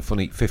scores, will Mr. Fun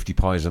eat 50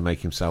 pies and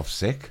make himself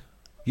sick?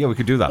 Yeah, we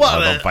could do that What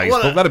live on a- Facebook.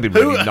 what a- That'd be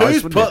really nice,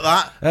 Who's wouldn't put it?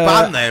 that?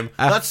 Ban them.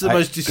 That's the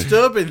most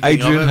disturbing thing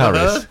Adrian I've ever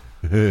Harris.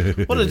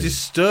 heard. What a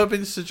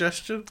disturbing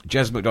suggestion.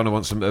 Jez McDonough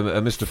wants a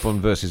Mr.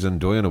 Fun versus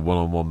Undoy in a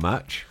one-on-one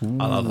match. I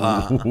love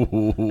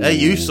that. Hey,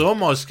 you saw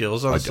my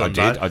skills on I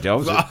Sunday. did. I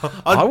was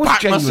I'd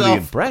back genuinely myself.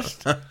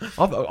 impressed.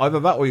 Either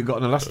that or you've got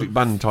an elastic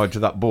band tied to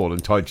that ball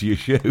and tied to your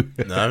shoe.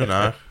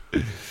 No.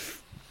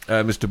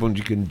 Mr.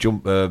 Bungee can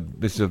jump.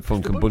 Mr.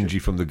 Fun can bungee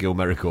from the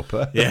Gilmere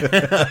Cuppa. Yeah.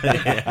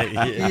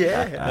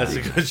 Yeah. That's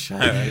a good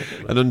shout.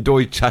 An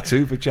Undoy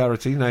tattoo for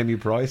charity. Name your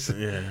price.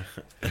 Yeah.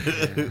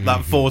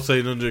 That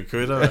 1,400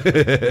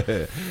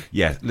 quid.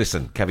 Yeah,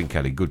 listen, Kevin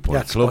Kelly, good point.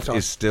 That's Club spot on.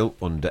 is still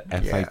under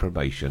FA Yeah.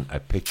 probation. A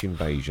pitch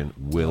invasion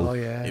will Oh,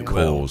 yeah, It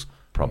cause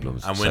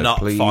problems. And we're So not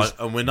please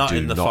in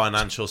do the not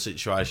financial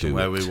situation do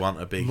where it. we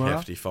want a big Well,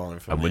 hefty fine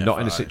from And the we're not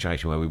in a FA.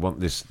 situation where we want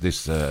this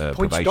Point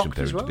probation stock period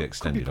as well. to be Could be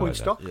extended point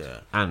either. stock. Yeah.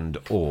 And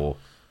or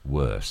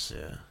worse.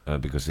 Yeah.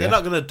 Because They're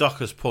not going to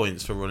dock us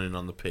points for running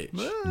on the pitch.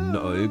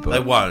 no, but They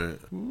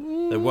won't.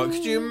 They won't.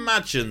 Could you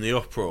imagine the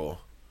uproar?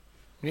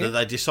 that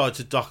they decided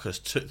to dock us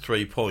took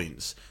 3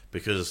 points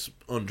because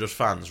 100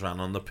 fans ran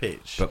on the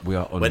pitch. But we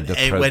are under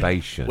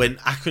probation. When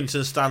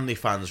Accrington Stanley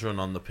fans run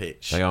on the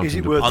pitch They aren't Is it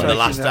under worth on the taking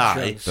last that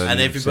day, chance? and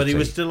Birmingham everybody City.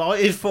 was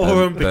delighted for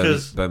them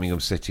because Birmingham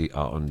City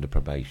are under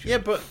probation. yeah,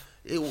 but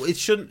it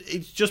shouldn't.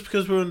 It's just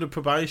because we're under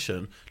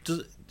probation.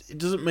 It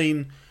doesn't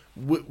mean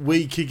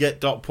we could get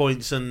dot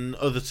points and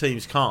other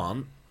teams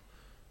can't.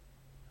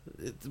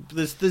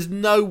 There's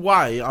no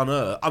way on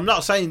earth. I'm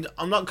not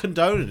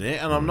condoning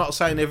it, and I'm not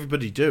saying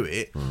everybody do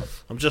it.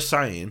 I'm just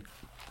saying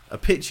a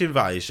pitch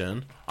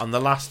invasion on the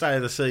last day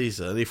of the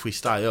season, if we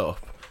stay up,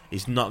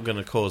 is not going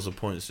to cause a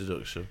points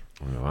deduction.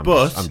 No,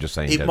 I'm just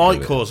saying it might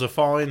do cause a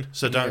fine,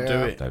 so don't do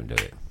it. Don't do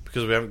it.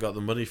 Because we haven't got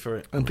the money for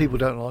it. And people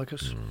don't like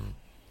us.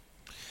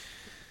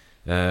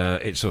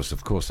 It's us,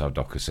 of course, our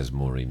docker says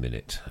Maureen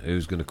Minute.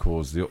 Who's going to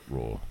cause the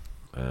uproar?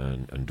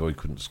 And Doy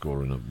couldn't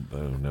score in a...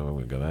 Oh, no, I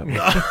won't go that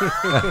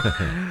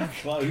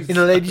way. In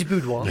a lady's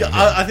boudoir.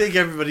 I think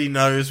everybody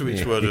knows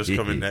which word was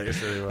coming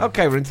next. Anyway.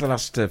 Okay, we're into the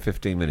last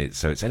 15 minutes,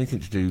 so it's anything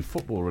to do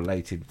football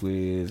related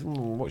with...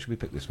 what should we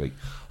pick this week?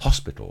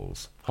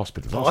 Hospitals. I'll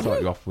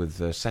start you off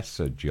with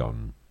Cesar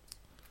John.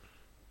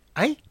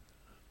 Eh?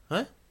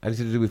 Huh?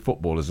 Anything to do with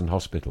footballers and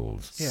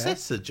hospitals. Yeah.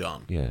 Cesar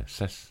John. Yeah,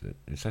 Cesar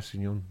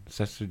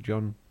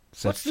John.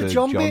 What's the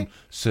John bit?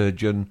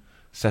 Surgeon.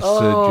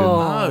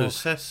 Oh,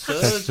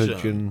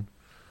 surgeon.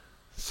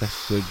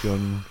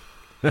 Cesargeon.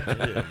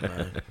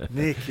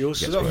 Nick,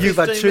 Gets you've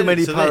had too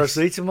many minutes of this.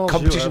 paracetamol.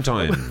 Competition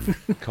time.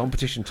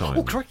 Competition time.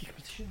 Oh, crikey,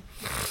 competition.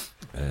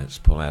 Let's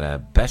pull out our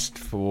best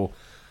for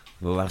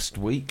the last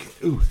week.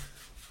 Ooh.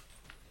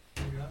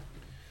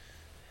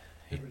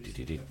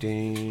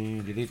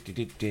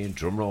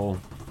 Drum roll.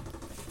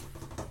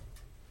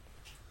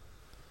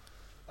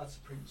 That's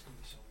the Prince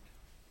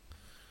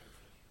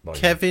By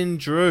Kevin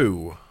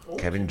Drew.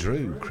 Kevin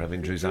Drew.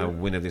 Kevin Drew's our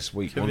winner this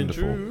week. Kevin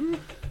Wonderful. Drew.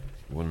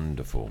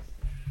 Wonderful.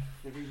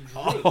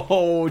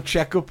 Oh,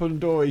 check up and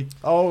Doy.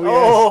 Oh, yes.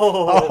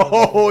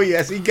 Oh,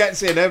 yes. He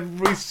gets in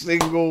every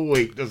single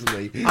week, doesn't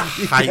he? He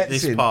hate gets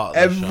this in part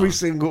of the every show.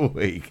 single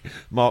week.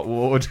 Mark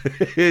Ward.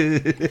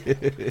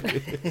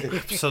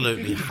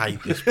 Absolutely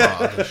hate this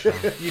part of the show.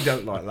 You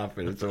don't like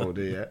laughing at all,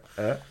 do you?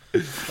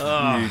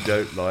 You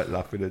don't like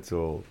laughing at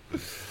all.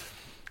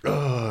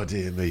 Oh,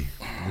 dear me.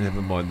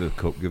 Never mind the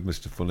cup. Give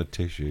Mr. Fun a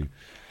tissue.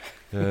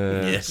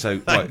 Yes. So,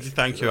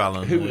 thank you,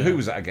 Alan. Who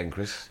was that again,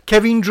 Chris?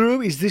 Kevin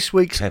Drew is this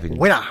week's Kevin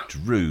winner.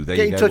 Drew. There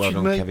Get you in go. touch Well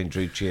with done, me. Kevin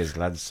Drew. Cheers,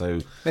 lads.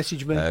 So,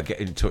 Message me. get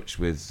in touch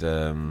with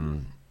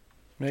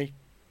Me.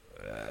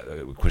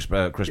 Chris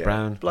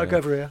Brown. Bloke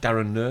over here.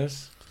 Darren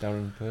Nurse.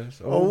 Darren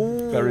Purse.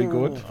 Oh, very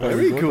good.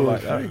 Very I good.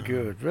 like that. Very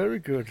good. Very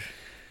good.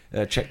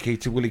 Check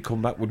Keita. Will he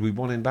come back? Would we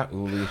want him back with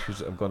all the issues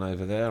that have gone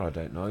over there? I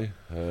don't know.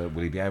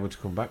 Will he be able to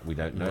come back? We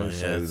don't know. Not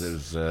So yet.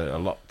 there's a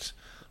lot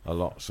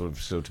sort of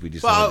still to be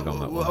decided on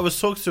that one. I was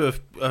talking to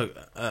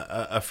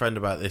a friend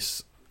about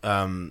this,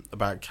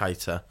 about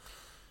Keita.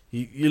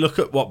 You look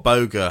at what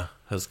Boga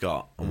has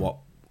got and what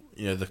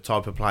the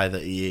type of player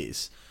that he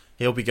is.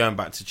 He'll be going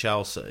back to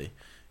Chelsea.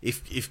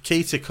 If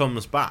Keita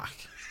comes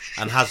back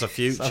and has a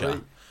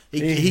future,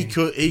 he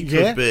could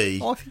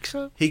be. I think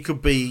so. He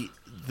could be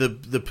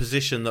the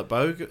position that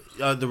Boga,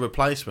 the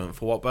replacement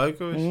for what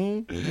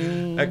Boga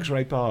is.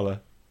 X-ray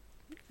parlour.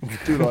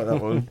 Do like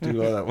that one. Do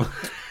like that one.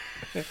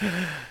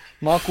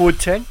 Mark Wood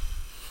 10.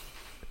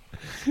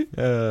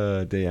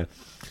 Oh dear.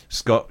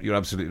 Scott, you're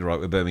absolutely right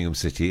with Birmingham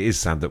City. It is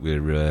sad that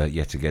we're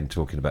yet again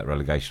talking about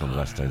relegation on the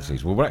last day of the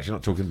season. Well, we're actually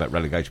not talking about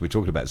relegation. We're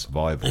talking about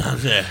survival.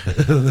 Yeah.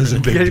 There's a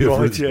big Get it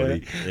difference, right, yeah.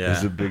 buddy. Yeah.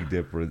 There's a big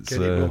difference.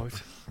 Get it right.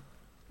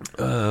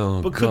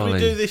 Oh, But could golly. we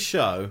do this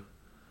show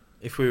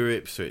if we were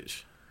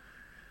Ipswich?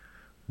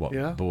 What,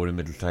 Yeah. boring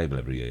middle table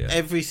every year? Yeah.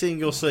 Every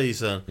single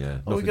season. Yeah,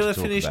 Are we nothing going to to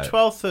talk finish about.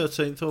 12th,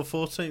 13th or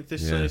 14th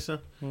this Yeah. season?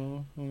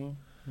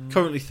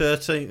 Currently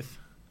 13th.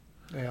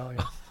 Yeah.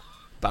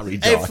 Barry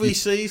Dye. Every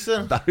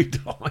season. Barry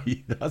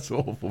Dye. That's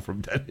awful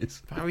from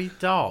Dennis. Barry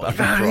Dye.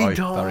 Barry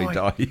Dye. Barry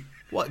Dye.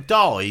 What,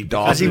 Dye? Dye.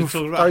 Because As in we're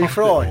talking about Barry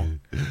hospital. Fry.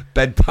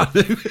 Ben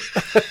Panu.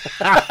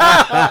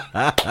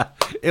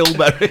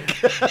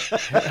 Ilmeric.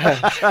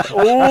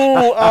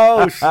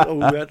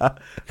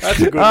 That's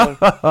a good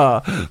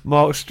one.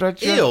 Mark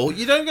Stretcher. Ill?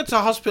 You don't go to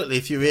hospital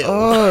if you're ill.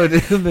 Oh,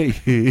 dear me. I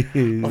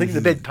think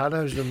the Bed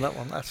Pano's done that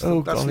one. That's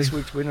golly. this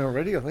week's winner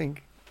already, I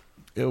think.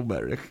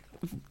 Ilmeric.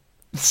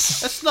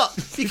 That's not.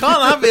 You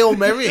can't have ill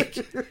Merrick.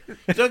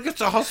 You don't go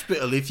to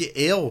hospital if you're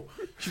ill.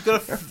 If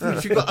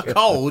you've got a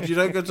cold, you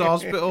don't go to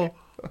hospital.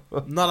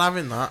 I'm not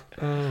having that.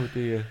 Oh,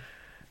 dear.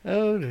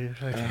 Oh, dear.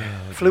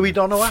 Fluey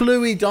Donovan.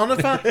 Fluey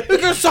Donovan. Who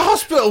goes to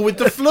hospital with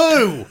the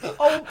flu?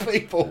 Old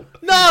people.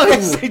 No.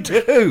 Yes, they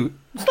do.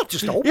 It's not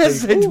just old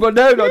Yes, people. well,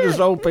 no, not just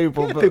old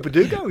people. Yeah, but people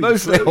do go with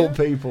Mostly the flu, old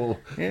people.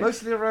 Yeah.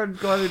 Mostly around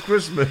kind of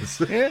Christmas.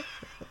 Yeah.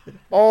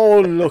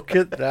 Oh, look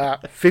at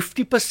that.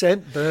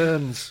 50%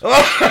 burns.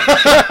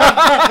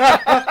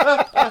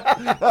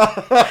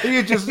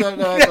 You just don't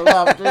know how to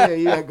laugh, do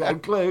you? You ain't got a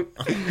clue.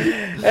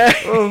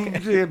 Oh,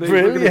 dear me.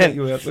 Brilliant.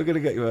 We're going to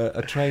get you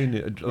a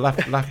trainer, a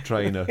laugh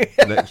trainer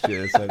next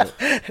year. So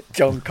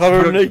John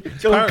Coroney.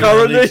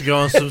 Apparently I need to go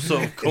on some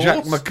sort of course.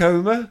 Jack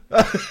McComa.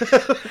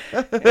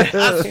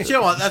 Do you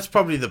know what? That's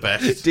probably the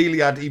best.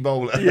 Deliad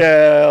Ebola.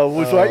 Yeah, I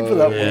was waiting for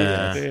that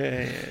yeah. one.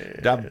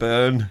 Yeah. Dab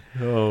Burn.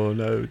 Oh,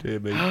 no, dear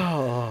me.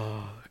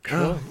 Oh,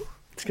 God.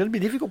 It's going to be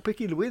difficult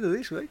picking the winner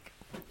this week.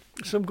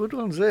 Some good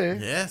ones there.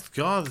 Yes,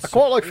 God. I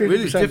quite like 50%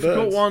 really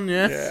difficult birds. one,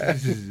 yeah.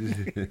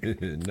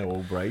 No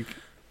old break.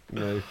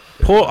 No.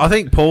 Paul, I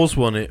think Paul's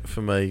won it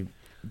for me.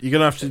 You're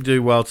going to have to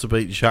do well to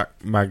beat Jack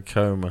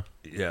Magcoma.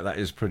 Yeah, that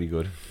is pretty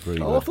good.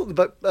 Pretty Oh, I good.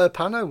 thought the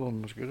Pano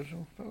one was good as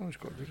well. That one was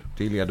quite good.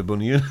 Deliad a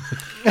bunion.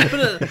 But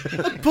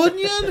a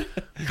bunion?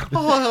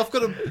 Oh, I've got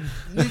to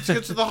need to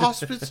go to the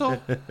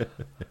hospital.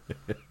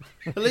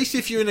 At least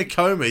if you're in a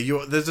coma,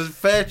 there's a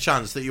fair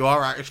chance that you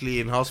are actually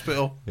in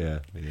hospital. Yeah.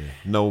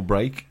 No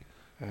break.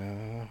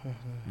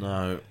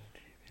 No.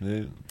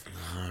 No.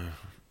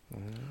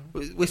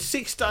 We're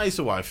 6 days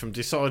away from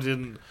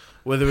deciding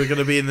whether we're going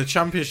to be in the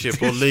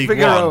Championship or League One.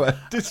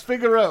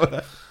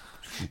 Disfigaro.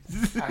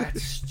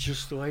 That's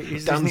just the way it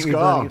is. Dan isn't it?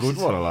 Scar, good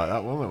one. I like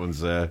that one. That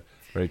one's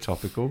very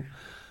topical.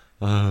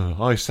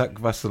 Isaac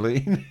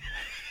Vaseline.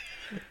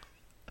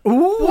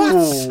 Ooh, What?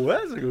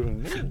 that's a good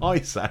one.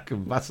 Isaac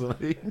and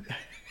Vaseline.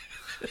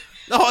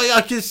 No,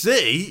 I can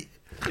see.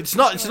 It's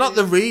not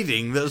the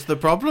reading that's the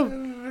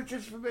problem.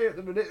 Just for me at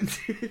the minute.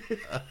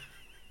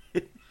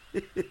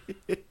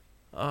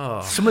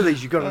 Some of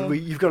these you've got to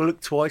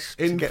look twice.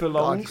 In to get for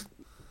long. like-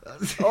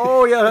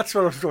 Oh yeah, that's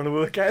what I was trying to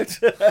work out.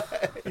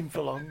 In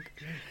for long.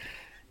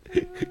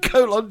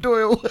 Colon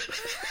Doyle.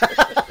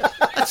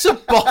 That's a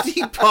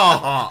body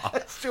part.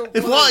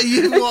 What are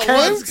you?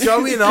 What's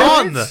going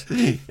on?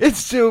 It's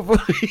still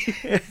funny.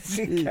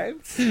 It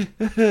counts.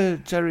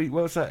 Terry,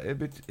 what's that?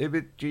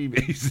 Ibit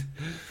GBs.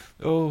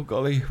 Oh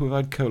golly, we've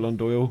had Colon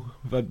Doyle.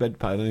 We've had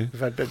Bedpano. We've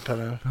had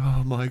bedpano.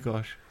 Oh my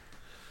gosh.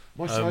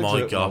 My Oh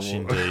my gosh,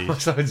 indeed. My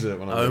sides hurt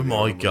when I Oh look at my it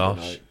on gosh.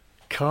 Monday night.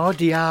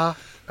 Cardiac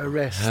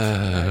arrest.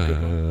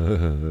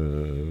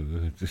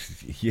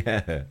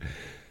 Yeah.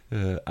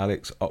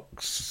 Alex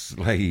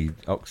Oxlade,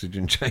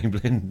 Oxygen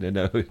Chamberlain,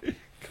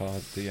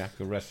 cardiac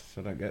arrest.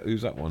 I don't get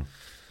who's that one.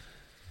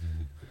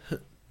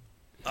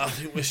 I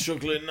think we're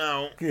struggling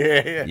now.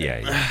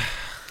 Yeah.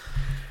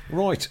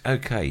 Right,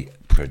 okay.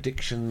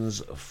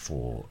 Predictions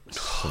for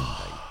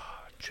Sunday.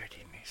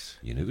 Dreading this.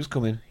 You knew it was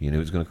coming. You knew it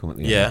was going to come at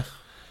the end. Yeah.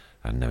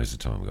 And now is the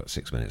time. We've got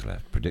 6 minutes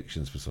left.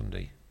 Predictions for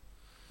Sunday.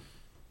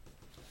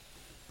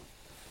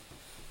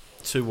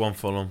 2-1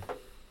 Fulham.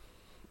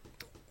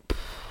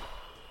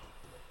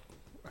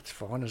 That's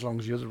fine as long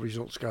as the other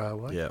results go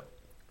away. Yeah.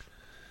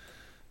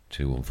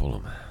 2-1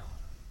 Fulham.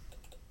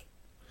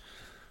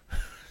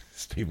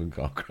 Stephen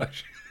car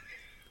crash.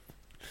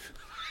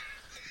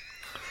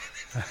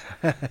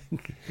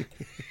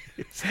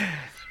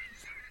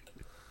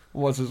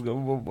 Watson's got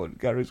 1-1.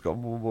 Gary's got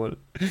 1-1.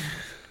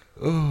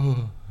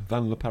 Oh,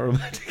 Van the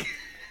paramedic.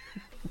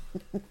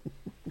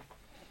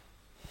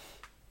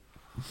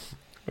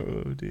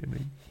 Oh dear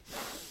me.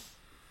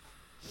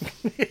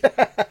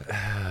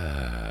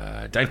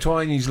 Dave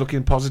Twine, he's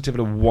looking positive at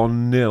a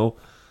 1-0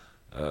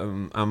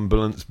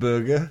 ambulance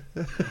burger.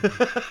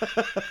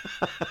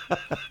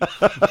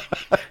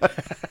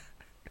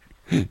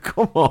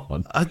 Come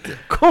on.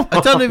 Come on. I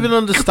don't even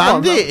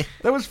understand it.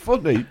 That was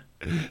funny.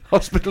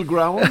 Hospital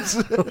grounds.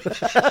 I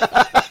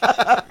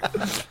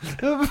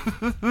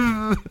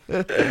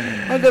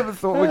never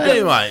thought we'd get...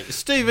 Anyway,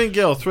 Stephen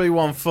Gill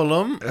 3-1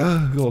 Fulham.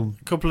 Go on.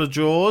 Couple of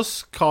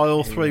draws.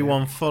 Kyle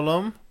 3-1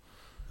 Fulham.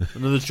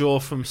 Another draw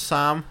from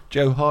Sam.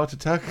 Joe, heart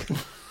attack.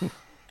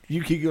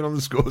 You keep going on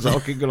the scores, I'll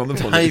keep going on the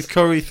Dave funnies.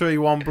 Curry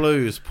 3-1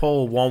 Blues.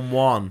 Paul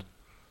 1-1.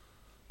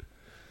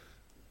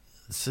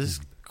 This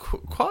is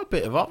quite a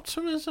bit of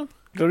optimism.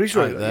 There is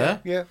right there.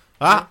 Yeah.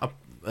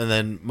 And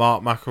then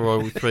Mark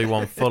McElroy with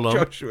 3-1 Fulham.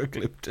 Joshua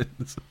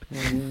Clifton's.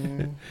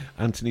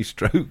 Anthony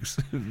Strokes.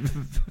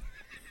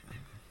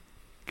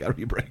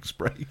 Gary Breaks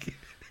break.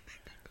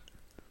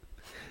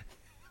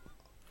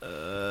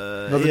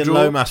 Ian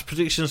Lomas,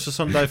 predictions for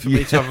Sunday for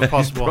me to have a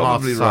possible heart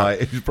probably attack. right.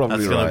 He's probably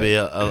That's right. going to be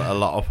a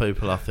lot of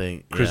people, I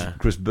think.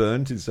 Chris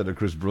Burnt instead of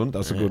Chris Brunt.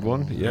 That's a good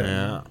one. Yeah.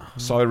 Yeah.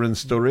 Siren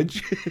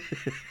Sturridge.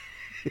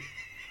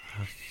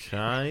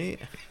 Okay.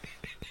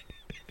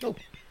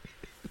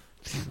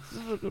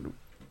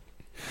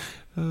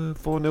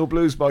 4-0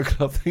 Blues,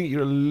 Michael. I think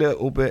you're a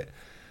little bit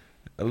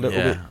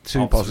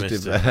too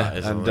positive there. that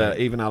is, And isn't it?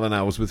 even Alan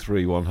Howes with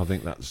 3-1. I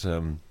think that's.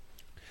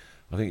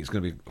 I think it's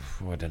going to be.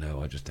 I don't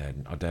know. I just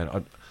daren't.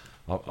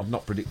 I've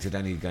not predicted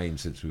any game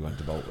since we went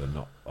to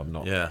Bolton. I'm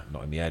not. Yeah.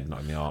 Not in my head.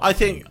 Not in my heart. I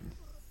think.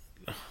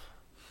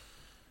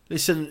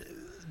 Listen,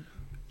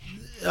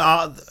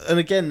 and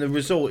again, the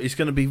result is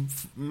going to be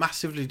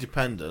massively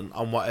dependent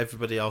on what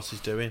everybody else is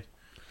doing.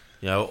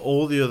 You know,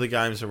 all the other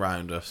games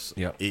around us.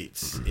 Yep.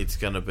 It's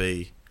going to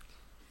be.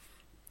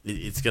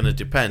 It's going to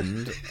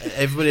depend.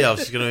 Everybody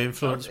else is going to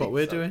influence what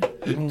we're doing.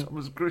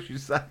 Thomas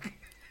Grush's sack.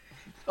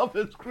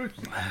 Thomas Cruise.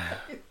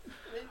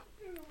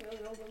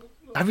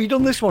 Have you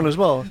done this one as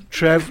well?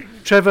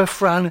 Trevor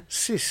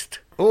Francis.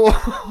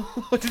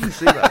 Oh, I didn't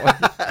see that one.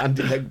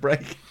 Andy leg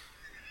break.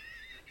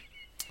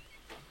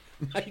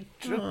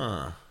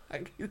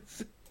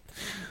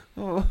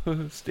 Oh,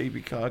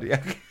 Stevie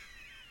Cardiac.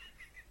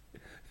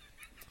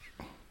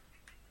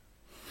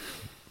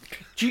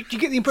 Do you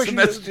get the impression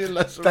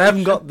that they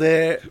haven't got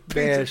their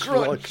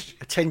like,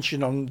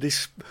 attention on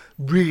this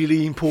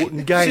really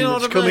important game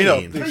that's coming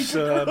up this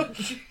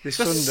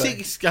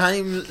Sunday? 6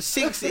 games,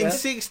 in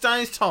 6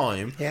 days'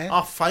 time,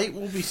 our fate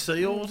will be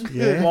sealed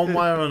one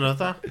way or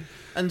another.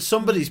 And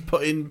somebody's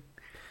putting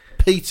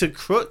Peter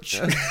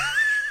Crutch.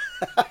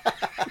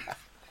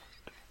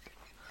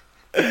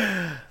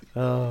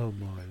 Oh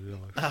my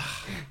lord!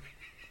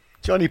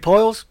 Johnny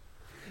Piles.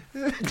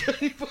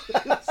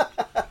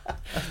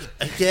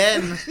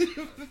 Again.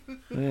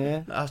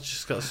 Yeah. I've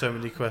just got so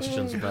many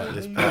questions about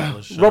this part of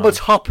the show. Robert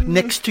Hop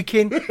next to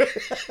kin. It's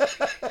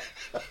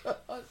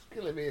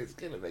killing me.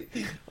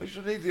 I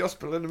should leave the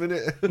hospital in a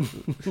minute.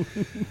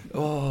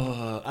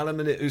 Alan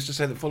Minute, who's to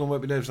say that Fulham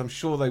won't be nervous? I'm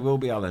sure they will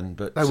be, Alan.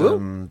 But they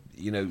will.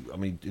 You know, I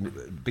mean,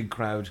 big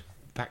crowd,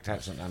 packed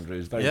out St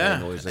Andrews, very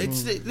noisy.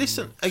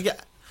 Listen, again,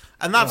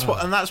 and that's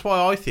why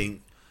I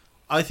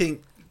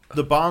think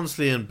the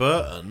Barnsley and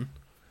Burton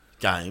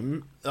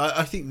game,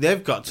 I think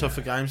they've got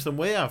tougher games than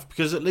we have,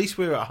 because at least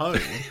we're at home.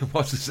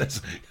 What it says,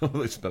 all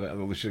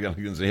the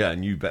shenanigans here,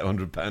 and you bet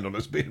 £100 on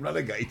us being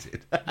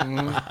relegated.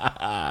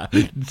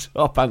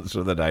 Top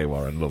answer of the day,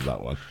 Warren. Love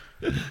that one.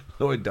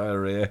 Lloyd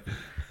Diarrhea,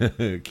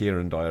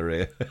 Kieran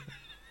Diarrhea,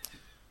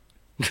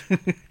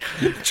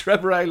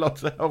 Trevor A.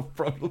 Lots of health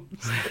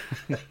problems.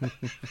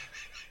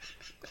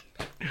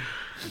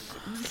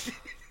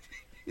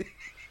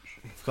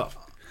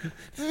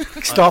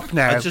 Stop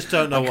now. I just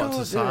don't know what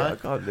to say. I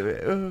can't do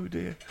it. Oh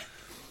dear.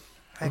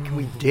 How can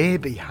we dare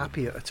be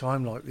happy at a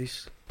time like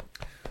this?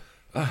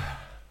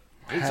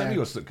 It's only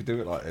us that could do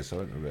it like this,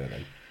 isn't it,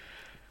 really?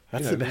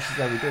 That's this is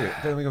how we do it.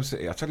 Birmingham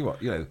City, I tell you what,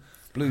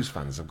 Blues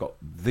fans have got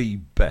the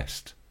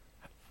best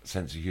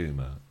sense of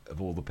humour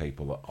of all the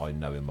people that I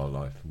know in my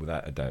life,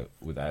 without a doubt,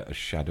 without a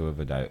shadow of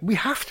a doubt. We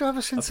have to have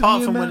a sense of humour.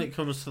 humour. Apart from when it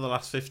comes to the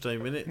last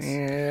 15 minutes.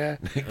 Yeah.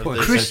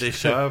 This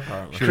show,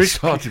 apparently. Chris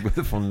started with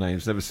the fun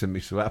names, never seen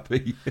me so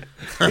happy.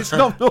 It's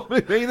not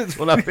normally me that's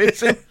one happy. It's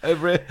him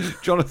over here.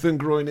 Jonathan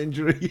groin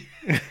injury.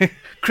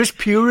 Chris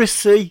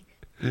Puracy.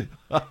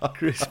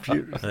 Chris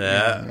Puracy.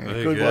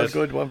 Yeah,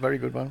 good one, very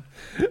good one.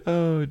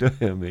 Oh,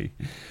 dear me.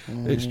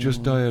 It's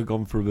just Dyer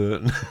gone for a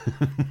Burton.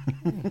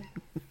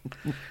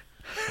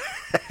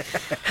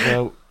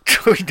 Well,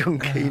 Troy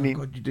Duncan.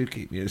 God, you do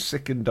keep me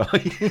sick and die.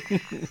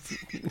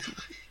 Sick and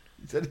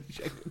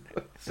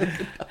die.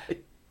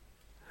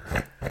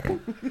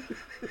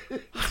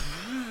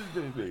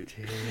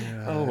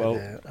 Oh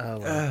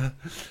well.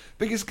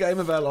 Biggest game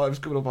of our lives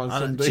coming up on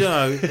Sunday.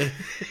 Joe,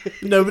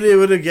 nobody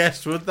would have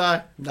guessed, would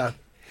they? No.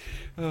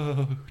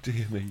 Oh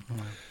dear me.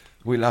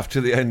 We laugh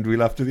to the end. We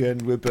laugh to the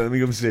end with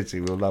Birmingham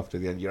City. We'll laugh to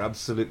the end. You're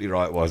absolutely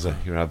right, Wazza.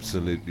 You're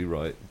absolutely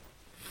right.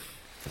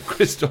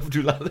 Christophe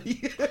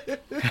Doulali.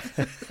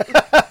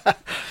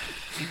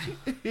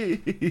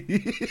 We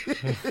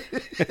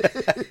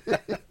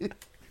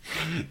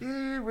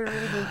really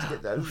need to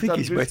get down. I think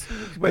he's wet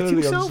early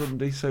himself on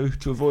Sunday, so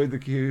to avoid the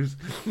queues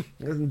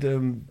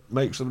and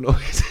make some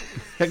noise.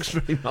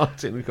 X-Ray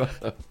Martin, we got.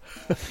 Oh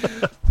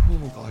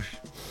gosh.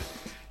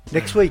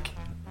 Next week.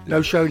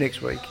 No show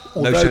next week.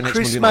 Although no show next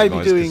Chris Monday may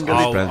night, be doing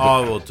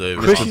I will do.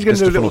 Chris is going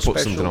to do a little put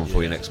special. something on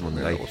for you next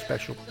Monday. A little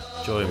special.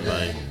 Join me.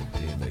 Dear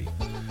me.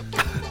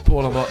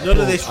 Paul, none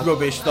of this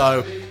rubbish,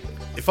 though.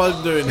 If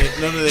I'm doing it,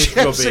 none of this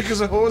rubbish. Sick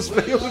as a horse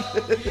field.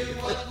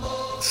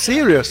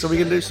 Serious? Are we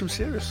going to do some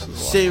serious?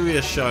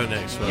 Serious show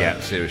next week.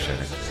 Yeah, serious show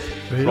next week.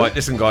 Really? Right,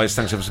 listen, guys,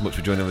 thanks ever so much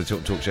for joining on the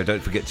Talk Show.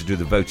 Don't forget to do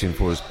the voting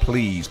for us,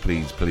 please.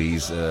 Please,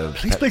 Blood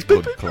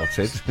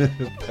clotted.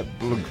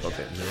 Blood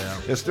clotted. Yeah.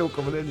 They're still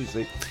coming in, you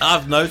see.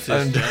 I've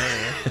noticed.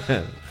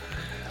 And,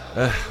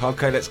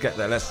 okay, let's get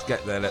there. Let's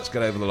get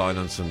over the line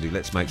on Sunday.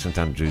 Let's make St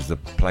Andrews the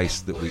place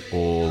that we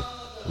all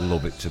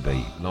love it to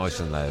be. Nice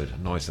and loud.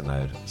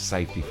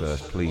 Safety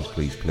first. Please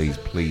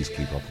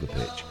keep off the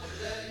pitch.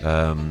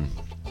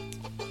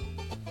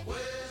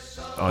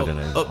 I don't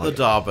know. Up the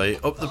Derby,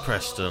 up the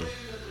Preston.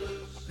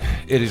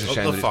 It is a Up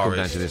shame the that it's come down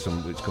Forest. to this,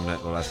 and it's come down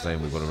to the last day,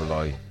 and we've got to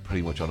rely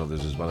pretty much on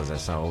others as well as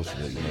ourselves.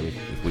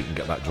 If we can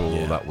get that draw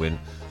or that win,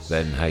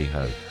 then hey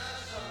ho,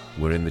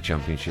 we're in the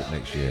Championship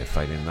next year.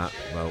 Failing that,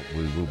 well,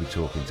 we will be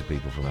talking to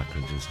people from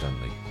Accrington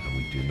Stanley, and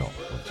we do not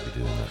want to be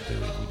doing that, do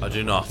we? I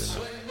do not.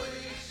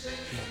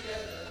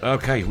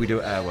 Okay, we do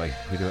it our way.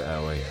 We've got to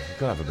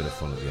have a bit of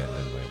fun at the end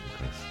anyway,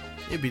 Chris.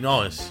 It'd be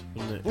nice,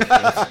 wouldn't it?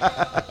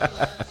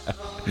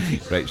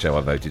 Great show.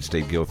 I voted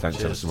Steve Gill.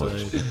 Thanks ever so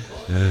much.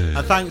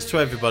 And thanks to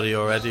everybody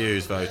already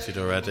who's voted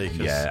already.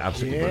 Yeah,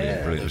 absolutely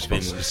brilliant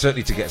response.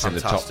 Certainly to get us in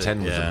the top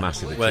 10 was a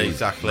massive achievement. Well,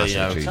 exactly. Massive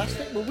Yeah.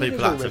 achievement.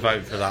 People had to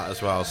vote for that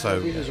as well. So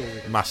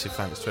massive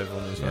thanks to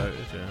everyone who's voted.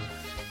 Yeah.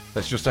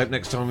 Let's just hope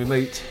next time we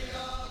meet,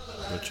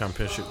 The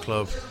Championship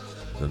club.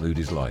 The mood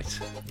is light.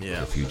 Yeah.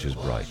 The future's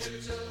bright.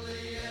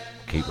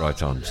 Keep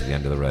right on to the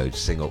end of the road.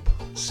 Sing up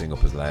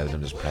as loud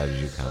and as proud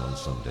as you can on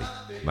Sunday.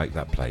 Make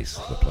that place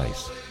the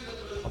place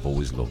I've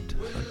always loved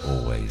and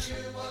always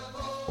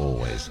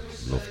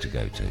love to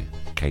go to.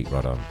 Keep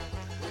right on.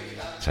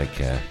 Take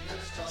care.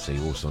 See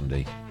you all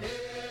Sunday.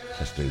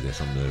 Let's do this.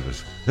 I'm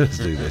nervous. Let's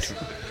do this.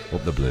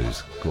 Up the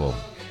blues. Go on.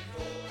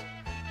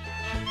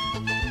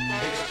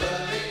 It's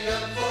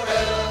Birmingham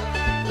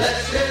forever.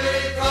 Let's hear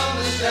it from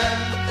the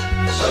stand.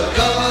 So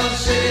come